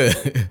 yeah.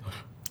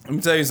 Let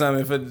me tell you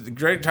something. If a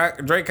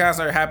Drake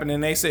concert happened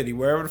in their city,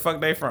 wherever the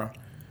fuck they from,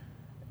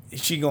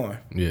 she going.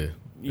 Yeah,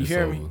 you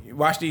hear me?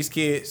 Watch these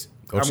kids.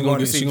 I'm going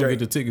to see Drake. She gonna get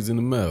the tickets in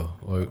the mail.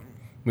 Like,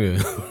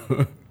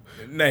 yeah.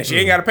 Nah, she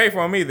ain't got to pay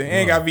for them either.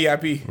 Ain't got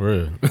VIP.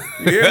 Real.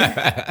 You hear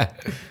me?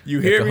 You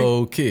hear me? The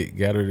whole kit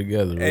got her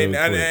together.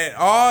 And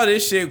all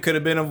this shit could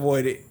have been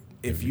avoided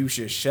if you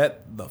should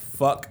shut the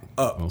fuck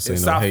up. Don't say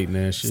no hating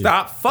ass shit.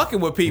 Stop fucking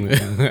with people.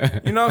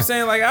 You know what I'm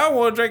saying? Like, I don't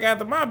want to drink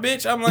after my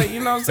bitch. I'm like,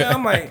 you know what I'm saying?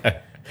 I'm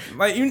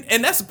like you,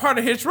 and that's a part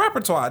of his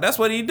repertoire. That's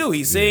what he do.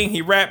 He sing,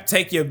 he rap,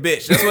 take your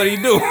bitch. That's what he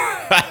do.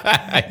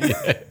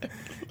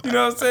 You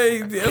know what I'm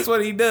saying? That's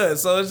what he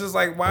does. So it's just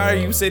like, why are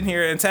you sitting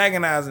here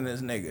antagonizing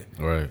this nigga?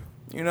 Right.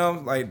 You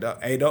know, like,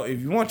 hey, don't, if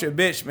you want your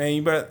bitch, man,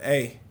 you better,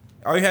 hey,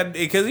 all you had,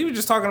 because he was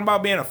just talking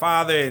about being a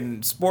father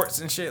and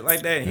sports and shit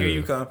like that. And here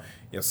you come,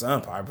 your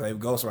son probably played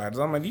with Ghost Riders.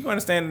 I'm like, do you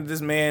understand that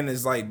this man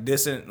is like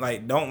dissing,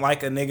 like, don't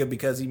like a nigga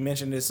because he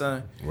mentioned his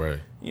son? Right.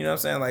 You know what I'm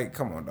saying? Like,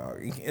 come on, dog.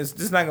 It's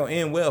just not gonna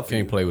end well for you.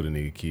 Can't play with a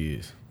nigga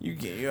kids. You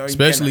can't, you know,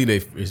 especially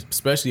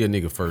especially a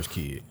nigga first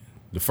kid.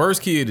 The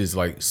first kid is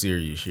like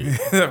serious shit.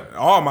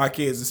 All my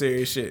kids are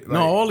serious shit. Like,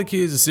 no, all the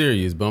kids are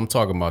serious, but I'm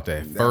talking about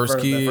that first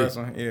kid. That first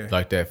one, yeah.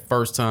 Like that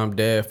first time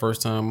dad,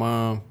 first time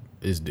mom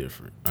is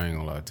different. I ain't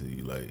gonna lie to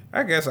you. Like,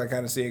 I guess I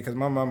kind of see it because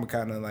my mama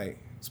kind of like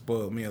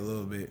spoiled me a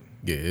little bit.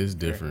 Yeah, it's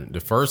different. The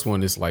first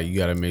one is like you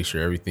got to make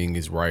sure everything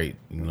is right.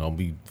 You know,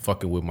 be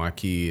fucking with my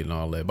kid and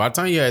all that. By the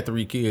time you had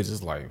 3 kids,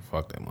 it's like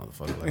fuck that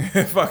motherfucker.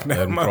 Like, fuck that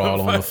let him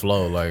crawl on the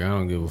floor. Like I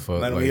don't give a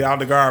fuck. Let him eat out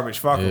the garbage.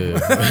 Fuck him. You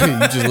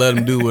just let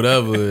him do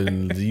whatever,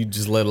 and you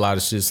just let a lot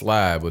of shit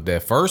slide. But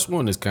that first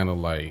one is kind of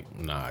like,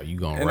 nah, you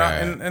gonna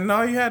ride. And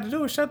all you had to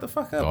do is shut the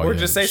fuck up, or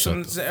just say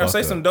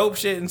some dope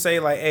shit and say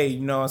like, hey,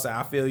 you know what I'm saying?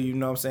 I feel you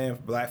know what I'm saying?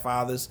 Black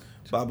fathers.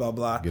 Blah, blah,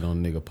 blah. Get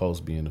on nigga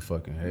post being the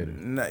fucking hater.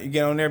 No, you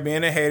get on there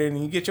being a hater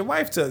and you get your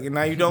wife took. And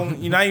now you don't,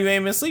 you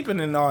ain't been sleeping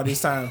in all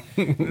this time.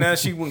 Now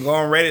she would go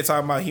on Reddit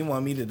talking about he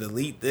want me to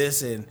delete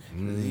this and,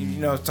 you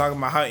know, talking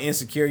about how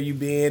insecure you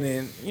been.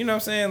 And, you know what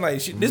I'm saying?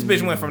 Like, this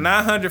bitch went from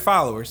 900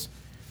 followers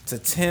to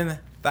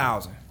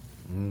 10,000.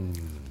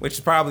 Which is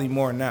probably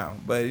more now.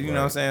 But, you know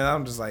what I'm saying?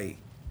 I'm just like.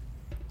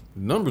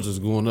 Numbers is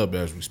going up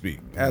as we speak.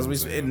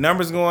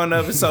 Numbers going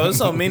up. There's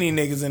so many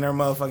niggas in their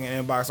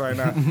motherfucking inbox right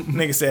now.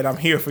 Nigga said, "I'm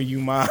here for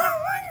you, ma.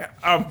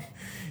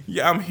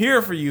 I'm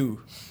here for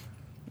you."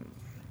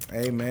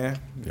 Hey man.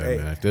 Yeah, man.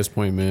 At this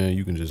point, man,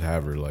 you can just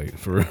have her like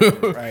for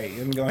real. Right.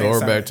 Throw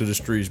her back to the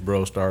streets,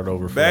 bro. Start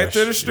over. Back fresh,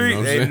 to the streets.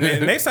 You know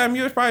hey, next time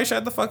you probably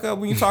shut the fuck up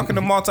when you talking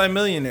to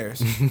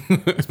multimillionaires.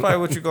 That's probably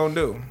what you gonna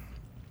do.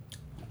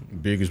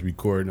 Biggest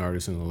recording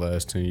artist in the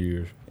last 10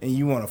 years. And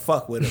you want to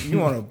fuck with him. You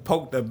want to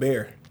poke the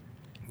bear.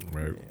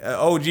 Right.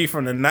 OG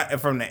from the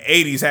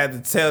 80s had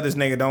to tell this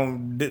nigga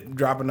don't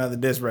drop another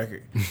diss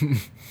record.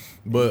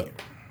 But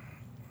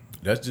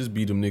that's just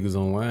be them niggas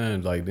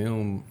online. Like they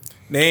don't.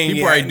 They ain't,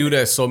 He probably do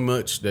that so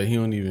much that he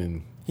don't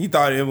even. He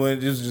thought it was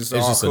just It's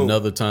all just cool.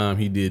 another time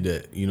he did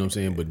that. You know what I'm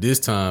saying? But this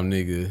time,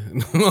 nigga,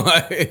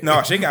 like,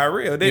 No, shit got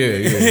real,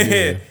 didn't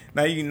it?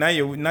 Yeah. now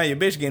your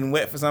bitch getting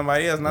wet for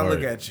somebody else. Now look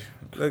Right. at you.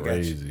 Look at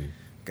you. crazy.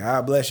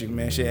 God bless you,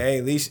 man. Shit, hey,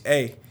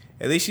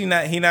 at least he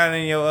not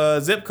in your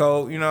zip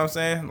code. You know what I'm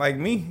saying? Like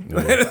me,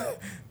 that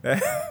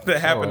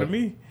happened to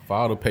me.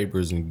 File the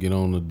papers and get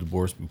on the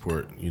divorce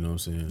report. You know what I'm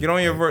saying? Get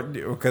on your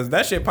because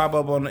that shit pop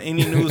up on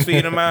any news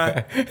feed of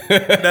mine.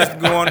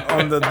 That's going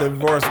on the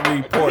divorce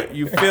report.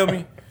 You feel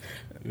me?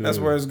 That's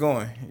where it's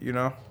going. You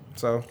know.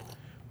 So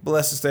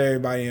blessings to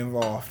everybody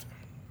involved.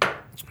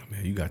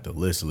 Man, you got the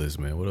list,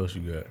 man. What else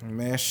you got?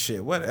 Man,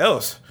 shit. What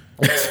else?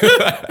 Let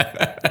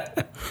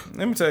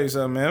me tell you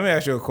something, man. Let me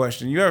ask you a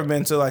question. You ever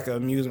been to like an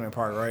amusement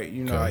park, right?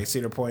 You know, Okay. like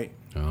Cedar Point.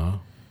 Uh-huh. All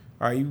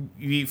right, you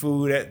eat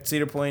food at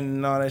Cedar Point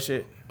and all that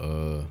shit.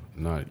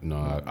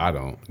 I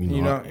don't.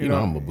 You know,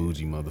 I'm a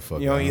bougie motherfucker.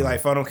 You don't eat like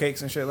funnel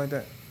cakes and shit like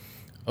that.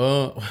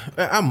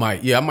 I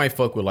might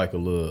fuck with like a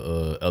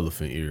little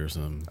elephant ear or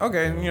something.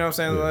 Okay, you know what I'm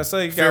saying. Yeah. Let's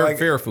say you got Fair, like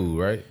fair food,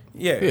 right?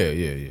 yeah.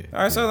 Yeah.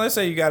 All right, so let's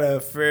say you got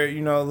a fair,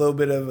 a little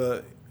bit of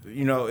a,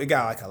 it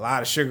got like a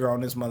lot of sugar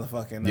on this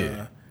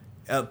motherfucking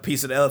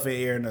piece of the elephant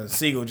ear, and the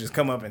seagull just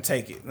come up and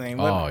take it. Like,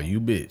 Oh,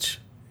 you bitch.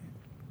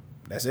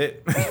 That's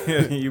it.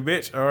 You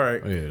bitch. All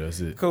right. Yeah, that's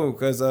it. Cool,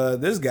 because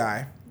this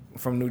guy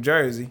from New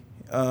Jersey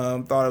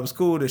thought it was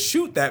cool to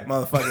shoot that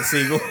motherfucking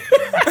seagull.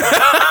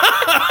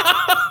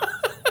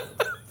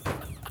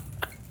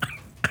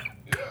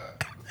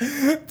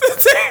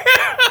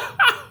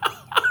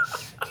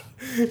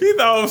 He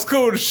thought it was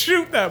cool to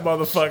shoot that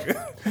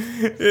motherfucker.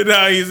 And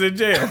now he's in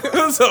jail.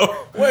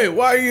 So, Wait,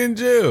 why you in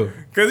jail?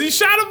 because he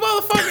shot a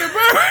motherfucking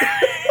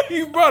bird.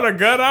 He brought a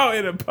gun out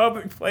in a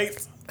public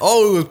place.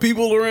 Oh, it was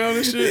people around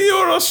and shit. He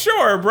on the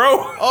shore, bro.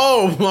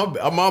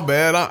 Oh, my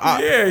bad.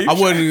 Yeah, I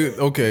wasn't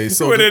okay.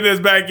 So Went in his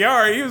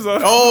backyard. He was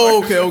on.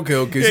 oh, okay.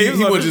 Yeah, See, he was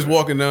he on was the- just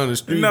walking down the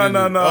street. No.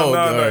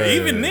 yeah.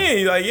 Even then,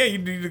 he's like, yeah, you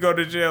need to go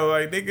to jail.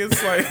 Like, nigga,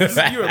 it's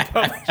like you in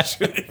public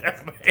shooting.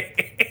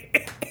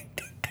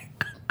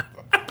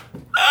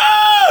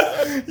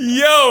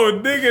 Yo,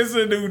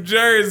 niggas in New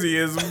Jersey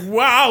is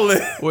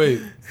wildin'.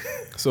 Wait,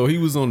 so he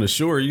was on the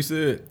shore? You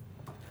said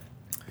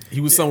he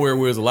was somewhere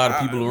where there's a lot of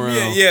people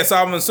around. Yeah. So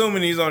I'm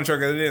assuming he's on the truck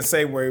because it didn't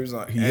say where he was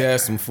on. He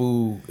had some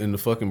food, and the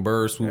fucking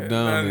bird swooped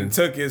down, and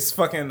took his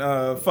fucking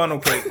funnel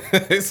cake.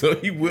 and so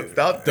he whipped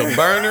out the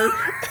burner.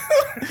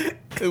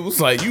 It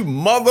was like, you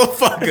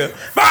motherfucker!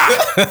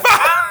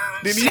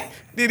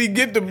 Did he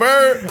get the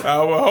bird?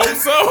 I would hope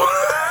so.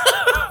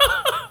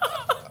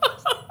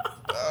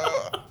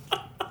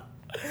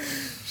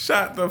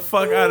 Shot the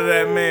fuck out of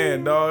that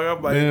man, dog.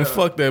 I'm like, Man,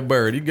 fuck that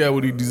bird. He got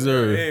what he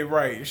deserved. hey,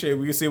 right. Shit,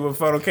 we can see what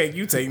funnel cake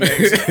you take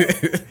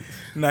next.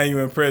 Now you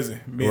in prison,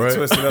 being Right.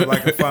 twisted up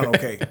like a funnel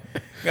cake.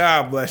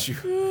 God bless you.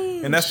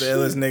 And that's the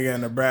illest nigga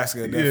in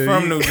Nebraska Yeah,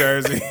 from he- New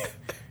Jersey.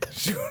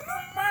 Shooting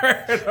a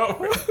bird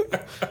over.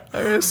 I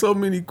had so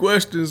many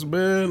questions,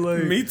 man.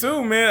 Like, Me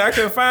too, man. I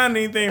couldn't find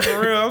anything for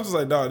real. I was just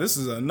like, dog, this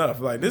is enough.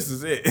 Like, this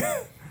is it.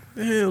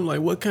 damn,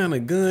 like, what kind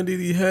of gun did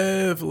he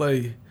have?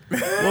 Like,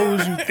 what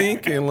was you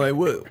thinking? Like,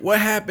 what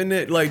happened?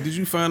 That, like, did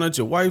you find out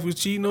your wife was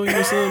cheating on you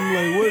or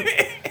something?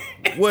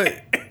 Like, what?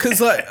 Cause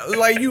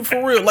like you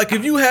for real. Like,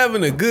 if you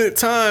having a good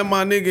time,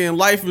 my nigga, and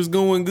life is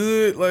going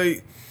good,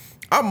 like,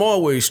 I'm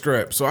always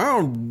strapped, so I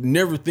don't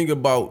never think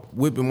about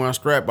whipping my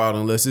strap out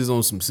unless it's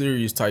on some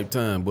serious type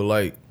time. But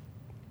like,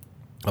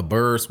 a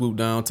bird swoop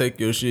down, take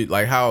your shit.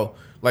 Like how?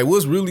 Like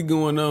what's really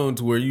going on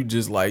to where you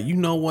just like, you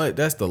know what?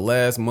 That's the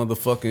last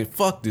motherfucking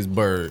fuck this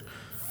bird.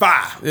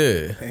 Fire.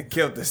 Yeah, And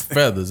killed this thing.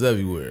 feathers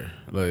everywhere.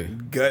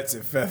 Like Guts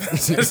and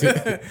feathers.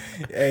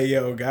 Hey,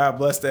 yo, God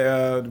bless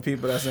the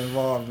people that's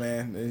involved,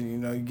 man.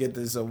 You get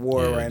this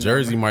award yeah, right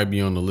Jersey might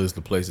be on the list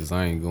of places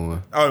I ain't going.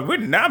 now. Oh, we're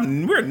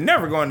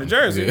never going to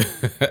Jersey.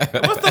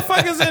 What the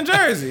fuck is in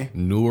Jersey?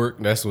 Newark,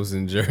 that's what's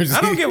in Jersey.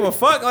 I don't give a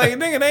fuck. Like,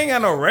 nigga, they ain't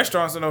got no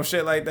restaurants or no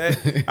shit like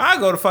that. I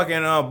go to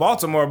fucking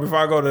Baltimore before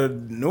I go to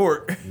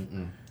Newark.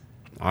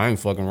 I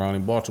ain't fucking around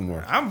in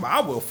Baltimore.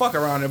 I will fuck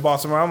around in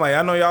Baltimore. I'm like,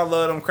 I know y'all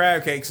love them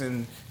crab cakes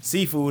and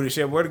seafood and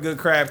shit. Where the good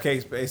crab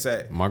cakes place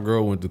at? My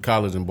girl went to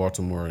college in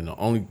Baltimore, and the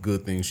only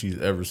good thing she's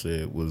ever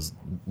said was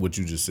what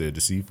you just said,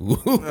 the seafood.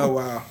 Oh,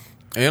 wow.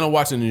 And I'm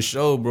watching this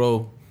show,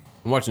 bro.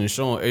 I'm watching this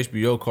show on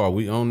HBO called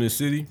We Own This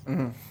City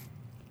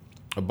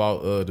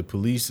about the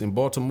police in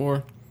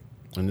Baltimore.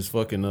 And this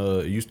fucking,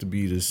 it used to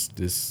be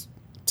this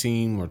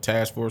team or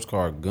task force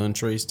called Gun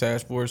Trace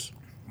Task Force.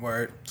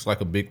 Word. It's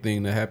like a big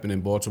thing that happened in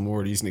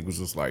Baltimore. These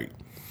niggas was like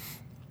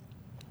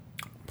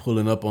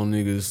pulling up on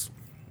niggas,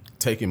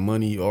 taking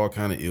money, all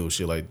kind of ill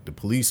shit. Like the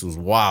police was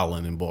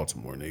wilding in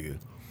Baltimore, nigga.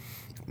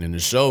 And the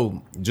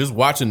show, just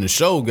watching the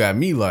show got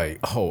me like,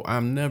 oh,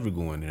 I'm never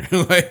going there.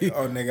 Like,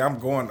 Oh, nigga, I'm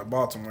going to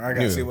Baltimore. I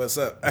gotta Yeah. see what's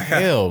up.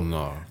 hell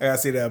no. I gotta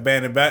see the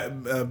abandoned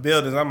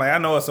buildings. I'm like, I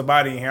know it's a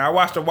body in here. I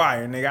watched The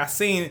Wire,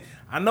 nigga.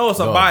 I know it's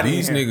a Dog, body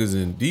these in here.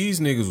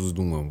 niggas was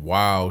doing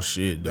wild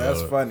shit, dog.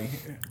 That's funny.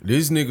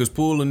 These niggas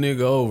pull a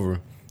nigga over,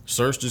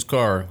 searched his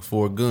car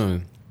for a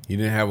gun. He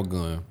didn't have a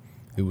gun.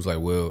 He was like,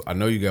 well, I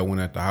know you got one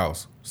at the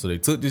house. So they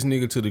took this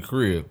nigga to the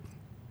crib,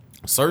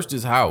 searched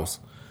his house,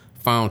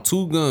 found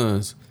 2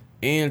 guns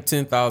and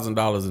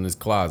 $10,000 in his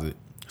closet,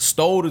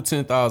 stole the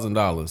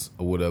 $10,000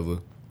 or whatever,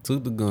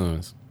 took the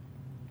guns,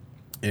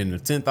 and the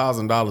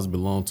 $10,000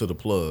 belonged to the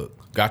plug.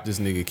 Got this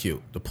nigga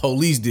killed. The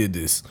police did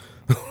this.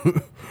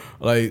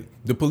 Like,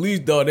 the police,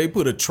 dog, they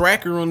put a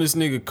tracker on this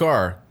nigga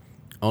car.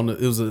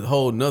 It was a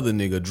whole nother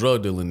nigga,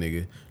 drug dealer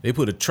nigga. They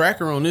put a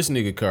tracker on this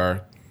nigga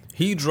car.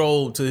 He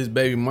drove to his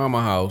baby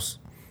mama house.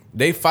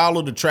 They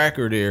followed the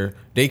tracker there.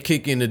 They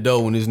kick in the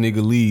door when this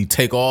nigga leave,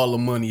 take all the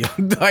money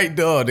out. Like,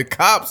 dog, the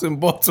cops in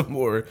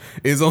Baltimore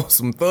is on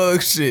some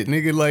thug shit,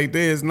 nigga. Like,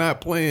 they is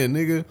not playing,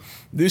 nigga.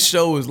 This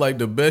show is like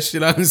the best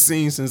shit I've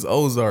seen since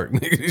Ozark,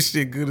 nigga. This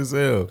shit good as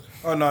hell.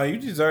 Oh, no, you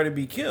deserve to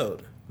be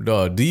killed.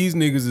 Dog, these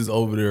niggas is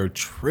over there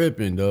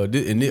tripping, dog.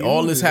 And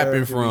all this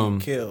happened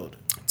from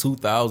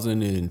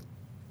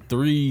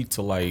 2003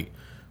 to like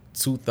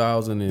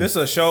 2000. This is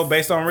a show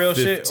based on real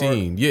shit? Or?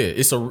 Yeah,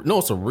 it's a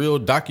real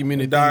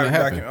documented thing that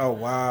happened. Oh,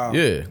 wow.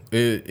 Yeah,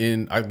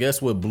 and I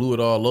guess what blew it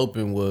all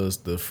open was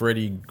the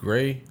Freddie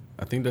Gray.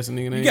 I think that's the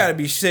nigga name. You gotta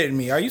be shitting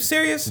me. Are you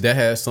serious? That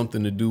has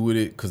something to do with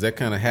it because that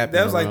kind of happened.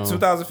 That was like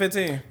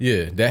 2015.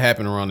 Yeah, that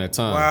happened around that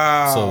time.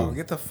 Wow. So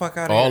get the fuck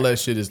out of here. All that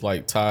shit is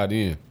like tied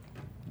in.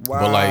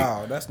 Wow, but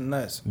like, that's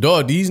nuts.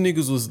 Dog, these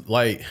niggas was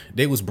like,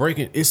 they was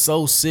breaking, it's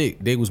so sick.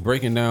 They was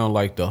breaking down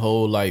like the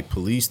whole like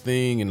police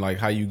thing and like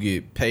how you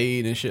get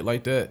paid and shit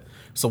like that.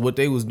 So what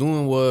they was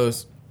doing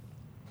was,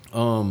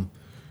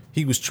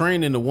 he was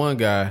training the one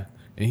guy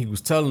and he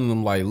was telling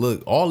them like,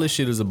 look, all this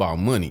shit is about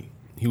money.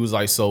 He was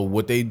like, so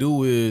what they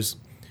do is,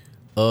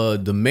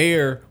 the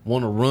mayor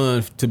want to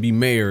run to be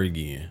mayor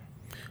again.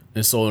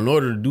 And so in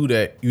order to do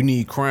that, you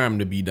need crime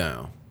to be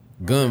down.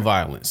 Gun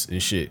violence and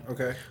shit.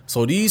 Okay.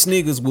 So these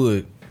niggas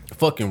would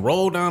fucking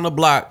roll down the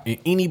block and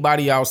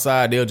anybody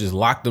outside, they'll just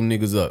lock them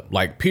niggas up.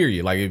 Like,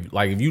 period.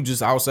 Like if you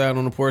just outside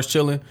on the porch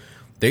chilling,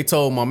 they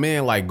told my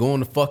man, like, go in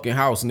the fucking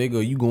house,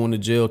 nigga, you going to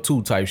jail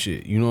too type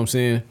shit. You know what I'm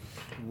saying?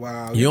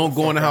 Wow. You don't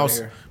go in the house.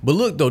 But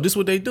look, though, this is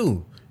what they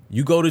do.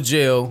 You go to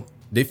jail.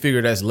 They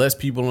figure that's less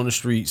people on the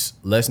streets,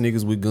 less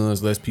niggas with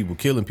guns, less people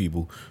killing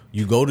people.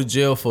 You go to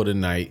jail for the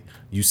night,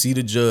 you see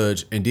the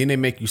judge, and then they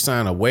make you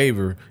sign a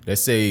waiver that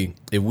say,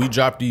 if we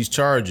drop these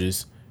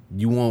charges,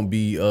 you won't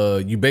be,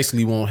 you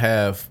basically won't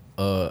have,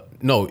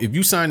 no, if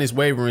you sign this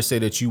waiver and say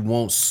that you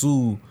won't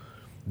sue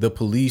the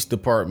police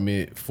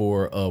department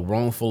for a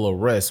wrongful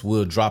arrest,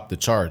 we'll drop the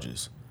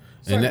charges.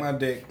 Suck my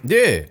dick.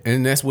 Yeah,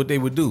 and that's what they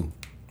would do.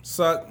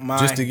 Suck my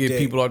just to get dick.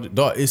 people out.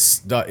 Dog,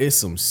 it's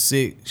some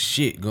sick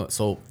shit going.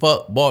 So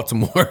fuck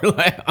Baltimore.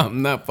 Like,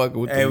 I'm not fucking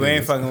with. Hey, we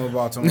ain't fucking with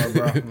Baltimore,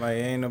 bro. Like,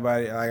 ain't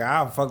nobody. Like,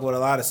 I'll fuck with a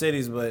lot of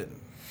cities, but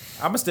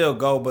I'ma still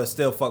go, but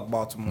still fuck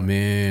Baltimore.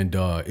 Man,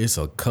 dog, it's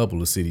a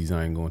couple of cities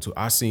I ain't going to.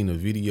 I seen a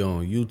video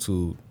on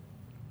YouTube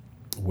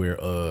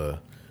where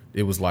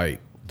it was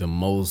like the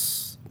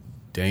most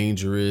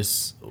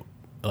dangerous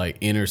like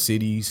inner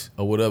cities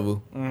or whatever.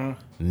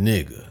 Mm-hmm.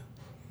 Nigga.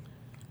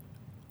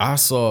 I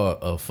saw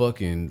a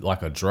fucking,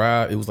 like a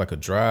drive, it was like a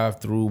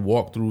drive-through,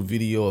 walk-through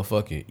video of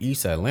fucking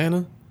East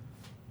Atlanta.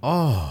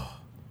 Oh,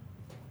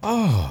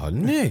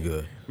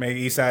 nigga. Make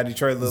East Side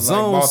Detroit look like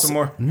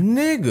Baltimore.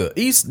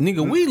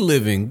 Nigga, we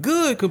living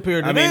good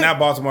compared to that. I mean, not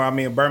Baltimore, I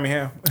mean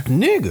Birmingham.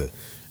 Nigga.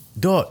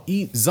 Dog,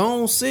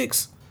 Zone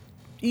 6,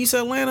 East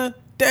Atlanta,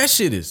 that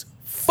shit is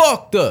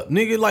fucked up,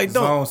 nigga. Like,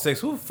 dog. Zone 6,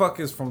 who the fuck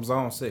is from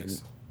Zone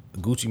 6?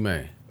 Gucci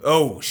Mane.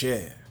 Oh,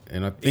 shit.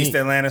 And I think East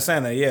Atlanta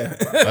Center, yeah.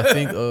 I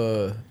think,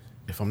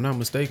 if I'm not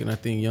mistaken, I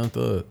think Young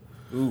Thug.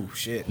 Ooh,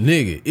 shit.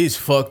 Nigga, it's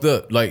fucked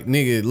up. Like,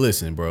 nigga,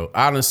 listen, bro.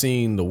 I done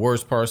seen the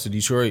worst parts of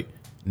Detroit.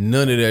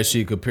 None of that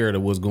shit compared to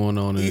what's going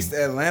on in East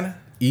Atlanta,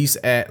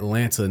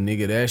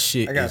 nigga. That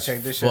shit I gotta is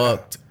check this shit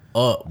fucked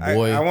up,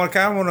 boy. I want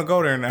to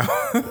go there now.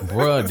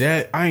 Bruh,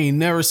 that I ain't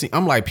never seen.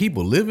 I'm like,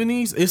 people live in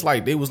these. It's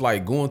like they was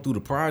like going through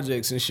the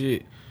projects and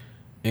shit,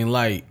 and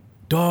like,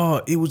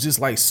 dog, it was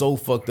just like so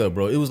fucked up,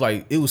 bro. It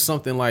was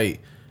something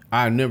like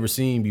I've never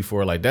seen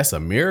before. Like, that's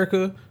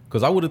America.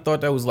 Cause I would have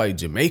thought that was like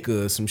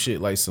Jamaica or some shit,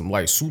 like some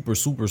like super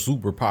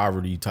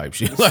poverty type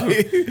shit.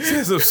 Like,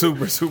 some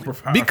super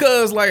poverty.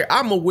 Because like,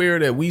 I'm aware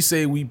that we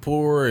say we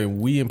poor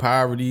and we in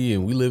poverty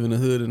and we live in the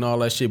hood and all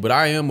that shit, but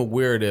I am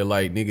aware that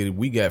like, nigga,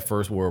 we got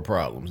first world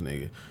problems,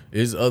 nigga.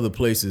 There's other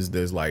places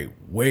that's like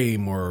way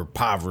more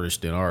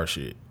impoverished than our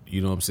shit.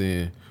 You know what I'm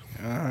saying?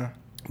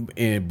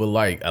 But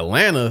like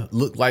Atlanta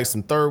looked like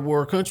some third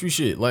world country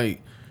shit.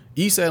 Like,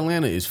 East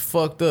Atlanta is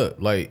fucked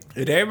up. Like,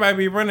 everybody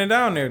be running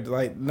down there,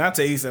 like, not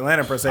to East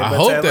Atlanta per se. I but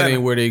hope to Atlanta. that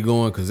ain't where they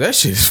going, cause that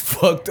shit is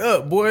fucked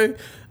up, boy.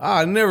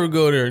 I never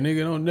go there, nigga.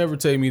 Don't never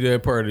take me to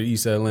that part of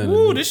East Atlanta.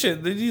 Ooh,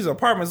 nigga. these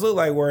apartments look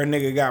like where a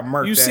nigga got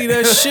murked. You see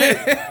that shit?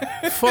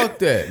 Fuck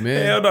that,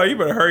 man. Hell no, you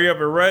better hurry up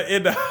and run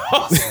in the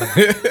house.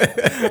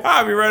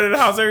 I'll be running in the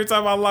house every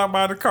time I lock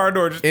by the car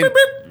door. Just beep,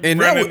 beep,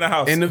 run in the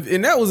house. And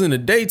that was in the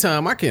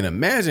daytime. I can't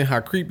imagine how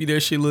creepy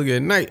that shit look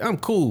at night. I'm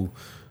cool.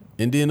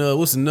 And then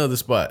what's another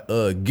spot?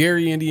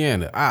 Gary,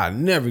 Indiana. I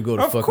never go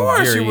to fucking Gary, Indiana. Of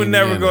course you would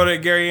never go to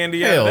Gary,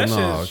 Indiana. Hell that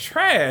no. shit's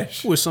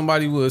trash. Wish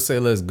somebody would say,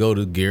 let's go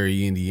to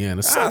Gary,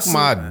 Indiana. Suck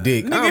my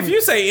dick. Nigga, if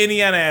you say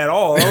Indiana at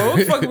all, what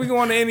the fuck are we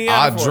going to Indiana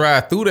I'll for?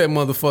 drive through that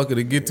motherfucker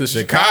to get to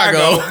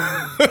Chicago.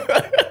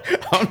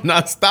 I'm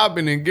not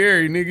stopping in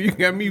Gary, nigga. You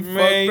got me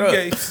Man, fucked you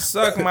up. can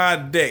suck my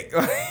dick.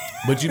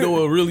 But you know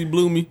what really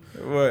blew me?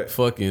 What?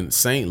 Fucking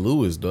St.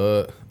 Louis,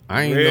 dog.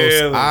 I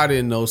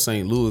didn't know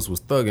St. Louis was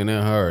thugging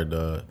that hard,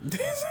 dog.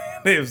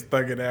 They was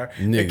thugging out.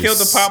 They Niggas. killed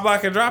the pop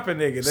lock and drop it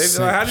nigga.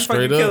 They like, how the fuck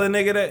you Straight kill up. a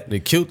nigga that? They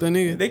killed that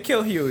nigga? They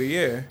killed Huey,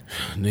 yeah.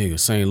 Nigga,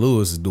 St.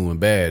 Louis is doing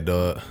bad,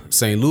 dog.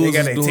 St. They Louis got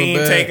is their doing team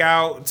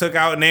bad. took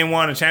out and they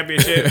won a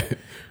championship.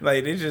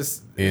 Like, it's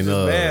just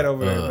bad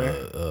over there,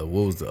 man.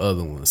 What was the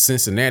other one?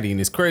 Cincinnati. And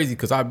it's crazy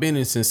because I've been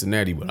in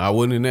Cincinnati, but I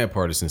wasn't in that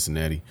part of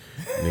Cincinnati.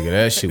 Nigga,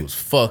 that shit was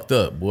fucked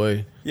up,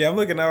 boy. Yeah, I'm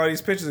looking at all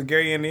these pictures of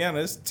Gary, Indiana.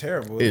 It's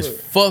terrible. It's Look.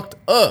 fucked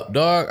up,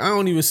 dog. I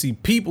don't even see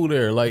people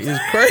there. Like, it's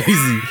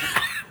crazy.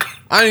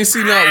 I ain't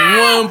see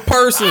not one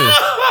person.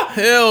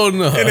 Hell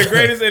no. And the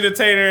greatest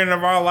entertainer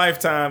of our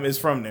lifetime is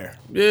from there.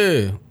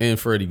 Yeah, and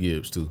Freddie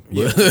Gibbs too.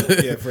 Yeah,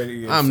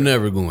 Freddie Gibbs. I'm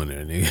never going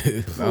there,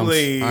 nigga.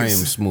 Please. I am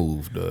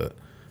smooth, dog.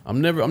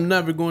 I'm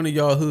never going to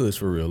y'all hoods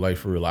for real. Like,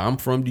 for real. Like, I'm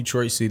from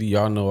Detroit City.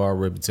 Y'all know our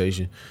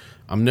reputation.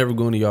 I'm never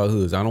going to y'all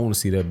hoods. I don't want to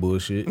see that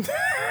bullshit.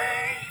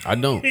 I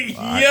don't.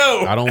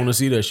 I don't want to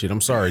see that shit.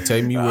 I'm sorry.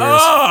 Take me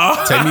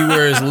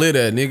where it's lit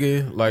at,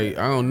 nigga. Like,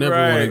 I don't never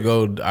want to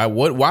go.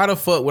 Why the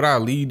fuck would I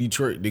leave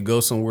Detroit to go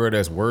somewhere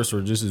that's worse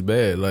or just as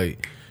bad?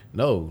 Like,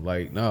 no,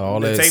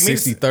 all that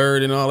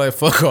 63rd and all that.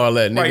 Fuck all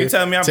that, nigga. Right, you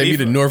telling me I'm Take me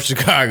beefing? to North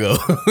Chicago.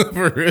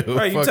 For real.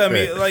 Right, you Fuck tell that.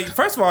 me, like,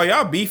 first of all,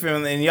 y'all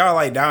beefing and y'all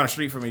like down the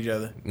street from each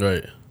other.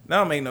 Right. That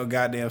don't make no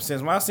goddamn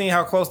sense. When I seen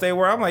how close they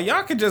were, I'm like,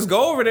 y'all could just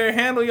go over there and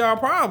handle y'all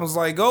problems.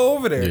 Like, go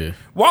over there.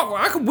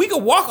 Yeah. We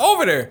could walk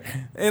over there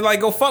and like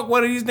go fuck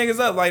one of these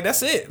niggas up. Like,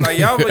 that's it. Like,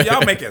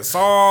 y'all making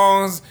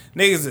songs.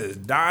 Niggas is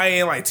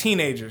dying like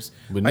teenagers.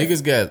 But like,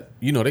 niggas got,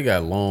 they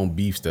got long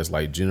beefs that's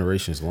like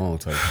generations long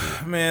type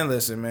shit. Man,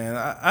 listen, man.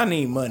 I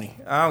need money.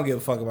 I don't give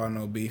a fuck about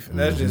no beef.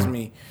 That's just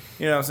me.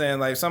 You know what I'm saying?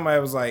 Like,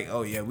 somebody was like,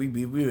 "Oh yeah, we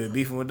been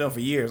beefing with them for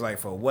years." Like,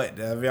 for what?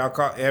 Have y'all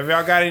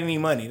got any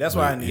money? That's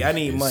what I need. I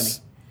need money.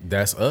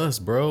 That's us,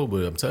 bro.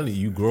 But I'm telling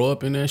you grow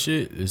up in that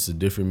shit, it's a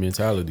different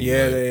mentality.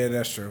 Yeah, like, yeah,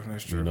 that's true.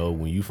 That's true.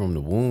 When you from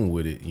the womb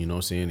with it, you know what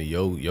I'm saying? And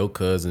your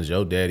cousins,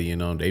 your daddy,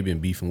 they been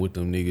beefing with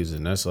them niggas,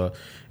 and that's all.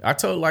 I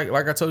told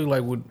you,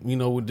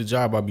 with the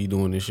job I be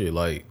doing this shit,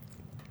 like,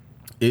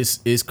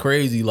 it's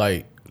crazy,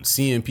 like,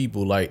 seeing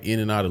people like in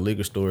and out of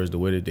liquor stores the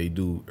way that they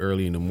do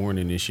early in the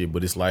morning and shit.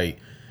 But it's like,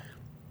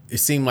 it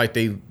seemed like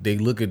they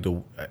look at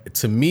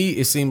to me,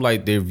 it seemed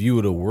like their view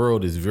of the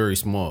world is very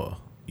small.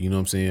 You know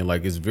what I'm saying?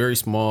 Like, it's very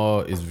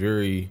small. It's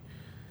very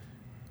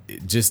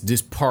just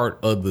this part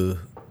of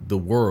the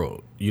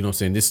world. You know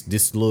what I'm saying?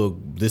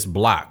 This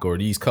block or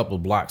these couple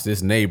blocks,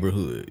 this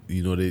neighborhood.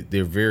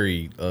 They're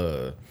very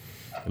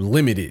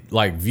limited,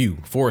 like, view,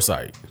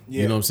 foresight.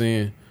 Yeah. You know what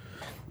I'm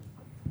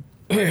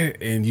saying?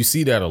 And you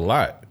see that a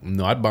lot.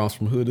 I bounce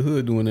from hood to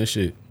hood doing that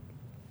shit,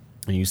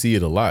 and you see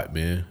it a lot,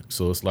 man.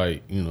 So it's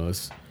like,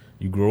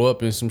 you grow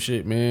up in some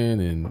shit,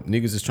 man, and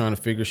niggas is trying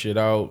to figure shit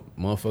out.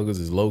 Motherfuckers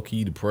is low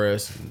key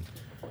depressed. And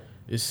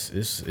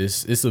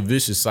it's a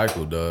vicious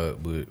cycle,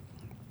 dog. But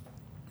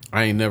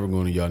I ain't never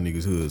going to y'all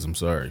niggas hoods. I'm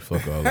sorry,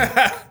 fuck all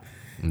that.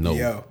 No,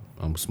 Yo.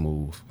 I'm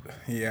smooth.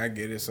 Yeah, I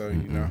get it. So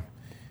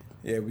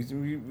yeah, we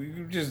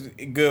just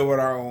good with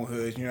our own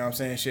hoods. You know what I'm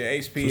saying?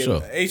 Shit,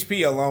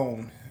 HP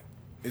alone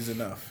is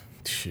enough.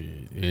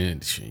 Shit,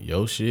 and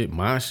your shit,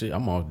 my shit.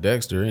 I'm off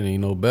Dexter. It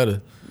ain't no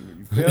better.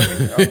 You feel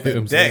me? Off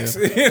the Dex.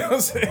 You know what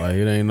I'm saying? Like,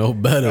 it ain't no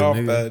better, Off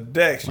nigga. the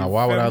Dex. Now,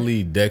 why would I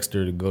leave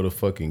Dexter to go to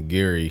fucking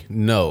Gary?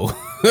 No.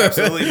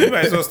 Absolutely. You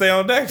might as well stay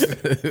on Dexter.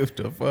 What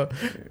the fuck?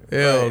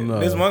 Hell no.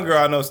 This one girl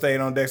I know stayed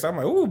on Dexter. I'm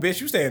like, ooh,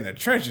 bitch, you stay in the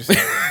trenches. You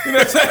know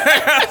what I'm saying?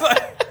 I was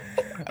like,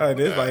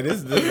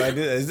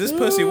 is this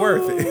pussy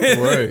worth it?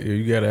 Right.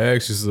 You gotta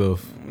ask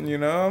yourself.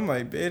 I'm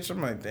like,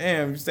 bitch.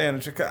 Damn, you stay in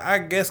the trenches. I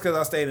guess because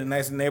I stayed in a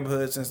nice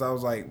neighborhood since I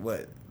was like,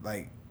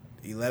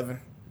 11,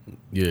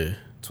 Yeah.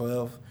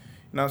 12.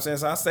 You know what I'm saying?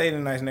 So I stayed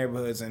in nice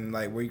neighborhoods and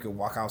like where you could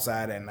walk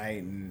outside at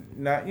night and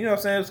not, you know what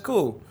I'm saying? It's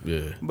cool.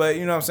 Yeah. But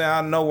you know what I'm saying?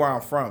 I know where I'm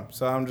from.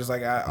 So I'm just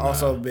like, I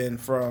also been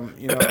from,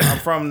 I'm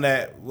from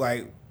that,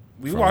 like,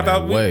 we walked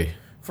out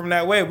from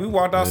that way. We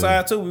walked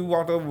outside too. We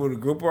walked over with a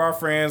group of our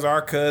friends,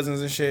 our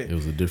cousins and shit. It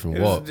was a different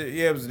walk.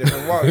 It was a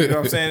different walk. You know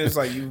what I'm saying? It's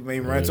like you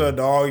may run to a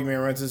dog, you may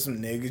run to some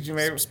niggas, you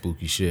may Some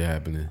spooky shit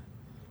happening.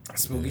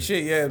 spooky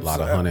shit, yeah. A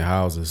lot of haunted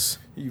houses.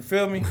 You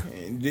feel me?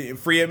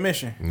 Free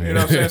admission. You know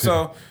what I'm saying?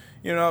 So,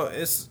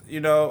 it's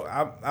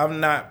I'm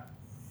not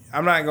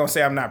gonna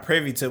say I'm not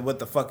privy to what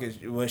the fuck is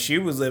when she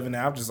was living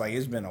there. I'm just like,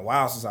 it's been a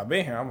while since I've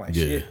been here. I'm like,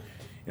 shit.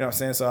 You know what I'm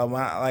saying? So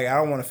I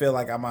don't want to feel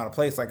like I'm out of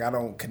place, like I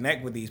don't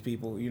connect with these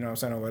people, you know what I'm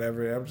saying, or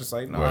whatever. I'm just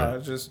like,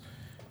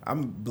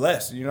 I'm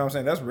blessed, you know what I'm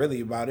saying? That's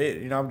really about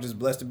it. I'm just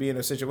blessed to be in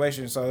a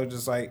situation. So it's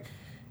just like,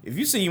 if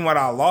you see what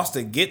I lost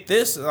to get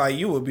this, like,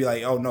 you would be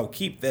like, oh no,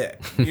 keep that.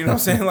 You know what I'm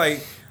saying?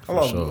 Like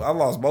I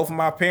lost both of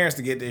my parents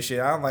to get this shit.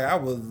 I'm like, I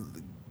was,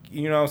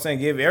 you know what I'm saying,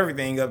 give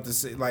everything up to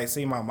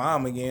see my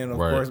mom again, of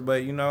course.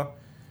 But you know,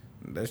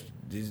 that's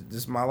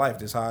this my life.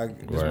 This how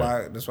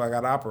this what I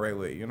got to operate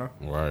with. You know.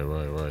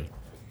 Right.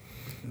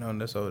 You know,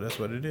 that's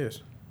what it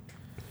is.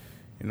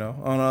 You know.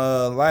 On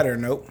a lighter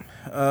note,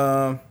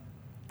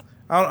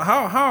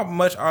 how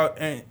much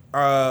of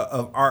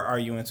art are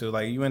you into?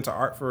 Like, you into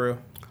art for real?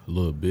 A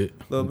little bit.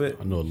 A little bit.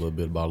 I know a little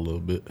bit about a little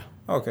bit.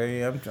 Okay,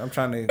 yeah, I'm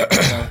trying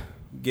to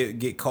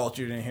get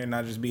cultured in here,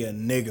 not just be a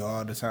nigga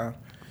all the time.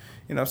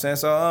 You know what I'm saying?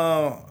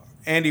 So,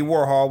 Andy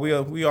Warhol,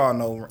 we all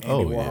know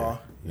Andy Warhol.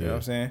 You know what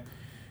I'm saying?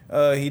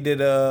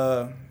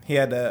 He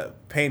had the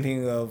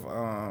painting of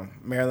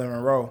Marilyn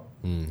Monroe,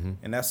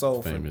 and that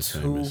sold for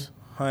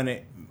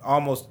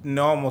almost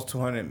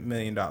 $200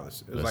 million. It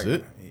was That's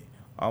it?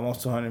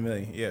 Almost $200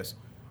 million. Yes.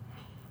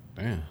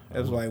 Damn. It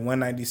was like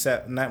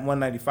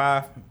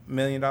 $195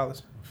 million. I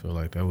feel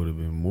like that would have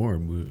been more,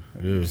 but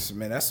yeah.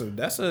 Man, that's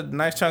a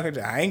nice chunk of.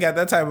 I ain't got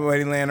that type of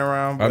money laying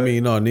around. But, I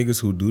mean, no, niggas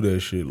who do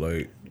that shit,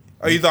 like.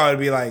 Oh, you thought it'd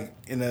be like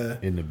in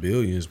the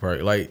billions,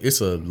 probably. Like,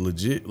 it's a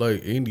legit,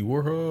 like, Andy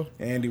Warhol.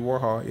 Andy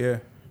Warhol, yeah.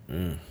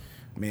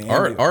 Man,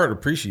 art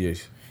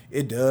appreciates.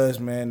 It does,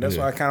 man. That's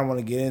why I kind of want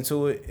to get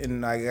into it,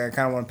 and I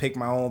kind of want to pick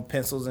my own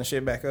pencils and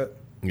shit back up.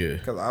 Yeah,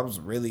 because I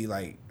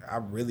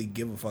really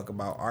give a fuck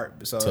about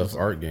art. So tough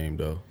art game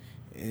though.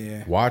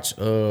 Yeah. Watch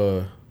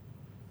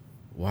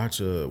what's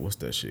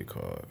that shit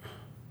called?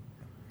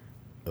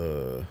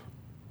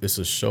 It's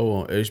a show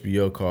on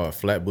HBO called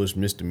Flatbush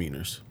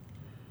Misdemeanors.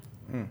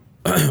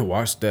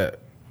 Watch that.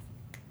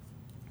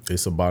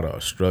 It's about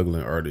a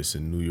struggling artist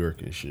in New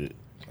York and shit.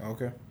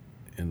 Okay.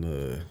 And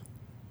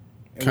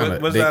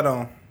what's that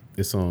on?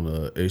 It's on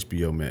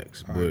HBO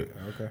Max, but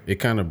okay. It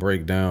kind of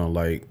break down,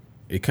 like,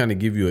 it kind of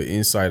give you an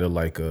insight of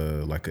like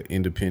an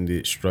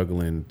independent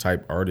struggling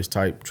type artist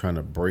type trying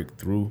to break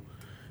through.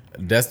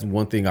 That's the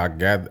one thing I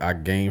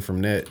gained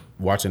from that,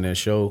 watching that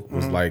show,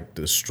 was like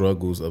the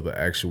struggles of an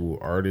actual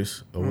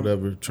artist or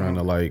whatever, trying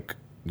to like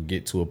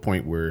get to a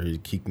point where he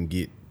can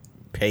get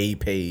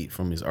paid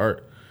from his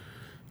art.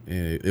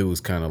 And it was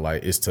kind of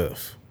like, it's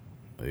tough.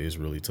 It's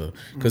really tough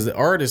because the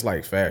art is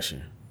like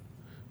fashion,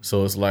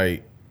 so it's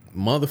like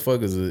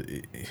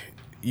motherfuckers.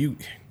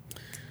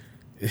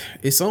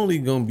 It's only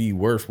gonna be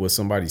worth what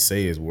somebody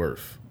say is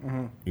worth.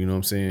 You know what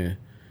I'm saying?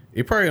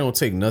 It probably don't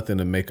take nothing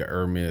to make a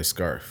Hermes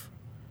scarf,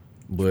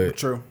 but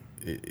true.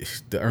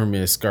 The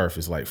Hermes scarf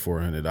is like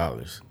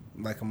 $400.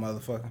 Like a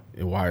motherfucker.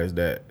 And why is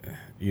that?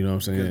 You know what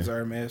I'm saying? Because it's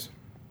Hermes.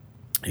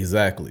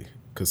 Exactly,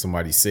 because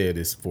somebody said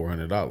it's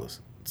 $400.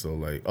 So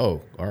like,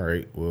 oh, all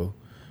right, well,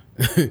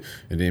 and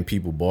then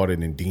people bought it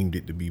and deemed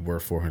it to be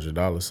worth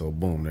 $400. So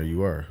boom, there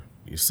you are.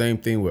 Same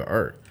thing with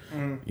art.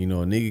 You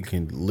know, a nigga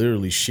can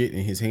literally shit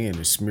in his hand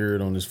and smear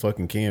it on his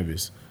fucking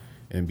canvas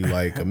and be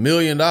like $1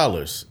 million,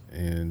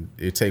 and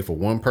it take for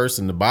one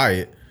person to buy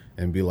it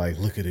and be like,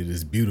 look at it,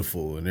 it's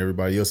beautiful, and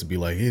everybody else would be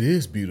like, it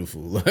is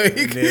beautiful. Like,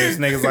 there's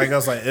niggas like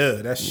us like,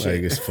 ugh, that's shit.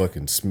 Like, it's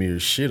fucking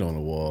smeared shit on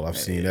the wall. I've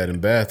seen that in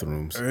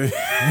bathrooms.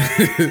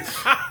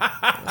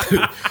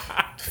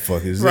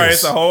 Fuck is right, this?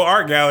 it's a whole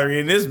art gallery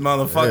in this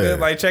motherfucker.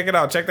 Yeah. Like, check it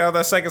out. Check out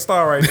that second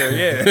star right there.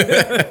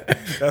 Yeah.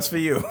 That's for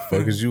you.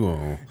 Fuck is you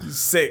on?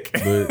 Sick.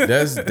 But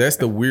that's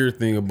the weird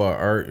thing about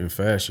art and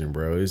fashion,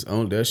 bro.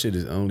 That shit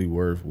is only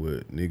worth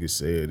what niggas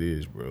say it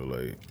is, bro.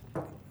 Like,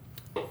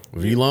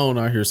 V-Lone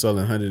out here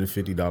selling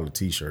 $150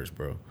 t-shirts,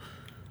 bro.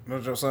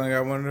 What's your son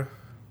got one of them?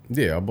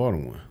 Yeah, I bought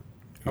him one.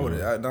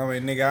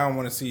 Nigga, I don't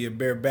want to see your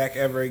bare back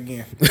ever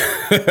again. You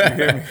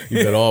hear me?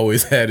 You better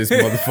always have this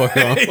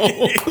motherfucker on.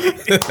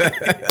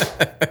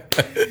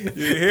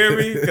 You hear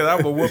me? Because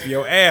I'm going to whoop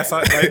your ass.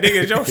 Like,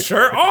 nigga, is your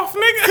shirt off,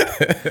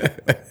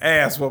 nigga?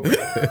 Ass whooping.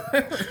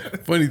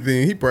 Funny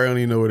thing, he probably don't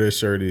even know where that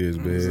shirt is,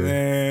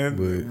 man.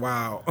 But,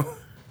 wow.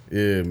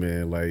 Yeah,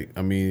 man. Like,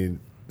 I mean,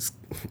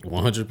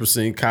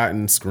 100%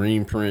 cotton,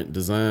 screen print,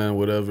 design,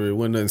 whatever. It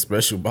wasn't nothing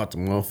special about the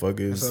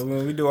motherfuckers. So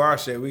when we do our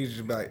shit, we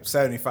just be like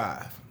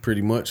 75.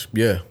 Pretty much,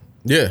 yeah.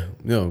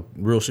 No,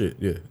 real shit,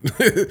 yeah.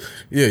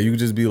 Yeah, you could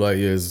just be like,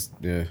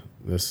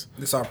 that's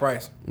our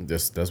price.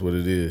 That's what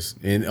it is.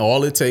 And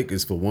all it takes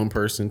is for one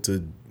person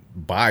to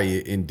buy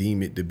it and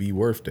deem it to be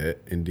worth that,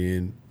 and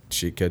then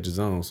shit catches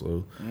on.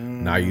 So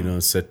now you done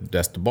set,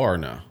 that's the bar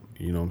now.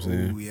 You know what I'm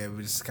saying? Ooh, yeah,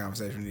 but this is a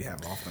conversation we need to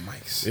have off the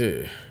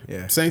mics.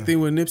 Yeah. Same thing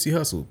with Nipsey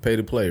Hussle, pay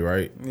to play,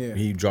 right? Yeah.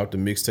 He dropped a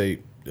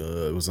mixtape.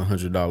 It was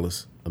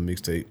 $100 a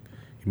mixtape.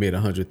 He made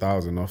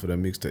 $100,000 off of that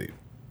mixtape.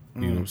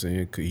 You know what I'm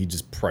saying? He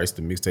just priced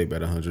the mixtape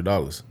at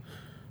 $100.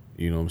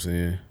 You know what I'm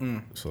saying?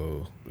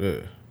 So yeah,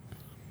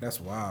 that's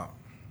wild.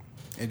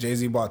 And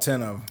Jay-Z bought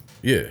 10 of them.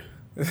 Yeah,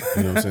 you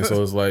know what I'm saying.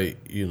 So it's like,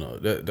 you know,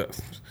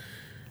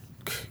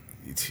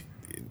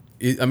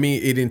 I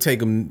mean, it didn't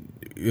take him.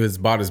 It was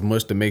about as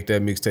much to make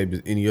that mixtape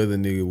as any other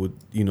nigga would,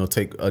 you know,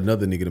 take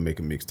another nigga to make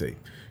a mixtape. You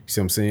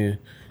see what I'm saying?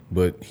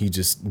 But he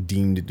just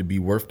deemed it to be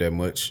worth that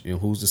much.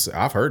 And who's to say?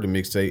 I've heard the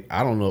mixtape.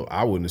 I don't know if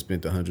I wouldn't have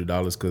spent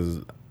 $100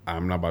 because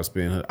I'm not about to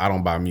spend. I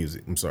don't buy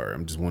music. I'm sorry.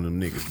 I'm just one of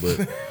them niggas.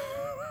 But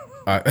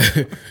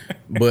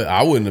But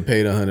I wouldn't have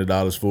paid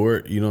 $100 for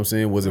it. You know what I'm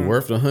saying? Was it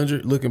worth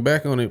 $100? Looking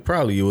back on it,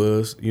 probably it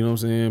was. You know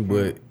what I'm saying?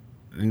 But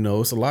you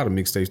know, it's a lot of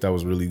mixtapes that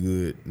was really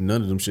good.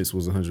 None of them shits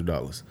was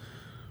 $100.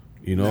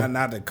 You know,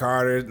 not the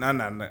Carters, not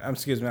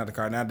the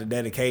Carter, not the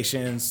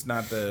Dedications,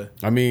 not the.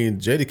 I mean,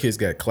 Jadakiss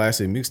got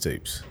classic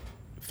mixtapes.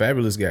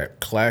 Fabulous got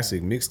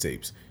classic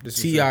mixtapes.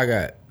 T.I.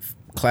 got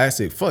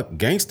classic. Fuck,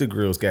 Gangsta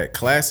Grills got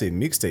classic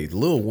mixtapes.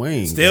 Lil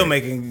Wayne still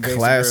making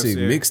classic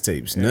Grills,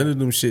 mixtapes. None of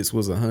them shits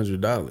was $100.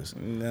 None of them.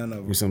 You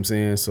know what I'm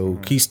saying? So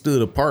he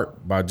stood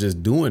apart by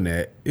just doing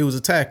that. It was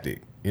a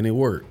tactic and it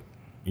worked.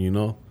 You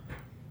know.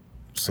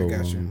 So I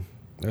got you.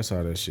 That's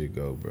how that shit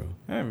go, bro.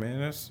 Yeah, man.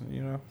 That's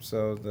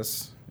So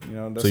that's.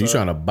 So you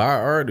trying to buy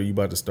art or you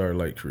about to start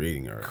like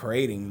creating art?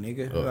 Creating,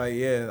 nigga. Like,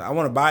 yeah, I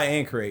want to buy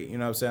and create. You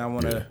know what I'm saying? I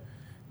want to.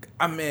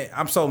 I mean,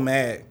 I'm so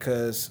mad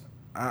because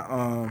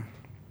I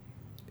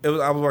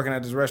was working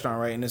at this restaurant,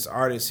 right? And this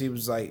artist, he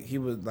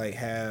would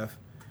have,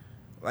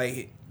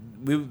 like,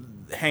 we would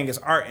hang his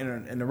art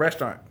in the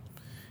restaurant,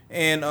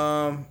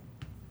 and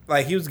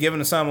like he was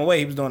giving some away.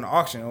 He was doing an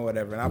auction or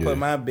whatever, and I put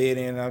my bid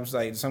in. And I was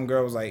like, some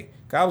girl was like,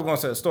 'cause I was going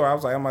to the store. I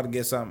was like, I'm about to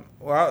get something.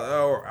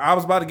 Well, I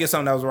was about to get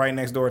something that was right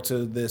next door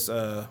to this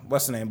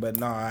what's the name? But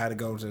no, I had to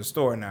go to the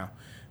store now,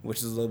 which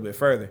is a little bit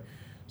further.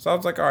 So I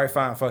was like, all right,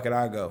 fine, fuck it,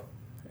 I'll go.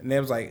 And they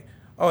was like,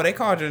 oh, they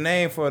called your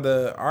name for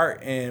the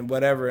art and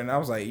whatever. And I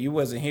was like, you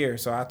wasn't here.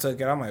 So I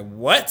took it. I'm like,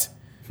 what?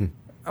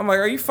 I'm like,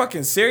 are you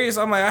fucking serious?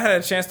 I'm like, I had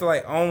a chance to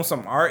like own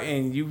some art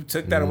and you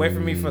took that away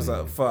from me for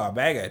a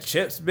bag of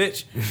chips,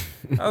 bitch.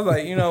 I was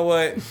like, you know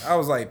what? I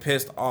was like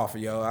pissed off,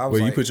 yo. I was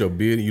you put your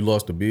bid, you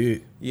lost the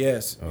bid?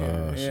 Yes.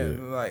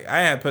 Shit. Like I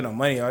hadn't put no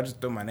money. I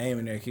just threw my name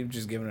in there. Keep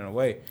just giving it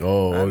away. Just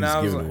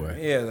giving it away.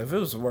 Yeah, if it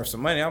was worth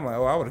some money, I'm like,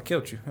 I would have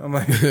killed you. I'm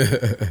like,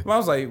 I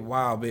was like,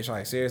 wow, bitch.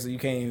 Like seriously, you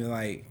can't even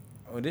like,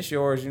 oh, this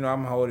yours. You know, I'm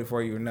gonna hold it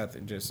for you or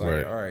nothing. Just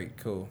like, all right,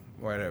 cool,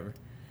 whatever.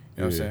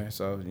 You know what I'm saying?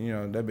 So, you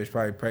know, that bitch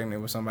probably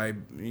pregnant with somebody,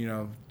 you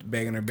know,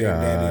 begging her baby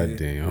daddy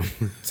to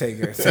take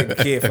a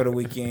kid for the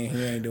weekend.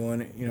 He ain't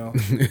doing it, you know.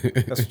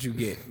 That's what you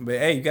get. But,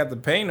 hey, you got the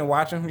pain to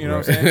watch him, you know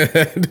what I'm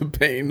saying? The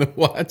pain to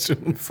watch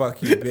him.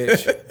 Fuck you,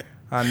 bitch.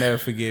 I'll never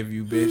forgive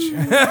you,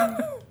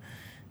 bitch.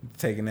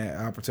 Taking that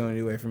opportunity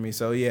away from me.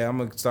 So, yeah, I'm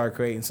going to start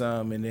creating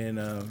some. And then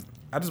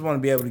I just want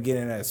to be able to get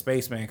in that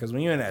space, man. Because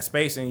when you're in that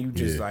space and you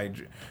just, like,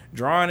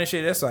 drawing and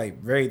shit, that's, like,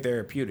 very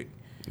therapeutic.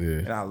 Yeah.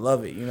 And I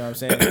love it, you know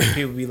what I'm saying?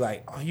 People be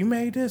like, "Oh, you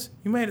made this?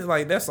 You made it?"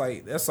 Like that's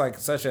like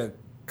such a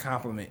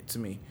compliment to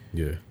me.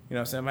 Yeah. You know what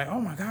I'm saying? I'm like, "Oh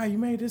my God, you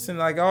made this." And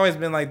like always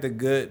been like the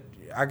good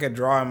I could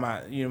draw in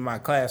my my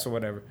class or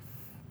whatever.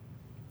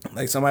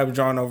 Like somebody was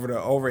drawing over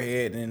the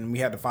overhead and we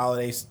had to follow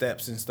their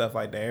steps and stuff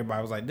like that.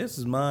 Everybody was like, "This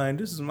is mine,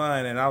 this is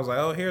mine." And I was like,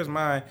 "Oh, here's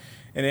mine."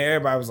 And then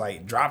everybody was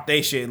like, dropped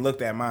their shit and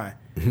looked at mine.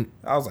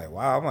 I was like,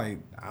 wow. I'm like,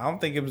 I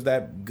don't think it was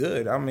that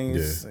good. I mean,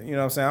 it's, you know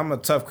what I'm saying? I'm a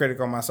tough critic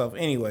on myself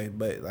anyway,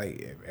 but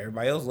like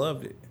everybody else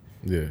loved it.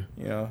 Yeah.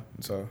 You know,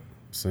 so.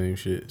 Same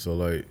shit. So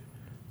like,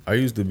 I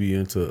used to be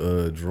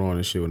into drawing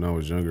and shit when I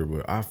was younger,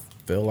 but I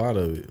fell out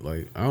of it.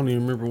 Like, I don't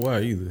even remember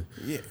why either.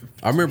 Yeah.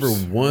 I remember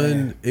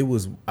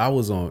I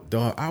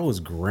was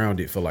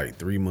grounded for like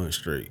 3 months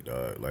straight,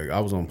 dog. Like I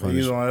was on punishment.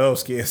 You was one of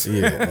those kids.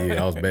 Yeah,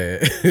 I was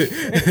bad.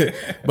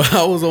 But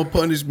I was on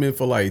punishment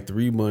for like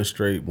 3 months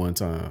straight one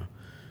time.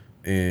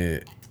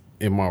 And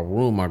in my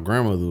room, my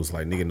grandmother was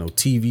like, nigga, no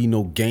TV,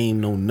 no game,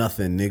 no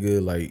nothing, nigga.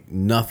 Like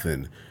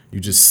nothing. You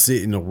just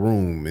sit in the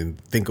room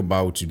and think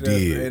about what you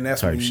did. And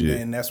that's type when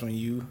shit. And that's when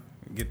you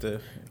get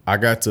the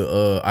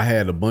I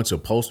had a bunch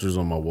of posters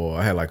on my wall.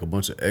 I had like a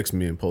bunch of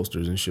X-Men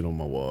posters and shit on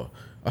my wall.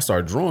 I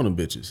started drawing them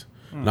bitches.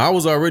 Now I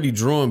was already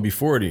drawing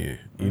before then.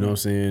 You know what I'm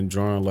saying?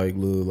 Drawing like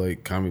little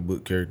like comic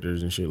book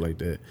characters and shit like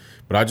that.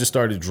 But I just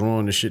started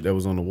drawing the shit that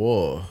was on the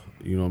wall.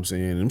 You know what I'm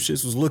saying? Them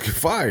shits was looking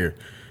fire.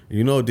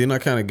 You know, then I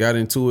kind of got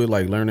into it,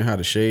 like learning how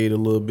to shade a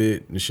little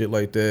bit and shit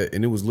like that.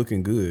 And it was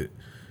looking good.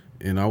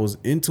 And I was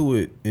into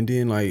it. And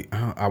then like,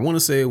 I want to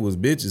say it was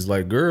bitches,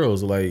 like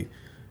girls, like,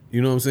 you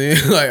know what I'm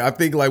saying? Like, I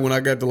think like when I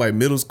got to like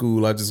middle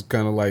school, I just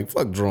kind of like,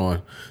 fuck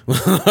drawing.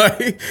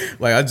 like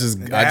I just,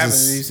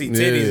 you see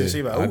titties and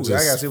shit, like, ooh,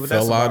 I gotta see what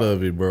that's about. Fell out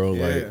of it, bro.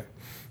 Yeah. Like,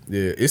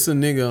 yeah, it's a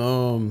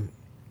nigga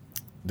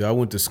that I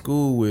went to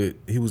school with.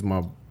 He was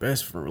my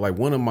best friend, like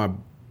one of my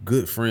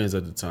good friends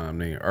at the time,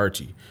 named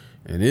Archie.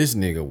 And this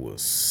nigga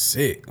was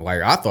sick.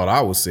 Like, I thought I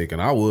was sick, and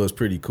I was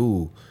pretty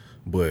cool.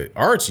 But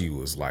Archie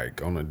was,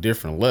 like, on a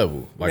different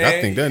level. Like, man,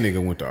 I think that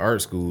nigga went to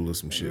art school or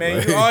some shit. Man,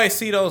 like, you always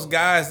see those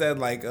guys that,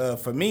 like,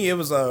 for me, it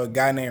was a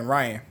guy named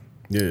Ryan.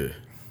 Yeah.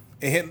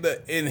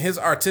 And his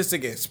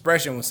artistic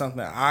expression was something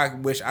that I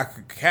wish I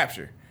could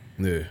capture.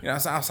 Yeah. You know,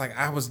 so I was like,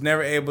 I was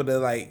never able to,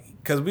 like,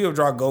 because we would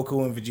draw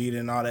Goku and Vegeta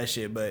and all that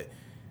shit, but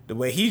the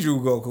way he drew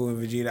Goku and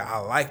Vegeta, I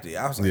liked it.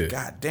 I was like,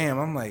 God damn.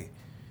 I'm like,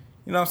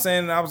 you know what I'm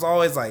saying? I was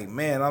always like,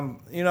 man,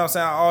 you know what I'm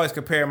saying? I always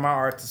compare my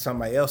art to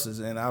somebody else's.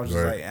 And I was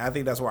just like, I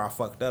think that's where I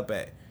fucked up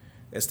at.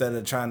 Instead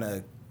of trying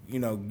to, you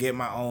know, get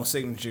my own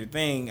signature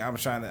thing, I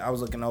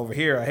was looking over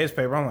here at his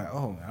paper. I'm like,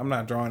 oh, I'm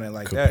not drawing it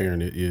like comparing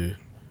that. Comparing it, yeah.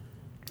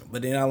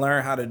 But then I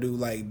learned how to do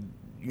like,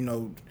 you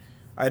know,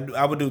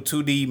 I would do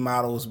 2D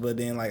models, but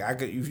then like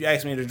if you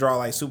ask me to draw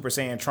like Super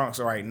Saiyan Trunks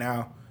right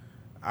now,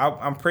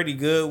 I'm pretty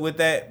good with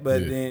that.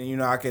 But then you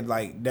know I could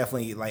like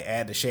definitely like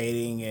add the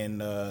shading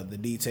and the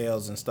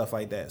details and stuff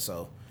like that.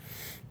 So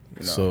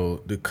you know.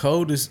 So the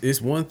code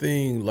is one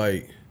thing.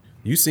 Like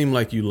you seem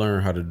like you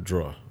learn how to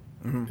draw.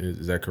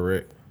 Is that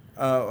correct?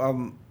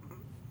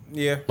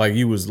 Yeah. Like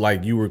you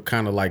were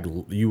kind of like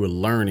you were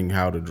learning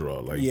how to draw.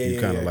 Like you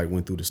kind of like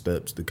went through the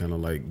steps to kind of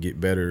like get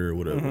better or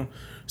whatever.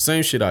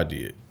 Same shit I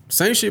did.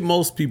 Same shit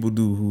most people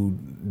do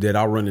that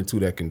I run into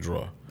that can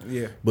draw.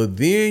 Yeah. But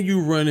then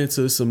you run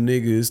into some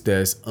niggas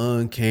that's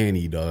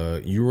uncanny,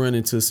 dog. You run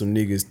into some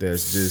niggas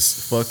that's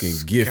just fucking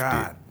gifted.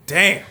 God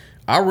damn.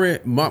 I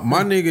read my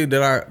nigga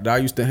that I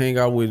used to hang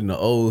out with in the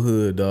old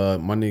hood,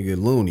 my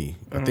nigga Looney.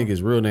 I think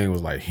his real name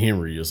was like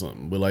Henry or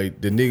something. But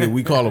like the nigga,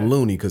 we call him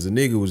Looney because the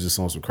nigga was just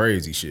on some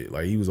crazy shit.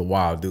 Like he was a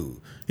wild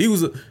dude.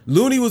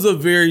 Looney was a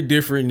very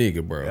different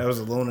nigga, bro. That was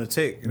a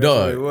lunatic. That's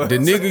Dog, what the it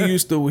was.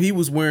 nigga he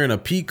was wearing a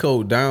pea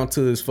coat down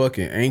to his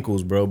fucking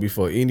ankles, bro,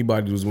 before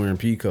anybody was wearing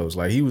pea coats.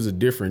 Like he was a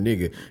different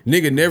nigga.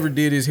 Nigga never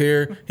did his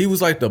hair. He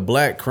was like the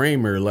Black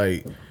Kramer.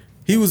 Like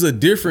he was a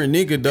different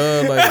nigga,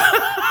 dog. Like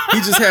he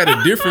just had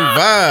a different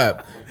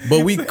vibe.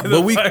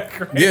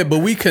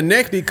 But we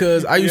connected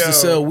because I used to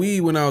sell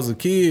weed when I was a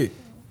kid.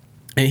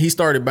 And he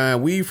started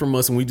buying weed from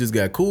us and we just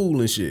got cool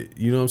and shit.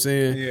 You know what I'm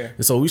saying? Yeah.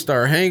 And so we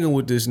started hanging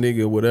with this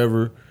nigga,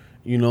 whatever.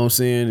 You know what I'm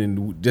saying?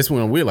 And that's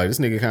when we're like, this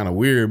nigga kind of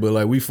weird, but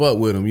like we fuck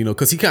with him, you know,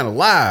 because he kind of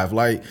live.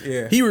 Like,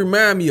 he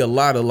remind me a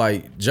lot of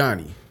like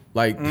Johnny.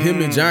 Like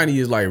him and Johnny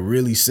is like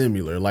really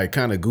similar, like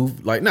kind of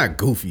goofy, like not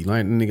goofy.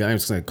 Like nigga, I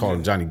ain't saying call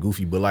him Johnny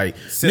goofy, but like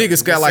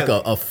niggas got like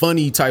a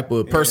funny type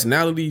of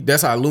personality.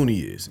 That's how Looney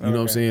is. You know what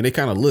I'm saying? They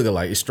kind of look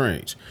alike. It's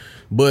strange,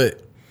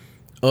 but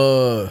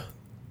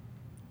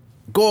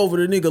go over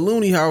to nigga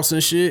Looney house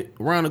and shit,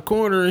 around the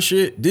corner and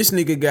shit. This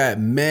nigga got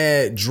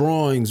mad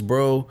drawings,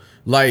 bro.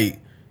 Like,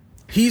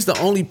 he's the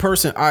only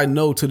person I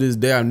know to this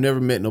day. I've never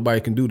met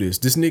nobody can do this.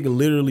 This nigga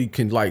literally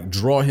can like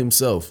draw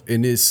himself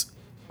and it's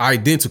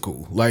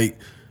identical. Like,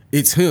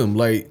 it's him.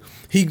 Like,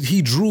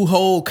 he drew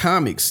whole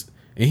comics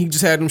and he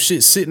just had them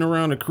shit sitting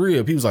around the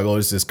crib. He was like, oh,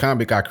 it's this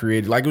comic I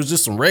created. Like, it was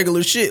just some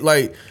regular shit.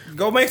 Like,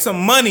 go make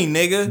some money,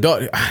 nigga.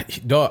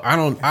 Dog,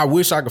 I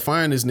wish I could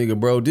find this nigga,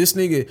 bro. This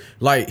nigga,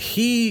 like,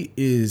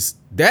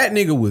 that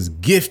nigga was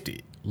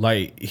gifted.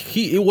 Like,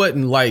 it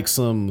wasn't like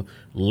some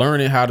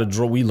learning how to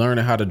draw. We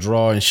learning how to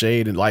draw and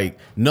shade and like,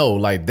 no,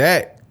 like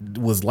that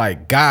was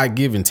like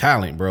God-given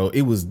talent, bro.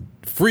 It was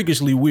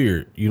freakishly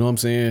weird. You know what I'm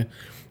saying?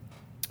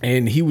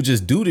 And he would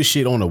just do this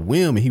shit on a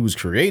whim, and he was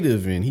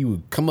creative, and he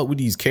would come up with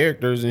these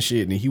characters and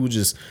shit, and he would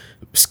just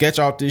sketch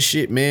out this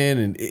shit, man.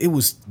 And it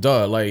was,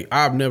 dog, like,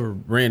 I've never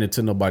ran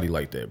into nobody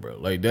like that, bro.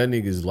 Like, that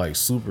nigga is, like,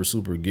 super,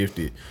 super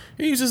gifted.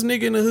 And he's just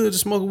nigga in the hood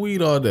just smoking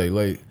weed all day.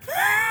 Like,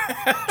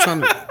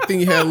 trying to think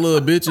he had a little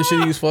bitch and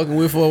shit he was fucking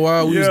with for a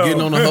while. We was getting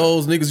on the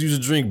hoes. Niggas used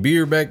to drink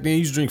beer back then. He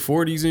used to drink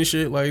 40s and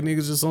shit. Like,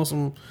 niggas just on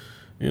some,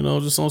 you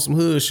know, just on some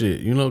hood shit,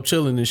 you know,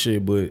 chilling and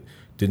shit. But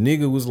the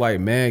nigga was like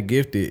mad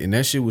gifted, and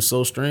that shit was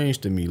so strange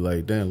to me.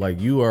 Like, damn, like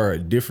you are a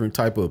different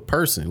type of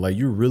person. Like,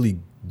 you're really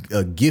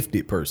a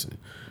gifted person,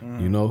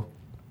 you know?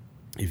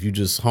 If you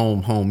just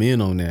home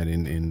in on that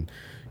and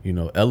you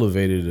know,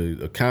 elevate it,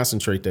 to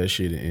concentrate that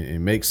shit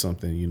and make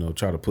something, you know,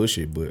 try to push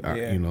it. But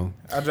you know,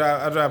 I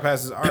drive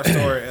past this art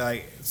store.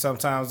 Like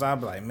sometimes I'll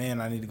be like,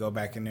 man, I need to go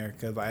back in there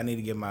because I need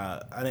to get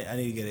I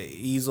need to get an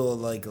easel,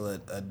 like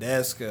a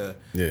desk. I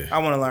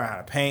want to learn how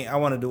to paint. I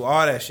want to do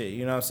all that shit.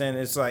 You know what I'm saying?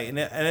 It's like, and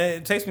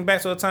it takes me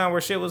back to a time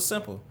where shit was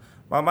simple.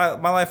 My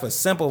life was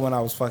simple when I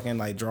was fucking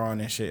like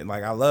drawing and shit.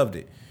 Like, I loved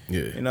it.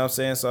 Yeah. You know what I'm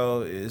saying?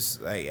 So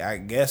it's like, I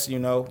guess, you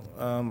know,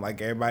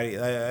 like everybody,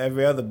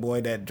 every other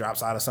boy that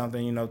drops out of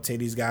something, you know,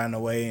 titties got in the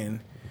way, and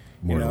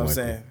you know what I'm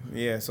saying?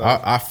 Yeah. So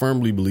I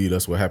firmly believe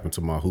that's what happened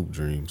to my hoop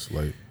dreams.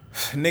 Like,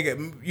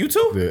 nigga, you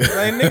too? Yeah.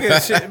 Like,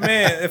 nigga, shit,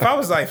 man, if I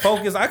was like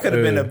focused, I could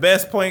have been the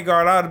best point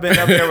guard. I would have been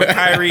up there with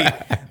Kyrie.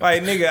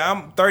 Like, nigga,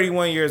 I'm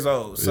 31 years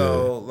old.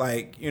 So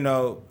like, you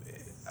know,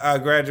 I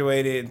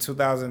graduated in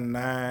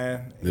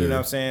 2009. You know what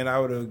I'm saying? I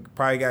would have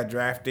probably got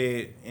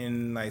drafted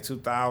in like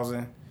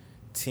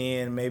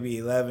 2010, maybe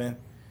 11.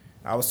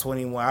 I was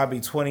 21. I'd be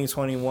 20,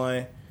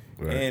 21.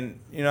 Right. And,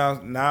 you know,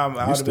 now I'm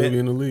out of it. Still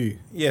in the league.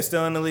 Yeah,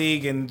 still in the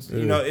league. And,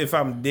 you know, if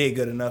I'm did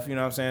good enough, you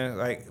know what I'm saying?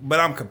 Like, but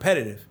I'm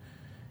competitive.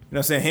 You know what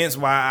I'm saying? Hence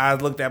why I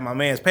looked at my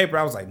man's paper.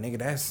 I was like, nigga,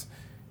 that's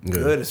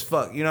good as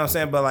fuck. You know what I'm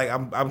saying? But, like,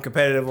 I'm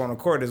competitive on the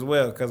court as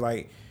well. Because,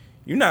 like,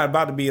 you're not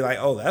about to be like,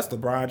 oh, that's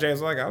LeBron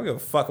James. Like, I don't give a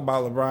fuck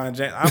about LeBron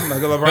James. I'm a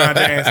LeBron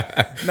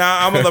James.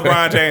 Now, I'm a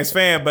LeBron James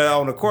fan, but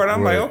on the court,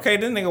 I'm like, okay,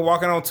 this nigga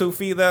walking on 2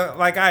 feet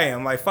like I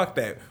am. Like, fuck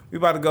that. We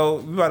about to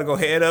go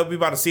head up. We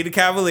about to see the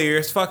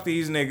Cavaliers. Fuck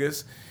these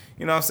niggas.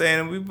 You know what I'm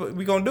saying?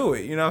 We gonna do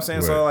it. You know what I'm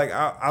saying? Right. So, like,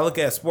 I look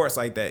at sports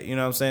like that. You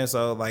know what I'm saying?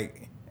 So,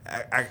 like,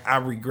 I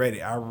regret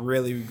it. I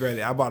really regret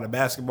it. I bought a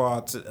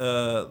basketball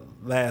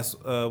last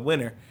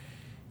winter,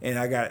 and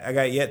I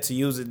got yet to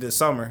use it this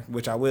summer,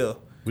 which I will.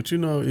 But you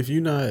know, if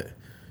you're not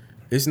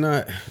It's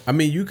not. I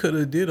mean, you could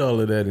have did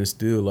all of that and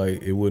still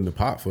like it wouldn't have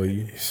popped for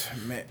you.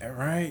 Man,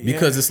 right?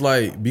 Because it's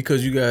like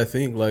because you gotta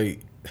think like,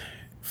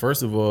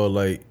 first of all,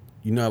 like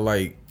you're not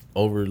like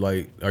over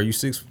like are you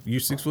 6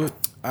 foot?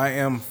 I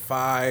am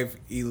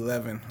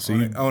 5'11" So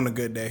on a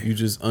good day. You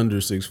just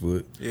under 6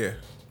 foot. Yeah.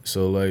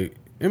 So like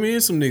I mean,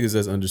 there's some niggas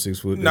that's under 6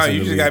 foot. No,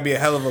 you just gotta be a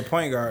hell of a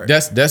point guard.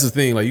 That's the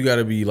thing. Like you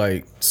gotta be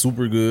like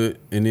super good,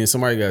 and then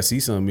somebody gotta see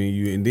something in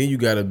you, and then you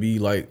gotta be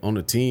like on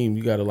the team.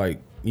 You gotta like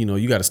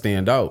you gotta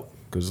stand out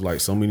because like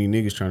so many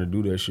niggas trying to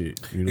do that shit.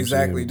 You know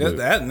exactly. what I'm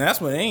saying? And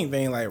that's with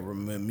anything like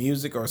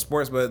music or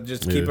sports, but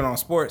just keep it on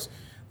sports.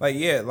 Like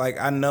like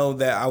I know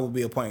that I will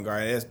be a point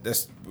guard.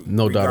 That's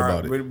no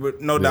doubt about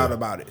it. No doubt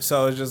about it.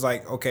 So it's just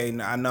like okay,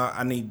 I know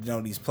I need to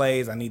know these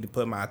plays. I need to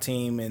put my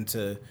team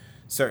into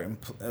certain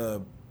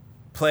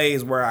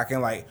plays where I can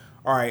like,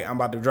 all right, I'm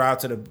about to drive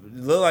to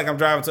look like I'm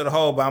driving to the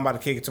hole, but I'm about to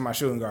kick it to my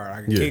shooting guard.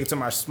 I can kick it to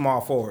my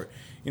small forward.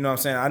 You know what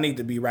I'm saying? I need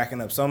to be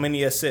racking up so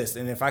many assists,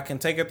 and if I can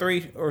take a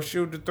 3 or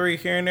shoot a 3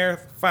 here and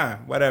there, fine,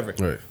 whatever.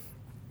 Right.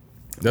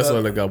 That's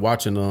what I got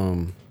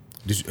watching.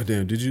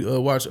 Did you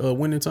watch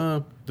Winning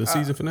Time, the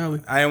season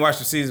finale? I didn't watch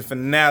the season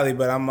finale,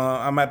 but I'm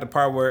at the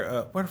part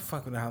where the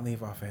fuck did I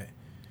leave off at?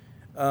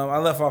 I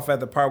left off at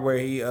the part where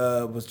he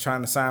was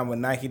trying to sign with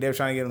Nike. They were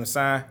trying to get him to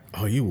sign.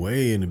 Oh, you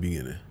way in the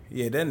beginning.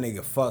 Yeah, that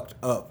nigga fucked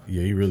up.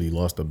 Yeah, he really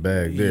lost a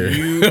bag there.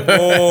 You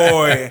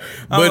boy.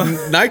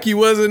 But Nike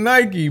wasn't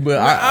Nike. But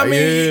I mean,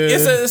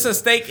 it's a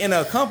stake in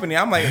a company.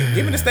 I'm like,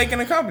 give me the stake in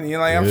the company.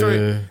 And like, I'm sure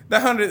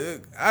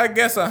I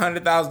guess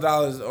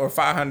 $100,000 or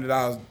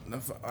 $500.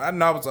 I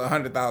know it's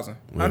 $100,000.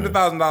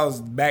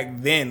 $100,000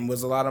 back then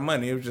was a lot of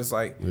money. It was just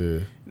like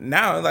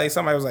now, like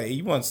somebody was like,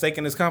 you want a stake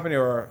in this company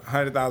or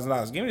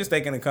 $100,000? Give me the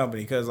stake in the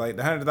company because like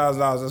the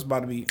 $100,000 that's about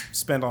to be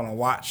spent on a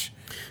watch.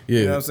 Yeah,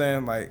 you know what I'm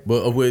saying? Like,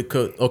 but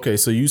okay,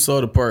 so you saw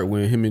the part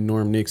when him and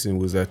Norm Nixon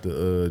was at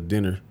the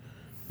dinner,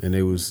 and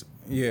they was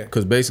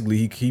because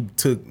basically he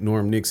took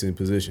Norm Nixon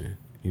position.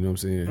 You know what I'm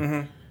saying?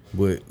 Mm-hmm.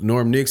 But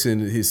Norm Nixon,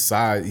 his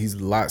size, he's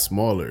a lot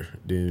smaller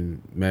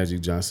than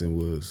Magic Johnson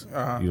was.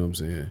 Uh-huh. You know what I'm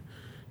saying?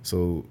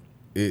 So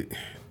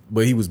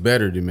but he was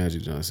better than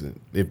Magic Johnson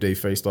if they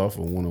faced off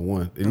on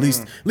 1-on-1. At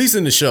least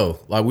in the show.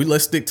 Like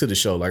let's stick to the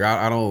show. Like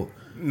I don't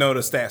know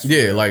the stats.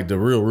 Yeah, like the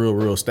real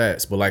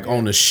stats. But like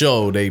on the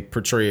show, they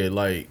portray it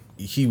like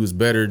he was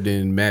better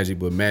than Magic,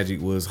 but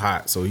Magic was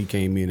hot, so he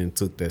came in and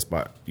took that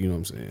spot. You know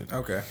what I'm saying?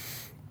 Okay.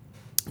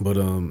 But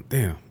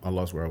damn, I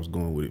lost where I was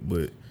going with it.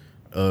 But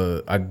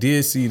I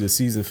did see the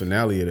season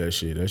finale of that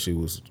shit. That's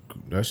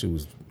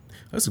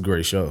a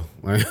great show.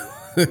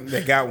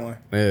 They got one.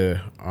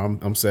 Yeah,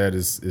 I'm sad.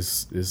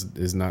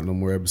 It's not no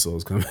more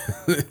episodes coming.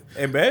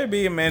 It better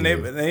be, man. They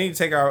need to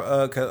take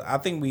our cause I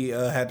think we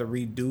had to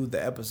redo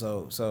the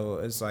episode. So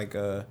it's like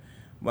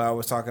well, I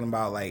was talking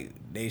about like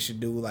they should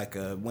do like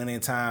a Winning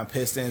Time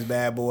Pistons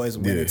Bad Boys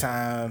Winning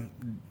Time.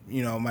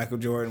 You know, Michael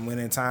Jordan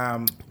Winning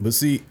Time. But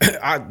see,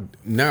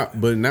 now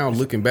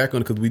looking back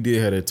on it, because we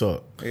did have that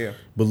talk. Yeah.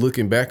 But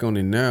looking back on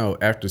it now,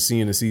 after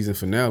seeing the season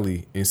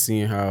finale and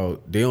seeing how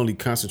they only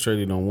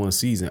concentrated on one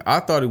season, I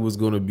thought it was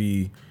going to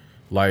be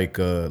like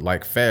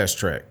fast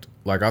tracked.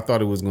 Like I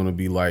thought it was going to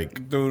be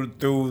like through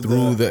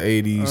the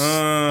 80s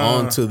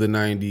onto the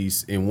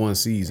 90s in one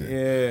season.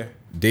 Yeah.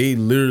 They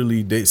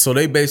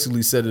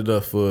basically set it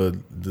up for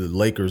the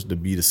Lakers to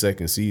be the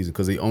second season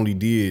because they only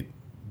did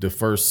the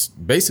first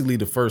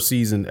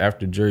season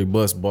after Jerry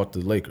Buss bought the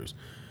Lakers,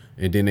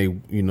 and then they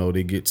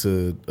get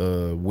to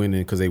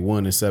winning because they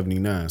won in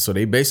 '79. So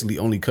they basically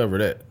only cover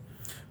that.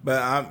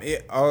 But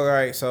all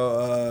right.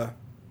 So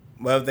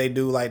what if they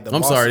do like the?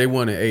 I'm sorry, they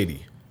won in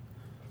 '80.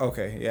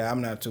 Okay, yeah, I'm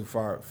not too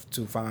fine.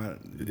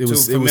 It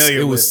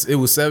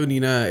was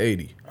 79,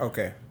 80.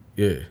 Okay.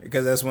 Yeah.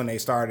 Because that's when they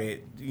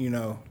started,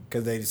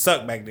 because they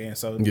sucked back then.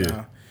 So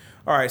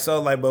all right.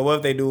 So like, but what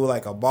if they do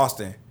like a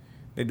Boston?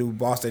 They do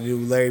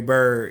Larry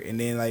Bird, and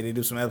then like they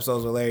do some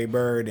episodes with Larry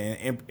Bird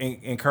and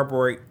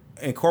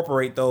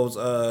incorporate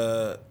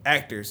those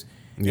actors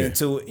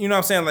into, you know what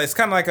I'm saying? Like it's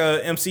kind of like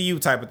a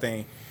MCU type of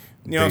thing.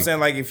 You know what I'm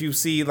saying? Like if you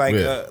see like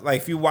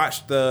if you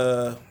watch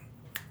the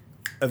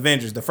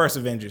Avengers, the first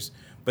Avengers,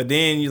 but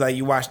then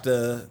you watch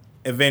the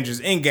Avengers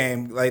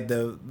Endgame, like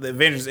the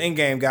Avengers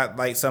Endgame got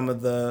like some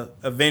of the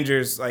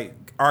Avengers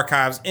like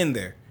archives in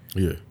there.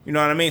 Yeah. You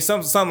know what I mean?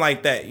 Something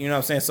like that. You know what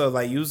I'm saying? So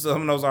like use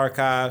some of those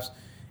archives.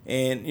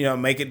 And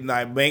make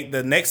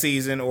the next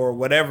season or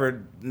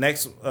whatever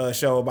next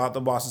show about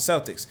the Boston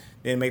Celtics.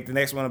 Then make the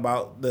next one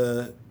about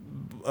the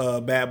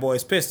Bad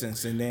Boys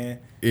Pistons, and then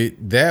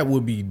that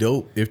would be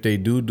dope if they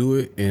do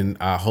it. And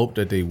I hope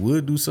that they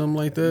would do something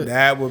like that.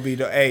 That would be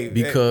dope. Hey,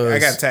 because I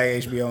got to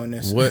tag HBO in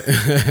this.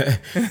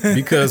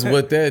 Because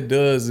what that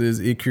does is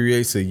it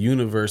creates a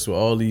universe where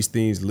all these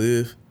things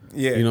live.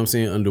 Yeah, you know what I'm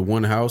saying, under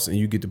one house, and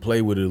you get to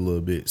play with it a little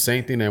bit.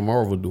 Same thing that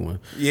Marvel doing.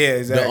 Yeah,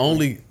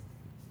 exactly.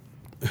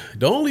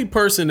 The only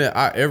person that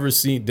I ever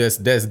seen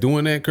that's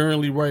doing that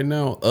currently right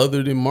now,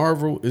 other than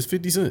Marvel, is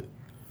 50 Cent.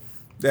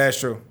 That's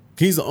true.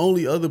 He's the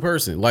only other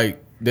person.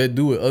 Like that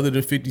do it other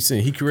than 50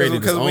 Cent. He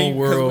created his own Because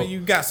world. when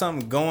you got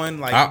something going,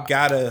 like you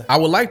gotta. I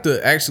would like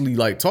to actually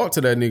like talk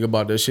to that nigga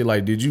about that shit.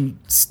 Like, did you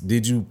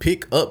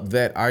pick up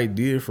that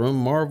idea from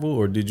Marvel,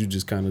 or did you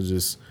just kind of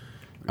just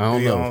I don't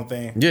do your know. own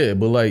thing. Yeah,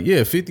 but like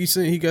 50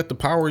 Cent, he got the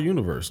power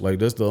universe. Like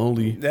that's the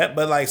only That,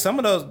 but like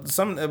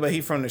but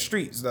he from the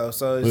streets though,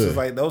 so it's just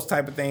like those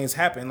type of things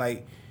happen.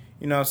 Like,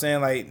 you know what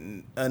I'm saying?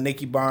 Like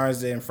Nicky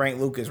Barnes and Frank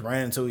Lucas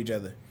ran into each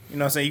other. You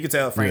know what I'm saying? You could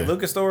tell a Frank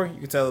Lucas story, you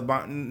could tell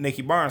a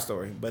Nicky Barnes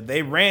story, but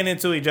they ran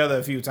into each other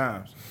a few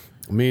times.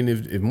 I mean,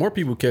 if more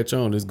people catch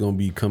on, it's gonna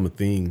become a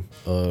thing.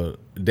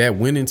 That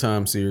Winning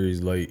Time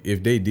series, like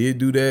if they did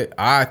do that,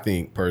 I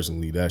think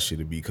personally that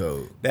should be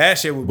cold. That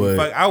shit would be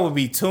fuck. I would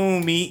be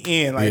tune me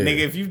in, like nigga.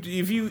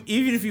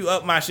 If you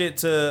up my shit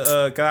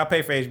to, cause I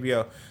pay for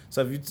HBO.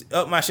 So if you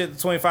up my shit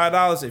to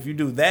 $25, if you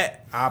do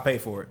that, I'll pay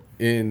for it.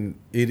 And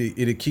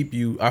it'll keep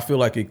you. I feel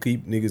like it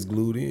keep niggas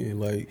glued in.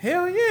 Like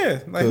hell yeah,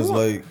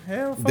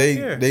 because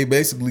they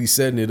basically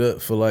setting it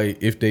up for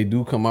like if they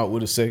do come out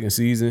with a second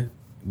season.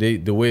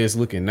 The way it's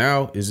looking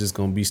now is just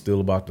gonna be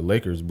still about the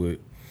Lakers, but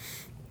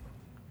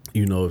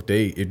you know if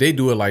they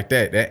do it like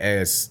that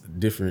adds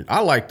different.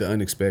 I like the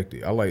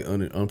unexpected. I like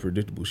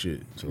unpredictable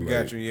shit. So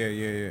got you,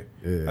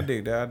 yeah. I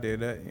did that. You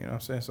know what I'm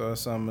saying? So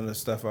that's some of the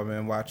stuff I've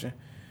been watching.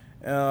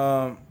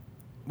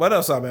 What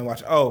else I've been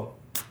watching? Oh,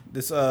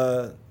 this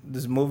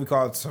movie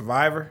called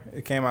Survivor.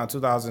 It came out in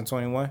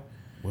 2021.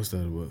 What's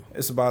that about?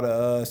 It's about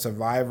a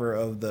survivor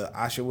of the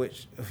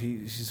Auschwitz.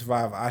 He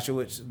survived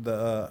Auschwitz,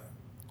 the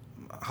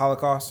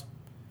Holocaust.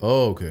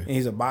 Oh, okay. And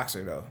he's a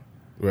boxer though.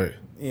 Right.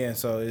 Yeah.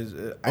 So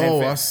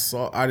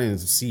I didn't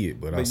see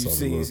it, but I saw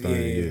the little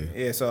thing.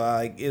 Yeah. So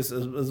like it's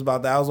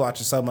about that. I was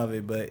watching some of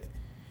it, but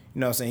you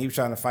know what I'm saying, he was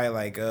trying to fight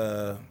like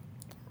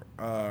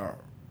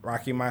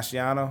Rocky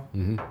Marciano.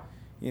 Mm-hmm.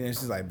 You know, it's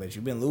just like, but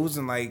you've been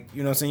losing, like,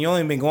 you know what I'm saying? You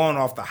only been going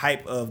off the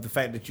hype of the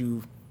fact that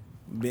you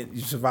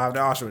survived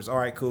Auschwitz. All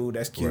right, cool,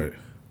 that's cute. Right.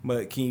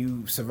 But can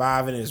you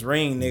survive in this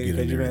ring, nigga?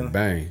 Because you've been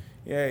bang.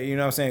 Yeah, you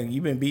know what I'm saying?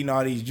 You've been beating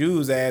all these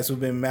Jews ass who've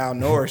been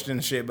malnourished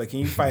and shit, but can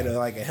you fight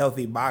a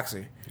healthy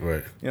boxer? Right. You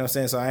know what I'm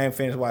saying? So I ain't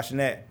finished watching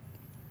that.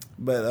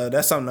 But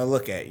that's something to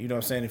look at. You know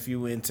what I'm saying? If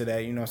you into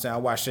that, you know what I'm saying? I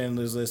watched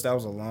Schindler's List. That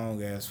was a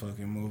long ass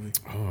fucking movie.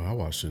 Oh, I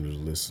watched Schindler's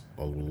List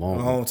a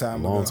long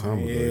time ago.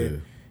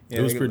 Yeah,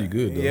 it was pretty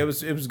good though. Yeah,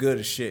 it was good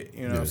as shit.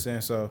 You know what I'm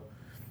saying? So,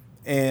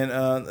 and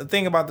the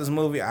thing about this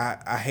movie,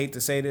 I hate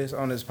to say this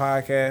on this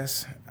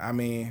podcast. I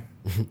mean,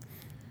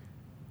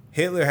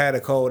 Hitler had a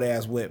cold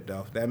ass whip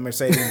though. That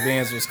Mercedes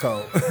Benz was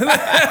cold.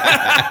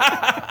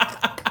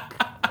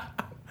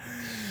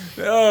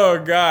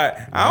 Oh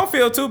God, I don't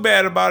feel too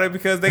bad about it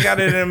because they got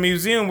it in a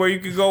museum where you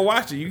could go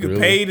watch it. You could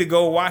pay to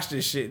go watch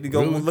this shit, to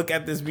go look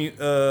at this.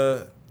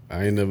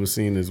 I ain't never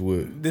seen this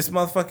whip. This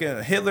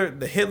motherfucking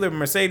Hitler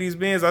Mercedes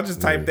Benz. I just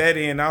typed that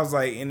in. I was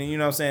like, and then, you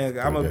know what I'm saying?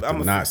 I'm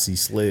a Nazi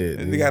sled.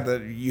 They got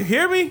you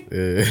hear me?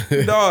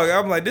 Yeah. Dog,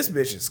 I'm like, this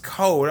bitch is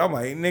cold. I'm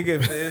like,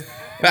 nigga.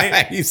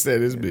 He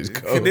said this bitch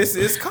cold. This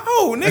is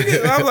cold,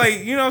 nigga. I'm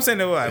like, you know what I'm saying?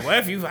 They were like,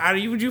 well, how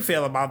would you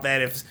feel about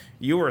that if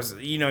you were,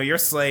 you know, your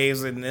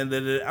slaves? And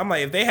I'm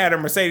like, if they had a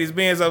Mercedes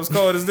Benz that was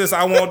cold as this,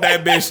 I want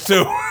that bitch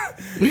too.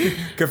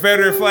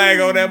 Confederate flag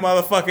on that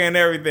motherfucker and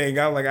everything.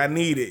 I'm like, I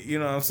need it. You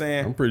know what I'm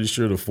saying? I'm pretty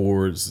sure the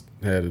Fords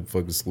had a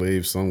fucking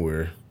slave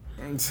somewhere.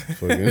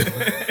 Fucking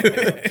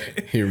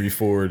Henry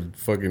Ford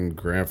fucking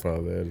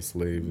grandfather had a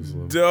slave or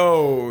something.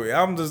 Dude,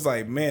 I'm just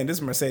like, man, this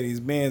Mercedes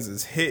Benz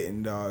is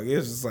hitting, dog.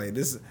 It's just like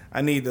this.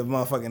 I need the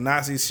motherfucking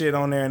Nazi shit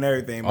on there and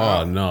everything.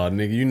 Oh no,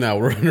 nigga, you not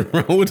running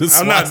around with a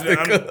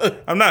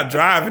swastika. I'm not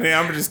driving it.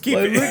 I'm just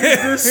keeping it. Look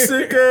at this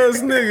sick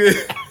ass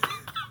nigga.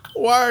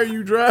 Why are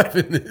you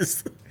driving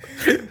this?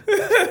 You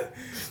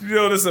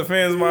know, this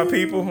offends my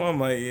people. I'm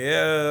like,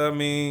 yeah, I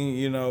mean,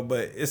 you know,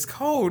 but it's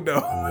cold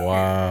though.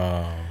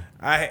 Wow.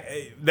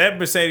 That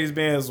Mercedes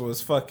Benz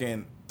was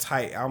fucking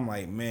tight. I'm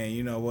like, man,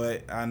 you know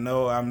what? I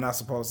know I'm not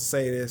supposed to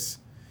say this.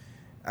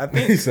 I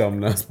think I'm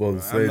not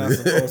supposed to say I'm not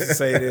supposed to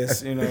say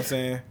this. You know what I'm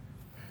saying?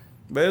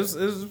 But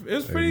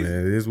it's pretty.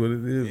 Man, it is what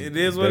it is. It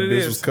is what it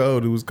is. It was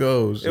cold. It was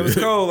cold. Shit. It was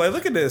cold. Like,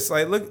 look at this.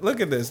 Like,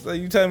 look at this.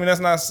 Like, you telling me that's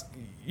not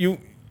you?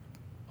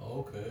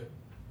 Okay.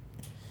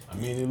 I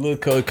mean, it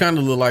looked cold. It kind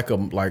of looked like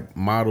a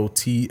Model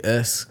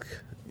T-esque,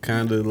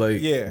 kind of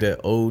like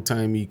that old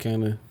timey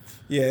kind of.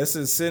 Yeah, it's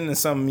sitting in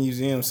some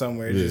museum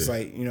somewhere, just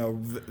like, you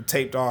know,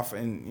 taped off,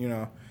 and you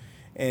know,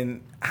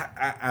 and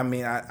I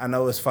mean, I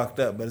know it's fucked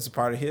up, but it's a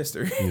part of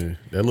history. Yeah,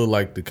 that looked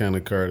like the kind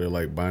of car that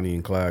like Bonnie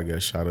and Clyde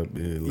got shot up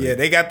in. Like, yeah,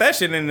 they got that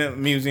shit in the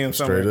museum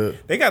somewhere. Straight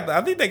up. They got,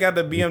 I think they got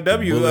the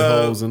BMW the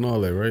bullet holes and all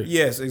that, right?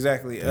 Yes,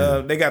 exactly. Yeah.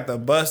 They got the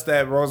bus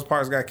that Rosa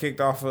Parks got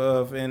kicked off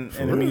of in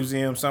the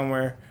museum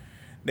somewhere.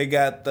 They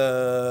got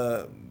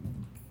the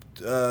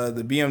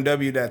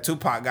BMW that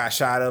Tupac got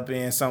shot up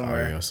in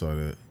somewhere. Oh, yeah, I saw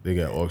that. They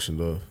got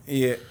auctioned off.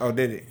 Yeah. Oh,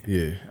 did it?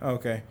 Yeah.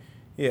 Okay.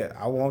 Yeah,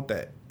 I want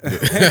that.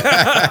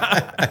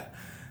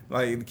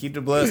 Like, keep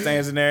the blood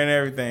stains in there and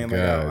everything. Like,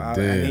 I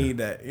need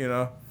that. You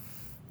know,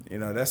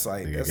 that's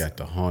like. They got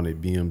the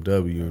haunted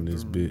BMW in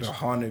this bitch. The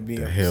haunted BMW.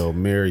 The Hail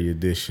Mary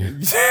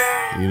edition.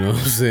 You know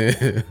what I'm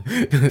saying?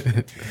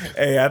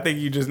 Hey, I think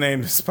you just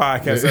named this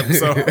podcast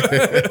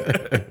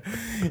episode.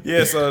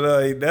 Yeah,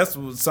 so that's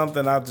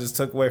something I just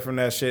took away from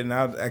that shit. And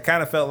I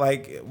kind of felt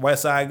like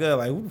West Side Gun.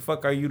 Like, who the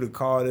fuck are you to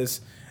call this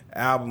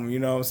album? You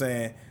know what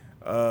I'm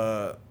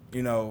saying?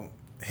 You know,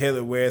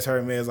 Hitler Wears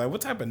Hermes. Like,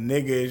 what type of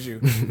nigga is you?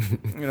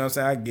 You know what I'm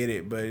saying? I get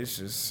it, but it's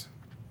just,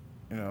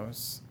 you know,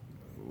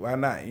 why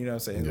not? You know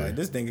what I'm saying? Yeah. Like,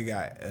 this nigga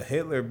got a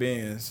Hitler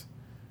Benz.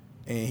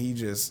 And he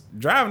just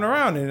driving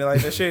around and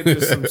like that shit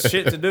just some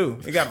shit to do.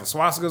 He got the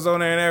swastikas on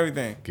there and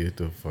everything. Get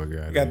the fuck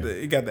out He of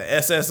here. got the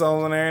SS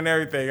on there and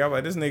everything. I'm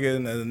like, this nigga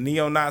in the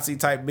neo-Nazi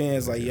type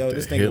Benz. Like, yo,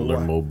 this nigga Hitler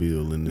what?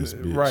 mobile in this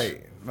bitch.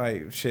 Right.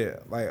 Like,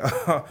 shit. Like,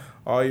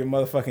 all your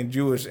motherfucking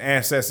Jewish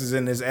ancestors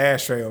in this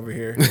ashtray over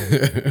here.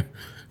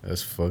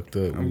 That's fucked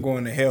up. I'm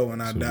going to hell when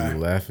I So die. we're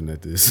laughing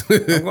at this.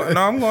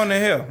 I'm going to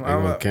hell. They're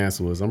gonna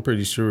cancel us. I'm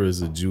pretty sure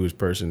it's a Jewish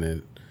person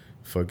that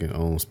fucking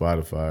owns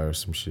Spotify or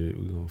some shit.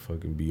 We gonna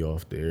fucking be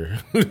off the air.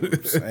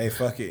 Hey,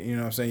 fuck it. You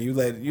know what I'm saying? You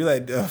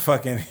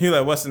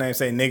let what's the name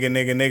say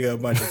nigga a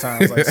bunch of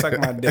times. Like, suck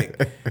my dick.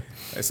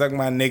 Like, suck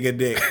my nigga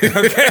dick.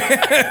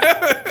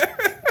 Okay.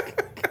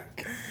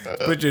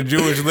 Put your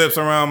Jewish lips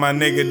around my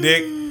nigga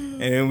dick,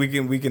 and then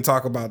we can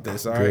talk about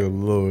this. All right. Good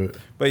Lord.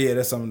 But yeah,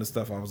 that's some of the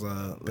stuff I was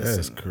listening.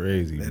 That's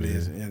crazy, That man.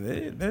 is.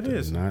 Yeah, that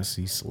is.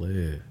 Nazi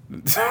sled.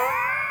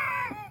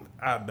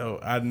 I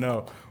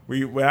know.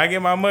 When I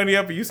get my money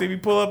up and you see me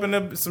pull up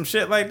in some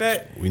shit like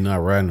that. We not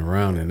riding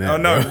around in that. Oh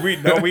no,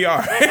 bro. we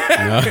are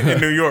in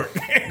New York.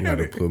 You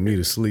gotta put me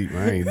to sleep.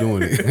 I ain't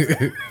doing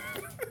it.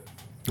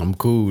 I'm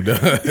cool,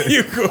 dog.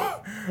 You cool?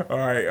 All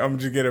right, I'm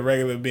just get a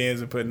regular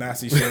Benz and put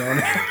Nazi shit on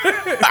it.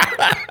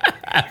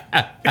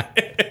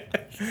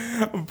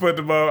 I'll put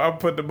the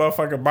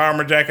motherfucking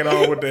bomber jacket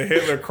on with the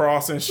Hitler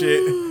cross and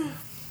shit.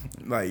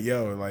 Like,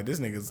 yo, like this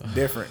nigga's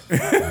different.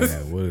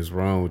 Man, what is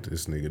wrong with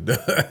this nigga, dog?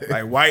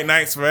 Like white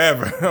nights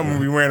forever. I'm gonna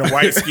be wearing a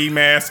white ski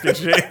mask and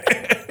shit.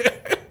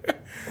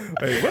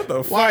 Like, what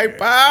the fuck? White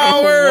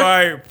power.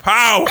 White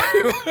power.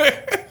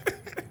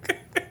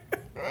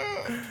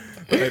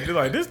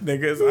 Like this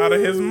nigga is out of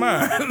his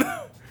mind.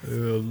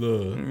 Hell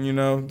no. You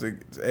know,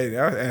 hey,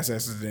 our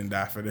ancestors didn't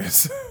die for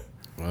this.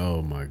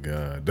 Oh my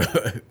God,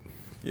 dog.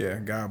 Yeah,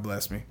 God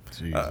bless me.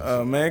 Jesus.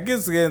 Man,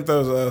 get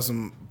into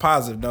some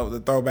positive note.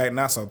 The throwback,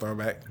 not so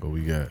throwback. What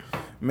we got?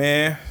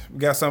 Man, we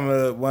got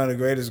one of the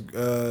greatest.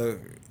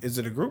 Is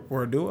it a group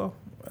or a duo?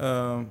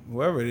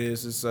 Whoever it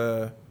is, it's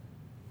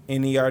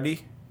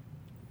NERD.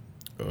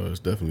 It's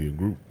definitely a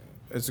group.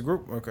 It's a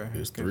group. Okay,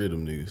 It's three of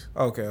them niggas.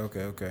 Okay.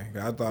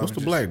 I thought What's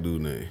the black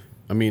dude name?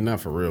 I mean, not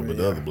for real, but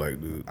the other black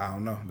dude. I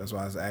don't know. That's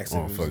why I was asking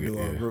Oh, if it fuck was a it, duo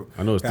or yeah. group.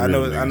 I know it's three I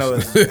know of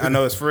them I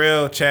know it's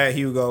Pharrell, Chad,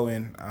 Hugo,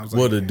 and I was like,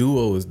 Well, the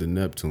duo is the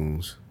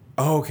Neptunes.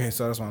 oh, okay,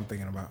 so that's what I'm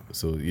thinking about.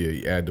 So yeah,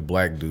 you add the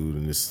black dude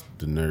and it's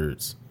the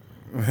nerds.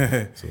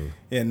 So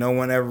Yeah, No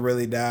One Ever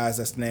Really Dies.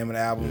 That's the name of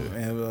the album,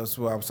 and that's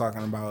what I was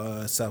talking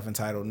about.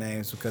 Self-entitled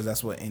names, because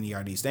that's what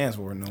NERD stands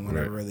for. No One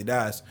Right. Ever Really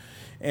Dies,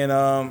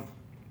 and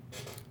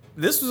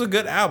this was a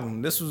good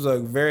album. This was a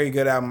very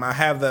good album. I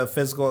have the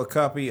physical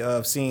copy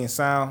of Seeing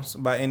Sounds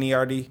by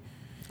NERD.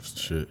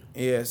 shit.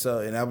 Yeah, so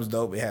and that was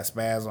dope. It had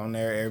Spaz on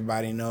there.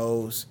 Everybody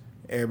knows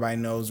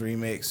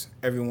remix.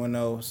 Everyone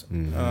knows.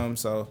 Mm-hmm.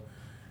 So,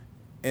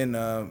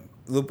 and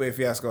Lupe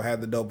Fiasco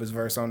had the dopest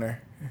verse on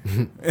there.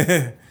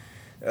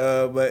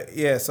 But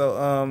yeah,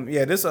 so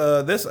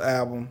this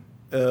album,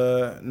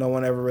 No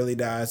One Ever Really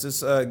Dies.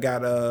 This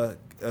got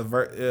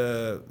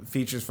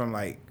features from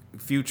like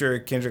Future,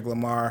 Kendrick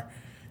Lamar,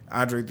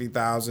 Andre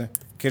 3000.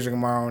 Kendrick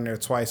Lamar on there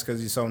twice because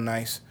he's so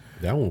nice.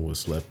 That one was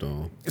slept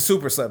on.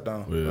 Super slept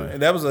on. Yeah.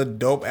 That was a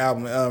dope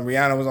album.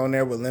 Rihanna was on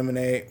there with Lemon,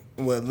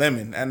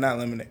 and not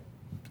Lemonade.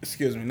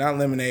 Excuse me, not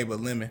Lemonade, but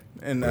Lemon,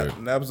 and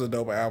that was a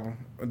dope album,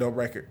 a dope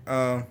record.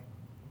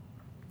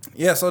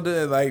 Yeah. So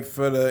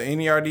for the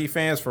NERD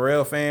fans,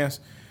 Pharrell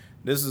fans,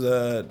 this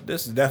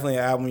is definitely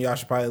an album y'all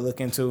should probably look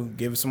into.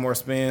 Give it some more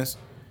spins.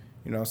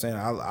 You know what I'm saying?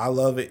 I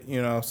love it.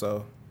 You know,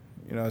 so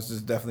it's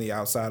just definitely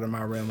outside of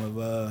my realm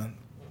of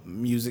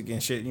music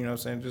and shit. You know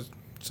what I'm saying? Just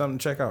something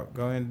to check out.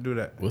 Go ahead and do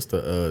that. What's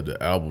the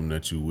album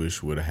that you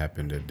wish would have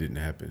happened that didn't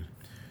happen?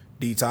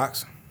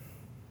 Detox.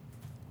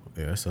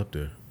 Yeah, that's up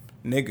there.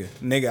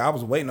 Nigga, I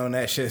was waiting on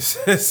that shit.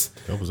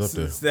 That was up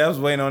there. I was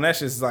waiting on that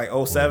shit since like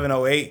 07,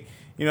 08.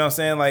 You know what I'm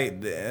saying?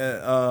 Like,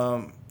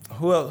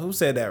 who else? Who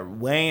said that?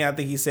 Wayne, I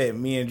think he said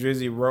me and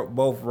Drizzy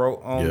both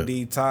wrote on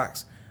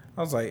Detox.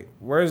 I was like,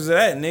 where's it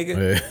at,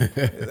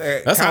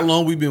 nigga? That's how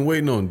long we've been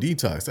waiting on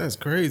Detox. That's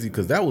crazy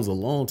because that was a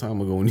long time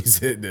ago when he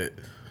said that.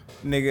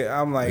 Nigga,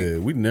 I'm like, Yeah,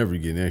 we never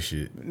getting that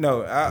shit.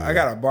 no, I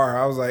got a bar.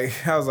 I was like,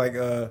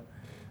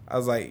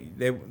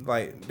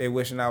 they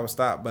wishing I would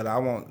stop, but I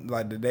won't.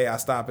 Like the day I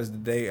stop is the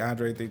day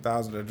Andre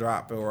 3000 to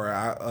drop,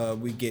 or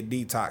we get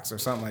Detox or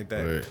something like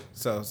that. Right.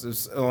 So it's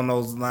just on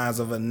those lines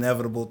of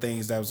inevitable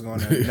things that was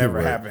going to never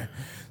Right. happen.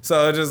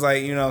 So it's just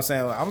like, you know what I'm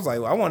saying? I was like,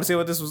 I want to see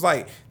what this was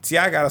like.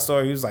 T.I. got a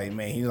story. He was like,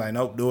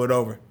 nope, do it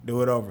over. He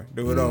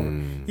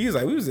was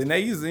like, we was in there.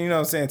 You know what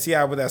I'm saying?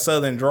 T.I. with that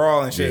southern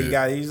drawl and shit.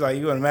 Yeah. He's like,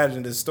 you can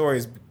imagine the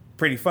stories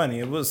pretty funny.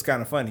 It was kind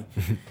of funny.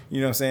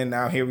 You know what I'm saying?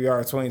 Now here we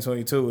are,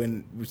 2022,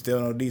 and we still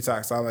no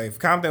Detox. So I'm like, if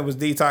Compton was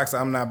Detox,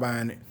 I'm not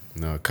buying it.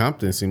 No,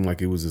 Compton seemed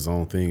like it was his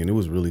own thing, and it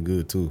was really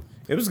good too.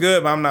 It was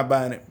good, but I'm not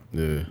buying it.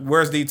 Yeah.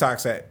 Where's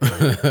Detox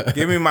at?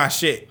 Give me my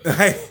shit.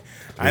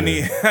 I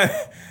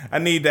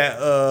need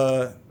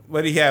that.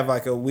 What do you have?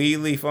 Like a weed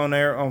leaf on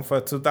there for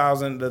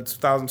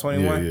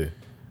 2021? Yeah.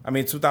 I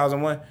mean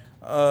 2001.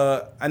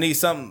 I need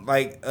something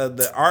like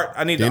the art.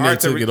 I need Then the art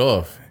they took it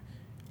off.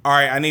 All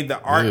right, I need the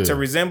art Yeah. to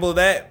resemble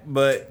that,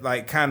 but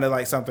like kind of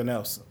like something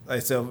else.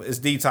 Like so, it's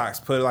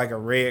Detox. Put like a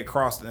red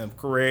cross, a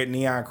red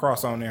neon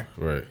cross on there.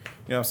 Right.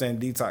 You know what I'm saying?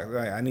 Detox.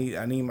 Like I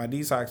need my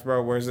Detox,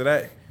 bro. Where's it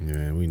at?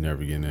 Yeah, we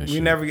never getting that shit. We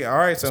never get. All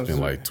right, so It's been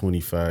like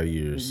 25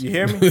 years. you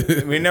hear me?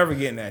 We never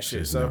getting that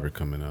shit. It's So never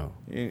coming out.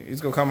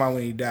 it's gonna come out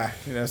when he die.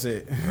 That's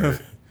it.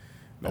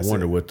 I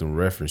wonder what them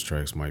reference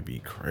tracks might be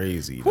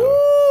crazy though.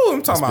 Woo!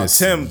 I'm talking about It's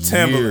been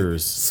Timbaland,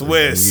 years.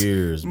 Swiss,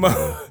 Years,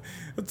 bro.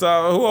 I'm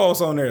talking- who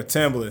else on there?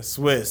 Timbaland,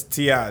 Swiss,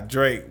 T.I.,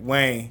 Drake,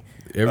 Wayne,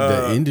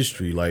 The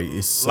industry, like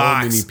it's so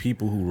Locks. many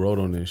people who wrote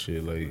on that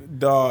shit. Like,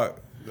 Dog.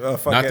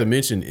 not to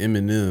mention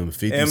Eminem,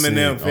 50 Eminem,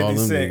 Cent, 50 all them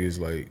Cent. niggas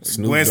like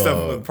Snoop Gwen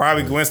Dogg.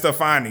 probably Gwen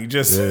Stefani.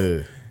 Just Yeah.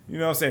 you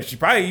know what I'm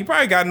saying? You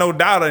probably got No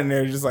Doubt in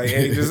there. Just like,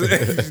 hey,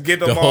 just get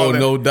them The all whole in.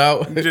 No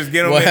Doubt. Just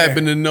get 'em What in there.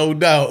 happened to No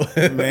Doubt?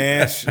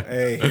 Man,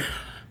 hey,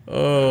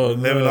 Oh,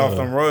 living no. off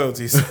them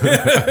royalties.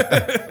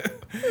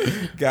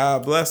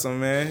 God bless them,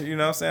 man. You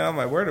know what I'm saying? I'm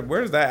like,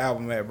 where's that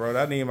album at, bro?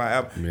 I need my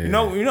album. Man.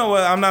 You know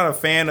what? I'm not a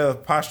fan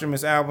of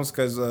posthumous albums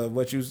because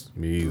what you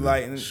Me either.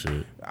 like.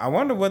 Shit. I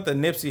wonder what the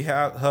Nipsey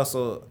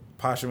Hussle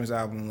posthumous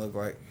album look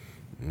like.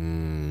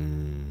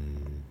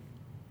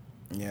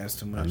 Yeah, it's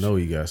too much. I know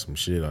he got some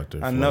shit out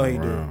there. I know he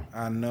floating do. around.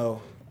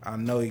 I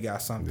know he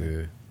got something.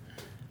 Yeah.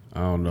 I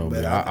don't know,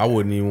 But man. I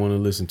wouldn't even want to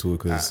listen to it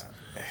because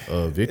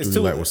Victory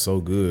too- Lap was so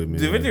good, man.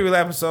 The Victory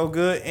Lap is so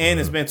good, and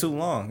it's been too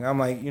long. I'm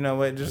like, you know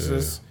what?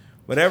 Just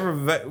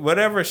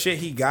whatever shit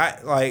he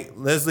got, like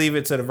let's leave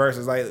it to the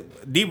verses.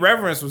 Like Deep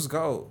Reverence was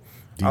gold.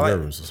 Deep I like-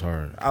 Reverence was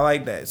hard. I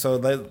like that. So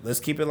let's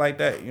keep it like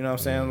that. You know what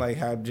I'm saying? Like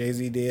how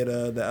Jay-Z did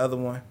the other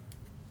one.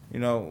 You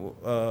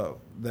know,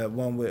 that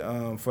one with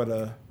for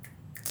the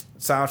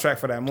soundtrack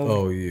for that movie.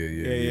 Oh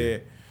yeah.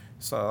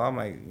 So I'm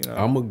like, you know,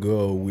 I'm gonna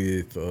go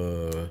with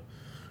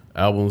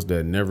albums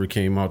that never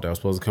came out that was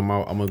supposed to come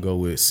out. I'm gonna go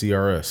with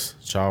CRS,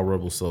 Child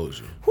Rebel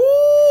Soldier.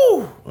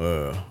 whoo,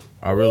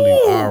 I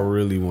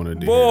really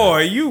wanted to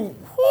boy, you,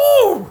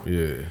 whoo,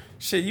 hear that.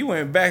 shit, you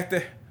went back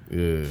to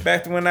Yeah.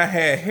 back to when I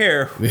had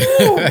hair.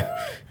 Whoo.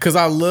 Cause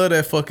I love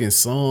that fucking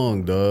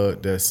song,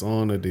 dog. That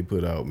song that they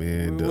put out,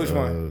 man. Which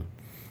one?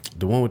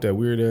 The one with that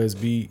weird ass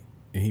beat,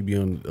 and he be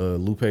on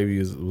Lupe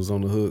was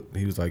on the hook.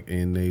 He was like,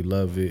 and they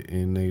love it,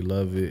 and they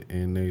love it,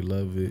 and they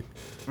love it.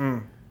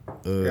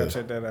 Gotta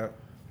check that out.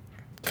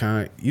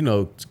 Kanye,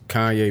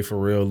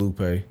 Pharrell,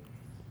 Lupe.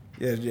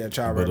 Yeah,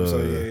 Child But, Rebel. So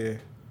yeah.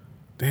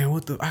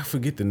 Damn, I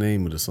forget the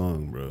name of the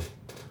song, bro.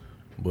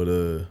 But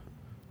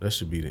that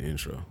should be the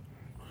intro.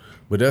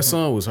 But that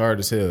song was hard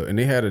as hell, and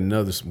they had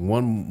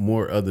one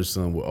more other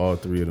song with all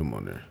three of them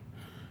on there,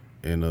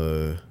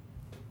 and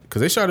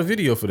cause they shot a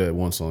video for that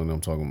one song that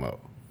I'm talking about.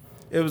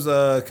 It was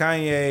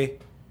Kanye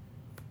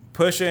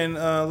pushing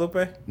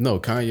Lupe. No,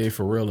 Kanye,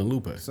 Pharrell, and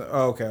Lupe. So,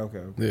 okay.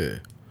 Yeah,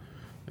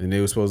 and they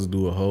were supposed to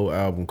do a whole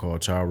album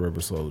called Child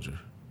Rebel Soldier,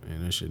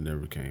 and that shit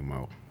never came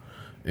out.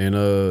 And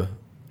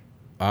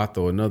I'll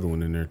throw another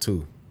one in there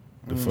too,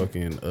 the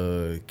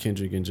fucking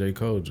Kendrick and J.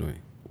 Cole joint,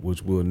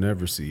 which we'll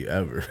never see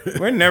ever.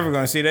 We're never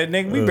gonna see that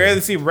nigga. We barely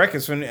see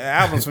records from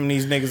albums from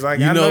these niggas. Like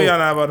You I know know, y'all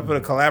not about to put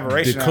a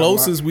collaboration. The album out.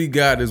 closest we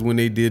got is when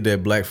they did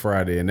that Black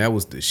Friday, and that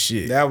was the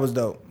shit. That was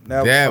dope.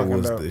 That was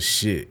was fucking dope. the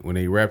shit. When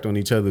they rapped on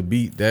each other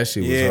beat, that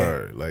shit was Yeah.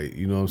 hard. Like,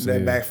 you know what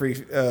I'm That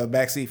saying?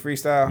 backseat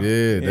freestyle.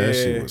 Yeah, that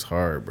shit was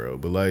hard, bro.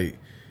 But like,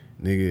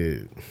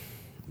 nigga,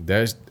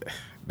 that's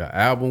the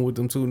album with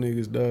them two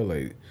niggas, dog.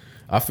 Like,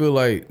 I feel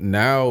like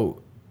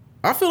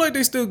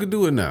they still could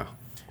do it now.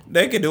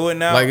 They could do it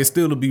now. Like, it's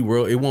still to be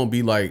world. It won't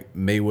be like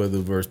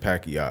Mayweather versus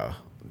Pacquiao,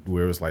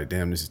 where it's like,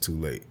 damn, this is too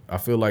late. I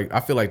feel like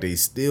they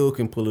still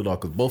can pull it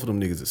off because both of them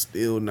niggas are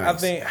still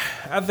nice.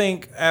 I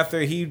think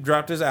after he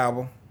dropped his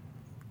album,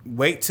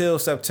 wait till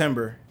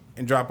September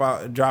and drop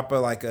a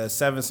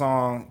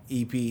 7-song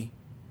EP,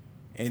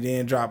 and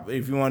then drop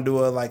if you want to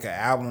do like an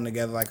album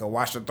together, like a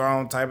Watch the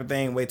Throne type of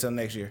thing. Wait till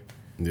next year.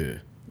 Yeah.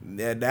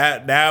 Yeah,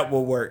 that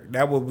will work.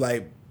 That would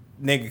like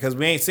nigga, because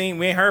we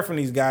ain't heard from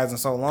these guys in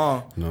so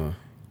long. No.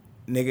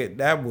 Nigga,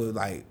 that would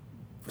like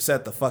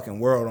set the fucking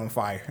world on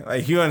fire.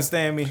 Like, you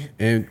understand me?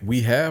 And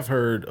we have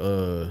heard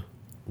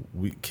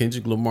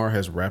Kendrick Lamar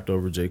has rapped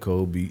over J.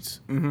 Cole beats.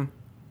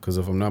 Because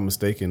if I'm not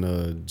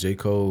mistaken, J.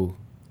 Cole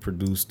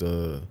produced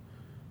that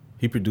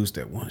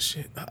one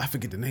shit. I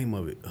forget the name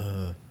of it.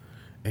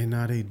 And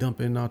now they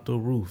dumping out the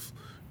roof.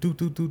 Do.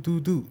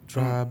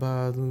 Drive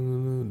by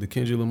the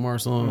Kendrick Lamar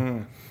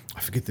song. I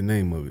forget the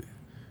name of it.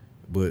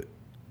 But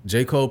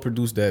J. Cole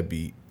produced that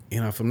beat.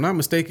 And if I'm not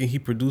mistaken, he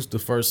produced the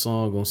first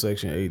song on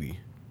Section 80.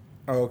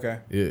 Oh, okay.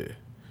 Yeah.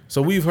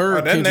 So we've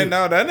heard that Kendrick.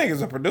 that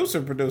nigga's a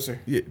producer.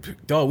 Yeah,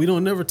 dog,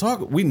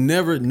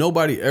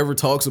 nobody ever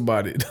talks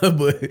about it.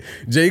 But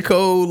J.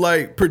 Cole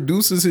like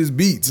produces his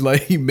beats.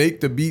 Like he make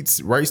the beats,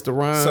 writes the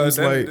rhymes.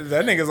 So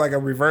that nigga's like a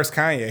reverse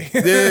Kanye.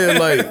 Yeah,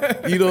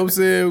 like, you know what I'm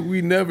saying?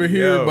 We never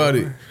hear about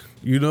it.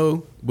 You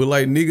know? But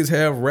like niggas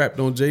have rapped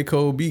on J.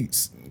 Cole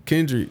beats.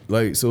 Kendrick,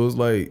 like, so it's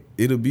like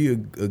it'll be a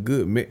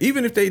good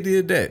even if they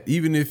did that,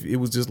 even if it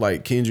was just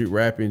like Kendrick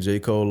rapping, J.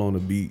 Cole on the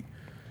beat.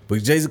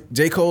 But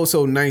J. Cole's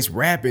so nice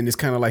rapping, it's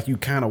kind of like you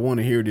kind of want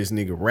to hear this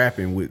nigga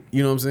rapping with,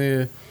 you know what I'm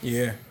saying?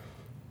 Yeah.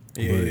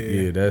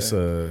 That's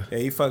Yeah,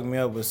 he fucked me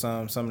up with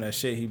some of that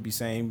shit he be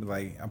saying. He be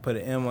like, I put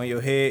an M on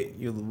your head,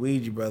 you're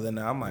Luigi, brother.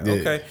 Now I'm like,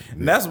 okay.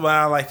 And that's what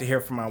I like to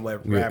hear from my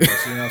rappers, you know what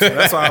I'm saying?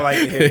 That's what I like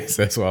to hear.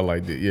 That's why I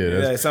liked it.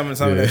 Yeah, some of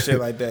that shit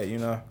like that, you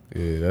know?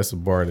 Yeah, that's a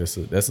bar.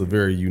 That's a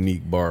very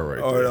unique bar right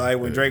there. Or like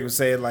when Drake would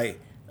say like,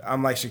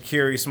 I'm like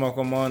Shaqiri, smoke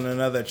him on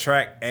another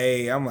track.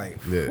 Hey, I'm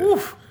like, whew.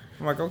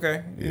 I'm like,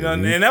 okay, you know,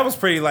 and that was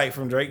pretty light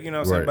from Drake, you know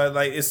what I'm saying? But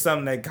like, it's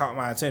something that caught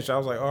my attention. I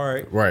was like, all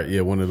right, right,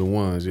 yeah, one of the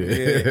ones,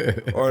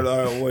 yeah. Or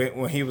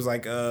when he was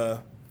like,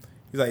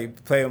 he's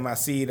like, play with my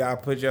seed, I'll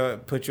put you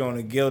on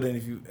the Gilding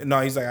if you. No,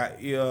 he's like,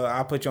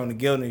 I'll put you on the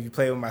Gilding if you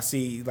play with my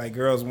seed. Like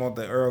girls want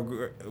the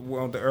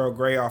Earl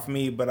Grey off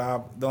me, but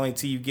the only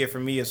tea you get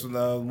from me is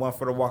the one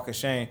for the Walk of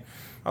Shame.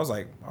 I was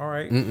like, all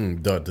right.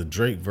 The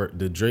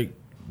Drake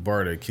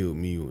bar that killed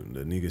me when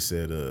the nigga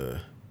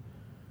said,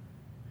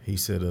 he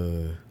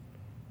said,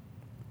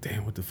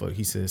 damn, what the fuck?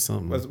 He said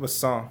something. What's the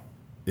song?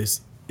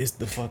 It's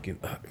the fucking.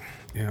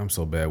 I'm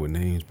so bad with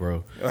names,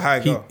 bro. How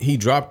it go? He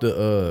dropped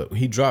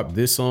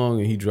this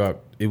song and he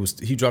dropped the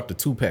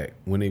 2-pack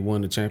when they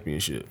won the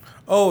championship.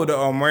 Oh, the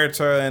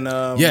Omerta and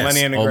yes,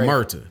 Money in the Grave.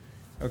 Omerta.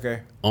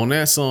 Okay. On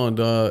that song,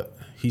 dog,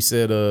 he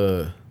said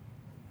no,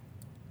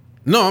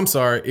 I'm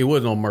sorry, it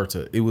wasn't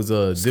Omerta. It was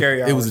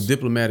it was a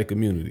Diplomatic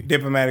Immunity.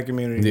 Diplomatic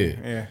Immunity.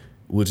 Yeah.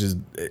 Which is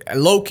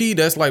low key.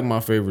 That's like my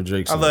favorite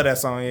Drake song. I love that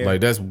song. Yeah.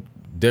 Like that's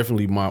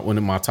definitely one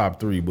of my top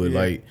 3. But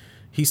like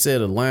he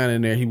said a line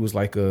in there. He was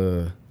like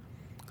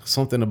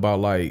something about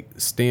like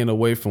staying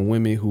away from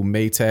women who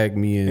may tag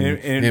me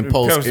and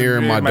post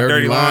airing my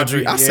dirty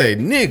laundry. I say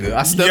nigga.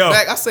 I step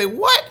back. I say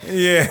what?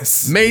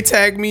 Yes. May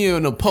tag me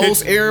in a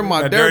post airing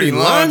my dirty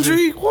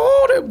laundry.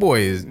 Whoa, that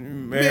boy is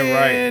man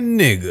right.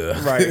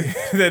 Nigga. Right.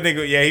 That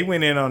nigga. Yeah, he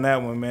went in on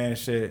that one, man.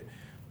 Shit.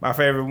 My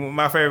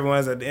favorite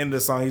one's at the end of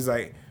the song. He's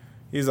like.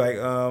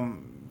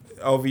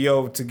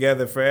 OVO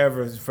together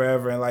forever,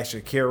 and like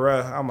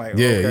Shakira. I'm like,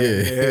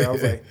 okay. I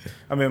was like,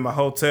 I'm in my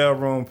hotel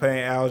room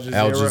playing Al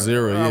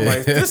Jazeera. I'm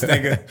like, this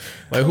nigga.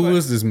 Like, who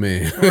is this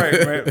man?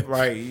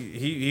 Right.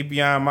 He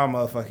beyond my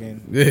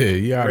motherfucking. Yeah,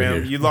 he out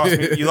of here.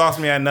 You lost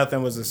me at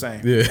nothing was the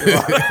same.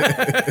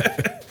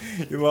 Yeah.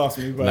 You lost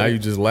me, buddy. Now you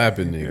just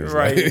lapping niggas.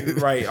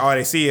 Right. All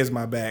they see is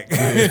my back.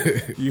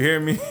 You hear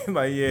me?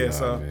 Like, yeah. Nah,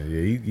 so man. Yeah,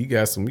 you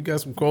got some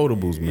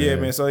quotables, man. Yeah,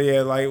 man. So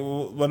yeah, like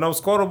when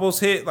those quotables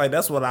hit, like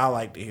that's what I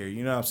like to hear.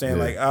 You know what I'm saying?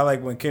 Yeah. Like I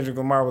like when Kendrick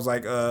Lamar was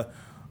like,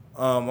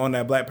 on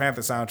that Black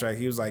Panther soundtrack,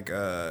 he was like,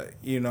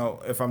 you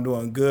know, if I'm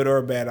doing good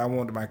or bad, I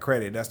want my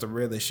credit. That's the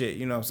realest shit.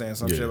 You know what I'm saying?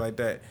 Some shit like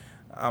that.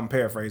 I'm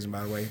paraphrasing,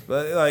 by the way,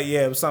 but like,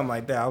 yeah, it was something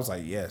like that. I was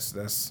like, yes,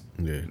 that's.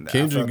 Yeah,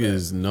 Kendrick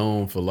is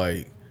known for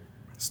like.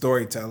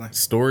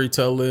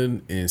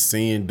 Storytelling and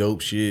saying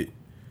dope shit.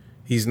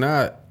 He's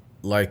not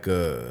like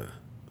a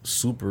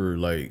super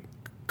like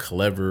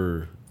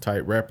clever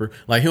type rapper.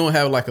 Like he don't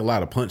have like a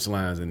lot of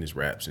punchlines in his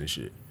raps and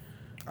shit.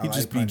 He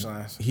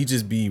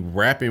just be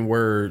rapping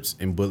words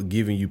but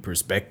giving you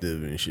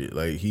perspective and shit.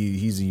 Like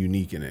he's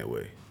unique in that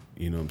way.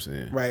 You know what I'm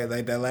saying? Right,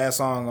 like that last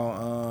song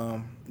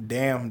on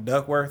Damn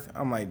Duckworth.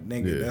 I'm like,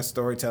 nigga, that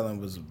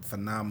storytelling was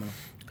phenomenal.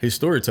 His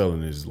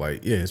storytelling is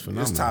like, it's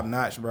phenomenal. It's top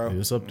notch, bro. Yeah,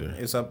 it's up there.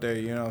 It's up there,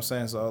 you know what I'm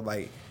saying? So,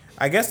 like,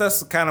 I guess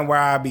that's kind of where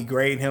I be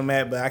grading him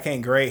at, but I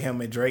can't grade him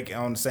and Drake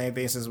on the same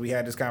thing since we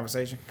had this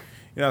conversation.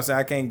 You know what I'm saying?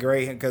 I can't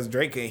grade him because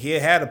Drake, he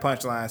had the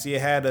punchlines. He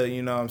had the,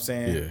 you know what I'm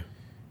saying? Yeah.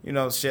 You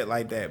know, shit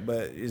like that.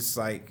 But it's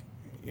like,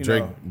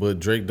 Drake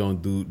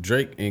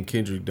and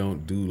Kendrick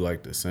don't do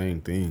like the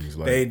same things.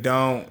 Like they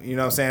don't, you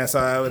know what I'm saying?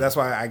 So that's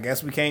why I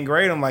guess we can't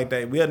grade him like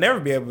that. We'll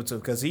never be able to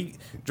because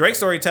Drake's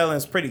storytelling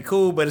is pretty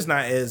cool, but it's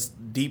not as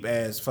deep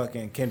as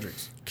fucking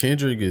Kendrick's.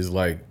 Kendrick is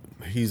like,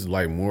 he's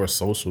like more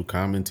social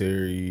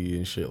commentary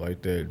and shit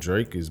like that.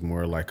 Drake is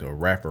more like a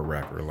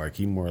rapper. Like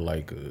he more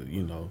like a,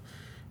 you know,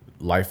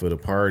 life of the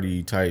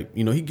party type.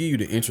 You know, he give you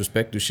the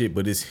introspective shit,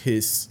 but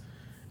it's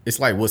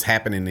like what's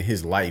happening in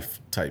his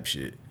life type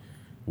shit.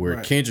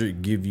 Where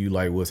Kendrick give you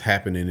like what's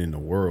happening in the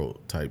world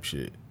type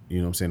shit. You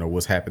know what I'm saying? Or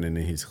what's happening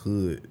in his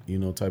hood, you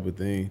know, type of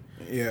thing.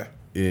 Yeah.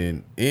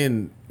 And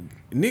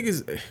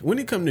niggas, when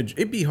it come to,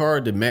 it be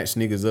hard to match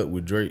niggas up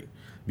with Drake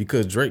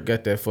because Drake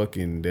got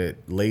that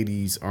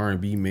ladies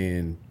R&B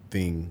man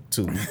thing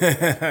too.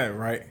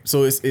 Right.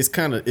 So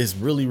it's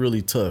really,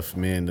 really tough,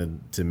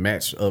 man, to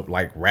match up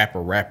like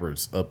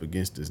rappers up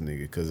against this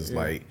nigga because it's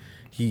like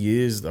he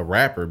is a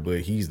rapper,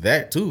 but he's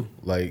that too.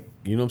 Like,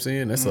 you know what I'm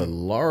saying? That's a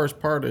large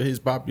part of his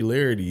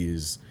popularity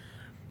is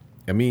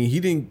I mean, he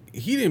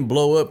didn't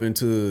blow up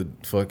into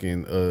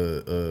fucking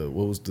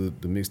what was the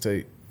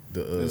mixtape?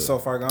 It's So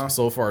Far Gone.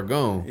 So Far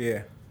Gone.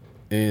 Yeah.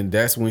 And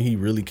that's when he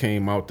really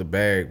came out the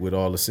bag with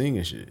all the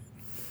singing shit.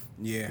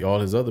 Yeah. All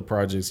his other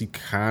projects, he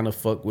kind of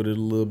fucked with it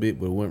a little bit,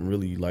 but wasn't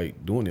really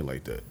like doing it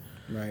like that.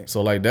 Right.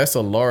 So like that's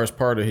a large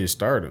part of his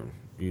stardom.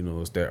 You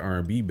know, it's that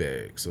R&B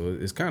bag. So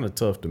it's kind of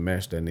tough to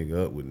match that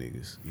nigga up with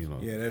niggas, you know.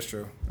 Yeah, that's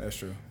true. That's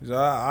true. So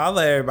I'll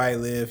let everybody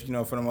live, you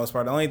know, for the most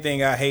part. The only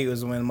thing I hate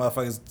was when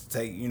motherfuckers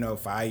take,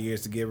 5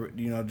 years to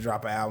to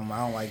drop an album. I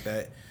don't like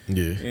that.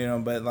 Yeah.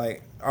 But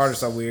like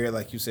artists are weird,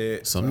 like you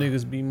said. Some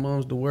niggas be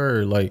mums the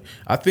word. Like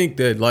I think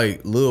that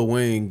like Lil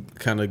Wayne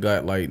kind of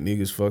got like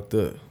niggas fucked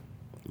up.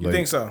 You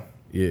think so?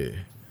 Yeah.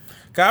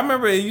 Cause I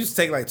remember it used to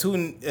take like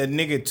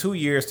 2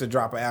 years to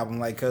drop an album.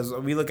 Like, cause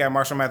we look at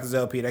Marshall Mathers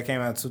LP that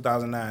came out in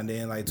 2009.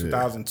 Then like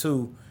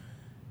 2002,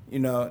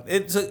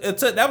 it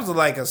took that was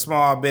like a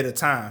small bit of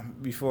time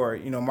before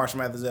Marshall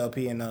Mathers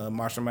LP and the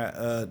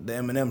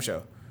Eminem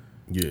show.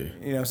 Yeah. You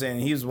know what I'm saying?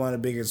 He was one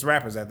of the biggest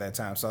rappers at that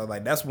time. So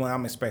like that's when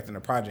I'm expecting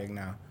a project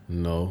now.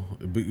 No,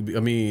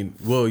 I mean,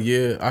 well,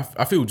 yeah,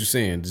 I feel what you're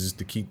saying, just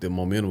to keep the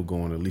momentum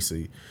going at least.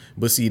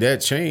 But see,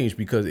 that changed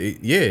because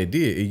it did.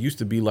 It used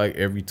to be like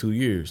every 2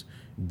 years.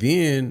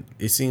 Then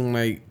it seemed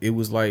like it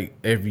was like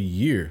every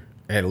year,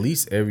 at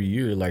least every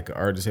year, like an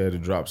artist had to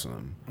drop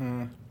something.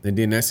 Mm-hmm. And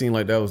then that seemed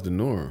like that was the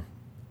norm.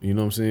 You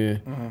know what I'm saying?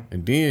 Mm-hmm.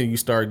 And then you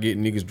start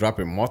getting niggas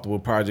dropping multiple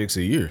projects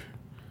a year.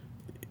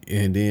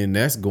 And then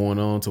that's going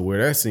on to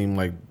where that seemed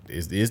like,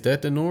 is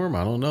that the norm?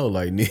 I don't know.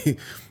 Like,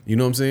 you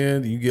know what I'm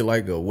saying? You get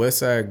like a West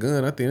Side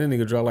Gun. I think that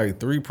nigga dropped like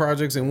 3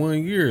 projects in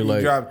 1 year. He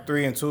like dropped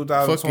 3 in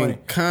 2020.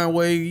 Fucking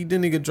Conway, that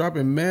nigga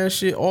dropping mad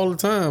shit all the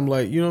time.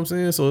 Like, you know what I'm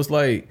saying? So it's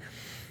like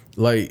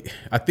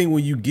I think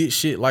when you get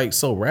shit like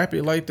so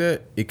rapid like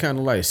that, it kind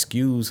of like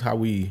skews how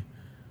we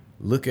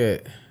look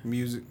at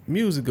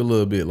music a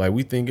little bit. Like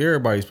we think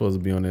everybody's supposed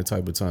to be on that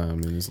type of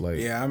time, and it's like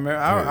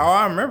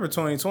I remember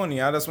 2020.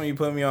 That's when you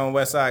put me on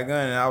West Side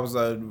Gun, and I was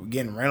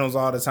getting rentals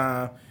all the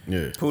time.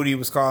 Yeah, Pootie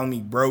was calling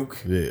me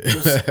broke. Yeah,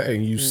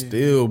 and you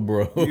still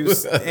broke.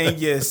 And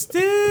you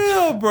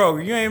still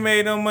broke. You ain't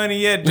made no money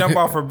yet. Jump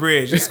off a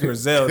bridge. It's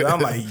Griselda.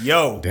 I'm like,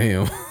 yo,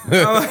 damn.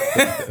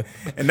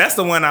 And that's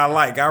the one I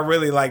like. I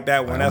really like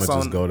that one. That's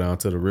just go down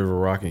to the River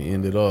Rock and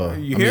end it off.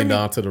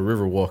 Down to the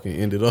River Walk and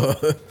end it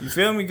off. You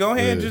feel me? Go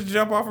ahead and just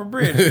jump off a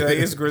bridge. Like,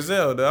 it's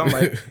Griselda. I'm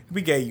like,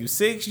 we gave you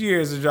 6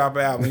 years to drop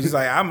an album. He's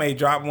like, I may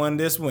drop one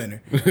this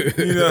winter.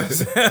 You know what I'm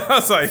saying? I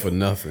was like, for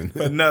nothing.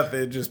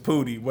 Just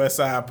Pootie, West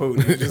Side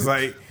Pootie. Just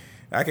like,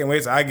 I can't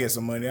wait till I get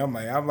some money. I'm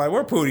like,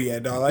 where Pootie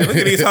at, dog? Like, look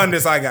at these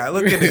hundreds I got.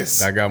 Look at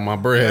this. I got my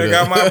bread.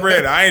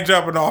 I ain't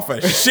jumping off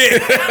of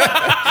shit.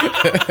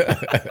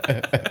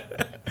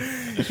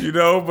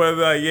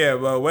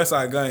 But West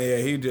Side Gun,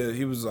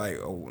 he was like,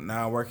 oh,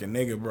 non-working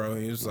nigga, bro.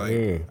 He was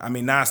like,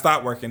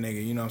 non-stop working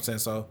nigga, you know what I'm saying?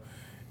 So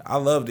I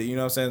loved it, you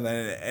know what I'm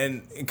saying?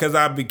 And because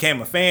I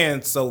became a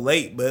fan so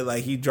late, but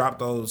like he dropped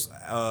those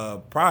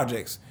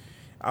projects,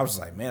 I was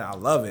like, man, I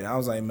love it. I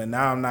was like, man,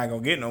 now I'm not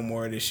gonna get no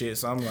more of this shit.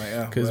 So I'm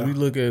like, because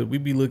we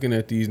be looking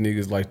at these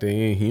niggas like they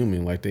ain't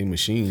human, like they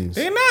machines.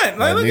 They not.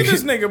 Like look at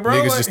this nigga, bro.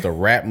 Niggas just a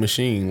rap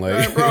machine,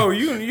 like bro.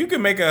 You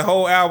can make a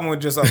whole album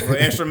with just an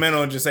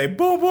instrumental and just say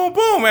boom, boom,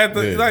 boom at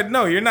the like.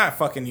 No, you're not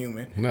fucking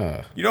human.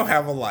 Nah, you don't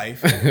have a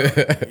life.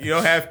 You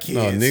don't have kids.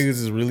 No, niggas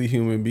is really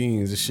human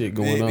beings. There's shit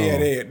going on.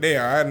 Yeah, they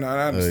are.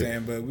 I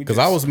understand, but because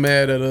I was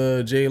mad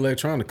at Jay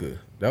Electronica.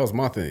 That was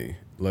my thing.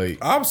 Like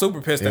I was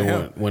super pissed at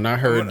him when I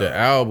heard the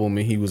album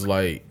and he was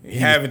like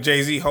having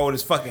Jay-Z hold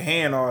his fucking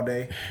hand all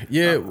day.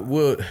 Yeah,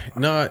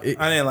 I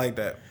didn't like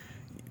that.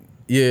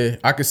 Yeah,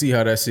 I could see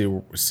how that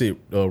sit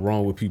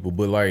wrong with people,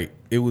 but like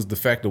it was the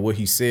fact of what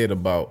he said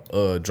about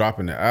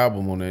dropping the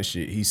album on that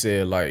shit. He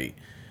said like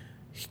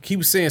he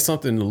was saying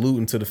something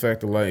alluding to the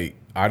fact of like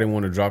I didn't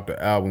want to drop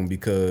the album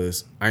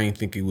because I didn't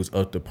think it was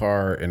up to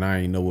par and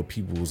I didn't know what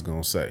people was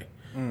gonna say.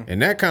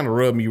 And that kind of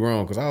rubbed me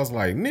wrong because I was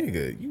like,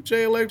 nigga, you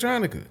Jay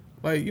Electronica.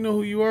 Like, you know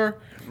who you are?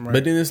 Right.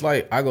 But then it's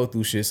like, I go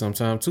through shit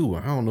sometimes too.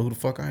 I don't know who the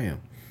fuck I am.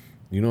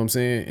 You know what I'm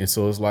saying? And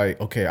so it's like,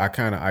 okay, I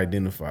kind of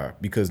identify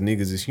because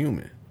niggas is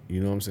human.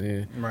 You know what I'm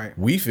saying? Right.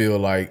 We feel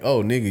like,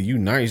 oh, nigga, you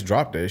nice,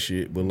 drop that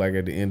shit. But like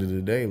at the end of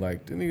the day,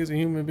 like, the nigga's a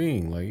human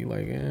being. Like, you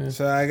like,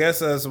 So I guess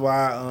that's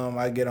why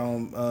I get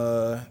on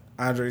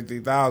Andre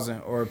 3000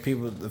 or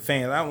people, the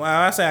fans.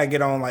 I say I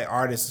get on like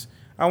artists.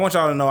 I want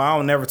y'all to know I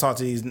don't never talk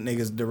to these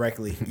niggas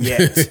directly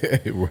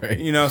yet. Right.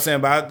 You know what I'm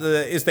saying? But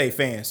it's they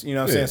fans. You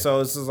know what I'm saying?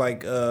 So it's just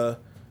like, when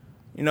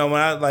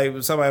I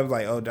like somebody was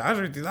like, oh,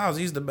 Andre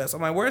 3000, he's the best.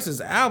 I'm like, where's his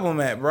album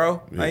at,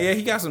 bro? Yeah. Like,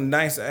 he got some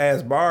nice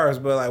ass bars,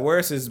 but like,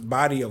 where's his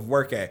body of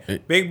work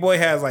at? Big Boy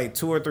has like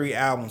 2 or 3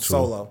 albums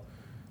solo.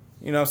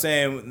 You know what I'm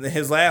saying?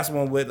 His last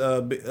one with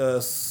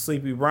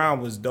Sleepy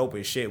Brown was dope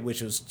as shit,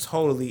 which was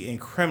totally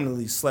and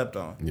criminally slept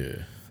on.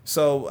 Yeah.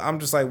 So I'm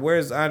just like,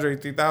 where's Andre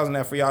 3000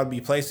 at for y'all to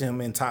be placing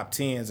him in top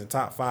 10s and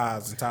top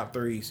 5s and top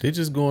 3s? They're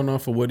just going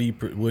off of what he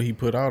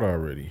put out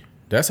already.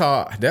 That's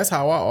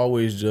how I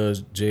always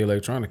judged Jay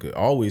Electronica. I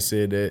always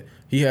said that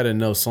he had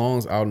enough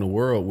songs out in the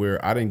world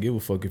where I didn't give a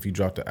fuck if he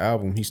dropped the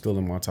album. He's still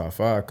in my top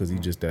 5 because he's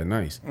just that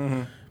nice.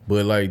 Mm-hmm.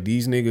 But like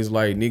these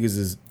niggas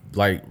is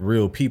like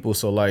real people.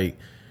 So like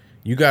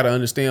you got to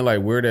understand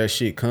like where that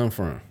shit come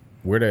from,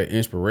 where that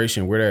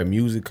inspiration, where that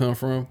music come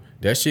from.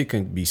 That shit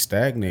can be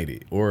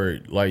stagnated, or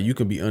like you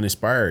can be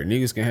uninspired.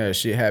 Niggas can have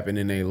shit happen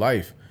in their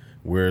life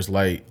where it's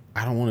like,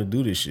 I don't want to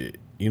do this shit.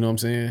 You know what I'm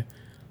saying?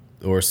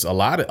 Or a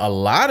lot of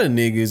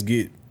niggas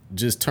get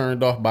just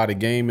turned off by the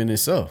game in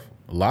itself.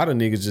 A lot of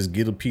niggas just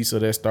get a piece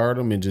of that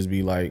stardom and just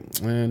be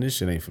like, man, this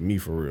shit ain't for me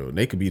for real.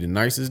 They could be the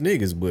nicest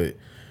niggas, but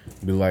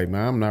be like,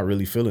 man, I'm not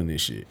really feeling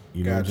this shit.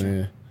 You know what I'm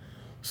saying?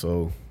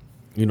 So,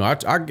 you know, I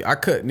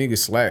cut niggas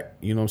slack,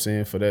 you know what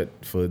I'm saying,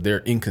 for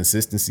their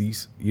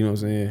inconsistencies, you know what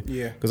I'm saying?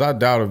 Yeah. Because I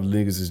doubt if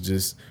niggas is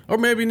just, or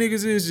maybe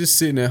niggas is just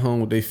sitting at home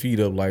with their feet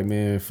up like,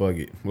 man, fuck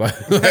it. Like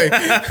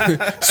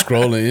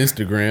scrolling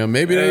Instagram.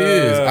 Maybe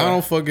they is. I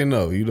don't fucking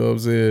know, you know what I'm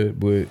saying?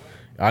 But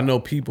I know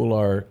people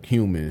are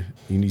human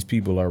and these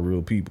people are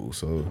real people.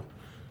 So,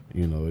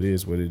 you know, it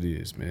is what it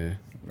is, man.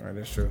 All right,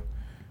 that's true.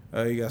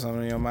 You got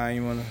something in your mind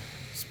you want to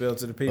spill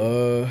to the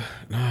people?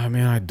 Nah,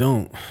 man, I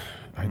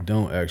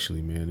don't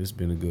actually, man. It's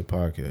been a good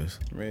podcast.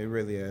 It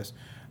really has.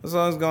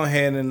 So let's go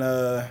ahead and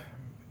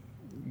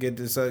get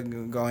this. Go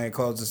ahead and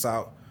close this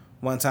out.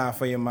 One time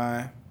for your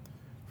mind,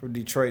 from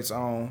Detroit's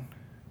own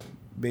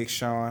Big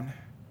Sean.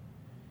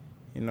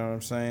 You know what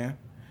I'm saying?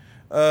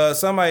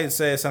 Somebody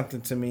said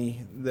something to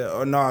me.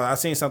 I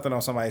seen something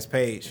on somebody's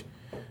page,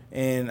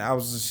 and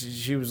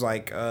she was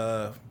like,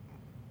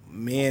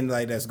 men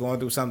like that's going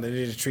through something,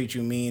 they just treat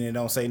you mean and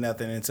don't say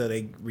nothing until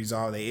they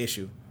resolve their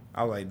issue.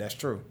 I was like, that's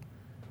true.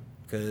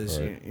 Because,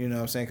 right. you know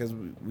what I'm saying? Because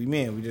we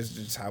men, we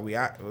just how we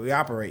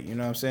operate, you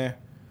know what I'm saying?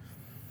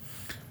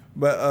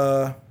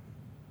 But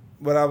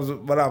what I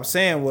was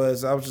saying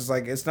was, I was just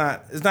like, it's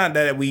not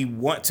that we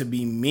want to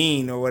be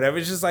mean or whatever.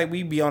 It's just like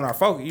we be on our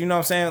focus, you know what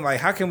I'm saying?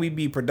 Like, how can we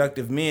be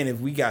productive men if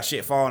we got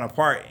shit falling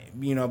apart,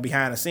 you know,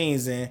 behind the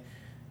scenes? And,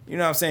 you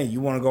know what I'm saying?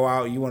 You want to go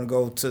out, you want to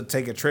go to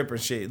take a trip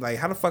and shit. Like,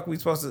 how the fuck we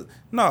supposed to?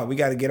 No, we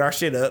got to get our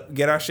shit up,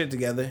 get our shit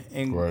together,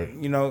 and, right.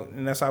 You know,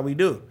 and that's how we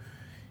do.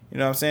 You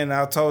know what I'm saying?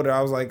 I told her,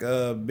 I was like,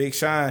 Big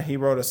Sean, he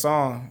wrote a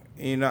song,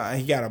 you know,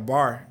 he got a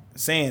bar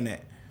saying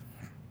that.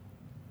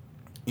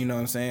 You know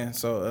what I'm saying?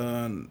 So,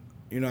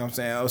 you know what I'm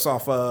saying? It's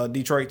off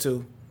Detroit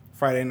 2,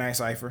 Friday Night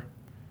Cypher.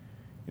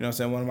 You know what I'm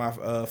saying? One of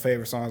my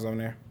favorite songs on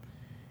there.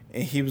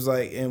 And he was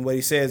like, and what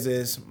he says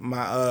is,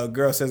 my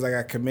girl says I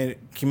got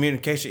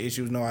communication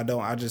issues. No, I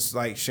don't. I just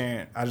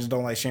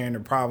don't like sharing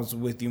the problems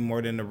with you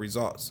more than the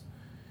results.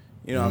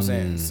 You know what I'm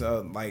saying?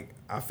 So, like,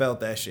 I felt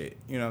that shit.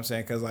 You know what I'm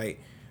saying? Because,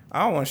 like,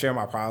 I don't want to share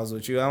my problems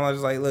with you. I'm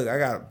just like, look, I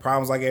got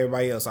problems like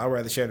everybody else. I'd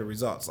rather share the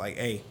results. Like,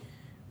 hey,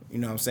 you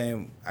know what I'm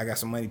saying? I got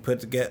some money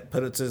put it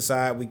to the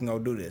side. We can go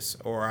do this.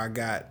 Or I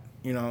got,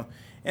 you know,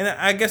 and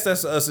I guess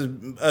that's us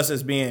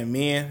as being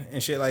men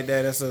and shit like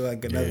that. That's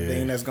like another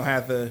thing that's gonna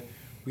have to.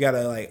 We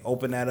gotta like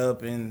open that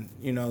up and,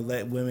 you know,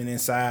 let women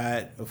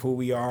inside of who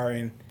we are.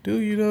 And do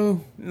you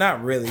though?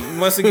 Not really.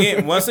 Once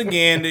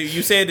again,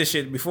 you said this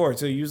shit before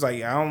too. You was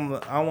like, I don't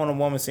want a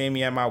woman seeing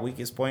me at my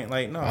weakest point.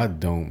 Like, no, I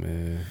don't,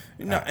 man.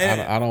 No,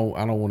 I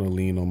don't want to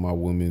lean on my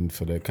women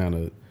for that kind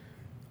of.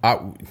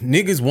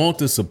 Niggas want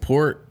the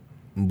support,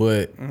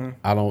 but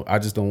I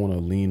just don't want to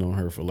lean on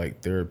her for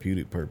like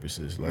therapeutic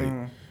purposes. Like,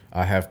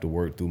 I have to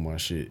work through my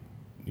shit,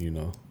 you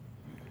know.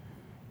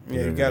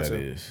 Yeah, you got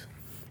to.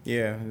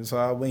 Yeah,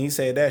 so when he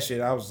said that shit,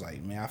 I was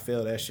like, man, I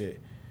feel that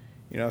shit.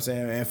 You know what I'm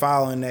saying? And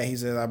following that, he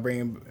said, I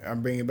bring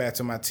it back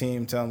to my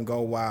team, tell them go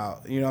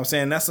wild. You know what I'm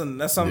saying?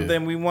 That's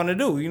something we want to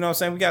do. You know what I'm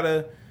saying? We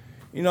gotta,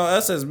 you know,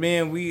 us as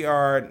men,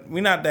 we're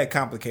not that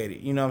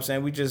complicated. You know what I'm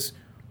saying? We just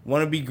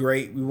want to be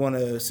great. We want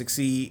to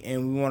succeed,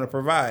 and we want to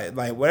provide.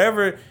 Like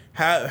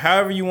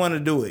however you want to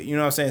do it. You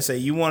know what I'm saying? Say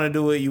you want to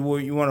do it, you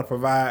want to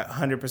provide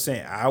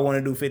 100%. I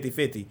want to do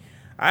 50-50.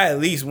 I at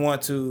least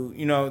want to,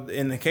 you know,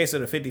 in the case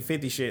of the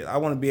 50-50 shit, I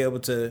want to be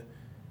able to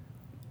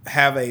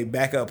have a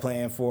backup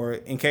plan for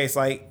it in case,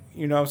 like,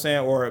 you know what I'm saying,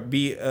 or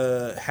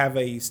have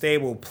a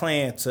stable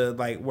plan to,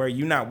 like, where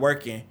you're not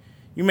working.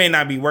 You may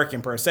not be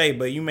working per se,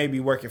 but you may be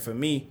working for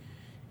me,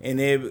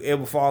 and it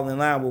will fall in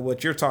line with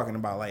what you're talking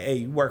about. Like, hey,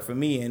 you work for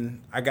me,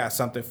 and I got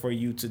something for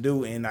you to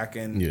do, and I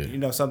can, you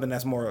know, something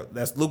that's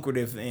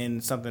lucrative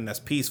and something that's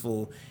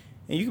peaceful,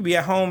 and you can be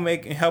at home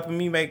helping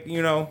me make,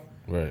 you know,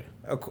 right.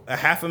 a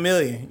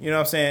 $500,000, you know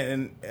what I'm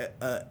saying,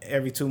 and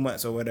every 2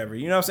 months or whatever,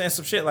 you know what I'm saying,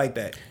 some shit like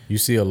that. You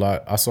see a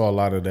lot. I saw a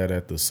lot of that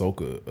at the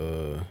soca,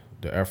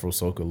 the Afro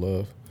Soca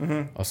Love.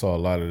 I saw a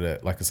lot of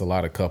that. Like, it's a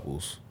lot of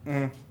couples.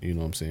 You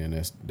know what I'm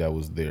saying? That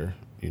was there.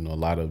 You know, a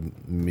lot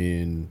of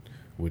men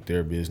with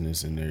their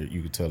business, and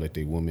you could tell that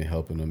they women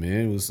helping them. And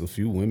it was a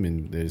few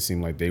women that it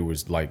seemed like they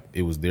was like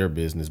it was their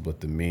business,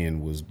 but the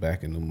man was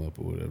backing them up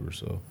or whatever.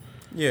 So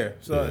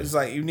it's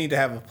like you need to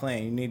have a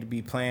plan. You need to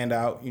be planned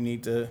out. You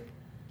need to.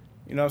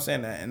 You know what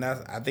I'm saying? And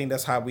I think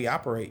that's how we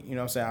operate. You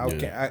know what I'm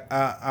saying?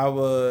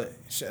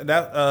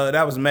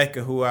 That was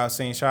Mecca, who I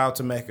seen. Shout out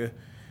to Mecca.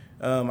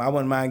 I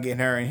wouldn't mind getting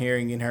her in here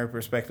and getting her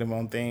perspective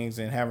on things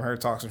and having her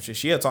talk some shit.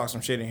 She'll talk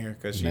some shit in here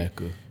because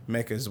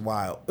Mecca's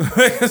wild.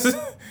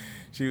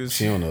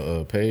 She on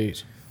the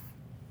page.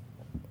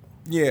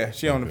 Yeah,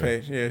 she on the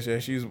page. Yeah,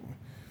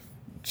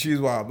 she's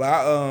wild.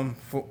 But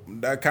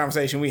that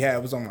conversation we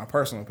had was on my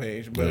personal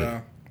page.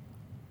 But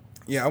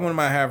yeah, I wouldn't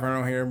mind having her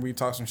on here and we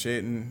talk some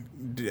shit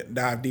and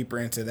dive deeper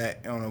into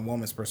that on a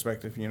woman's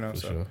perspective. You know,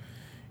 Sure. You know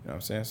what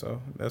I'm saying?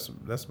 So that's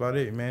about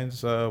it, man.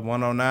 It's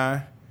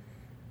 109.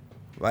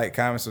 Like,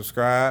 comment,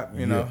 subscribe.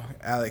 You know,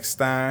 Alex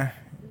Stein.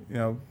 You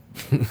know,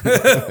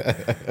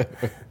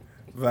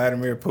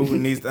 Vladimir Putin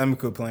needs. Let me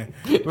quit playing.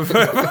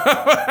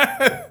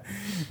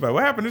 But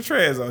what happened to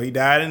Trez? He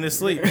died in his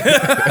sleep.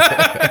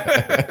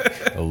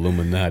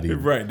 Illuminati.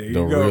 Right there, you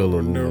the go. real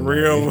Illuminati. The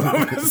real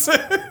Illuminati.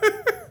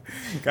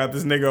 Got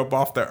this nigga up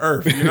off the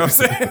earth. You know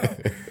what I'm saying?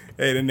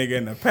 Hey, the nigga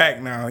in the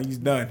pack now. He's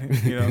done.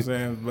 You know what I'm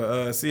saying?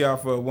 But see y'all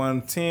for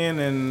 110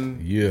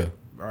 and Yeah.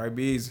 All right,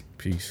 be easy.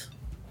 Peace.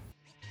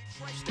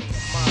 Big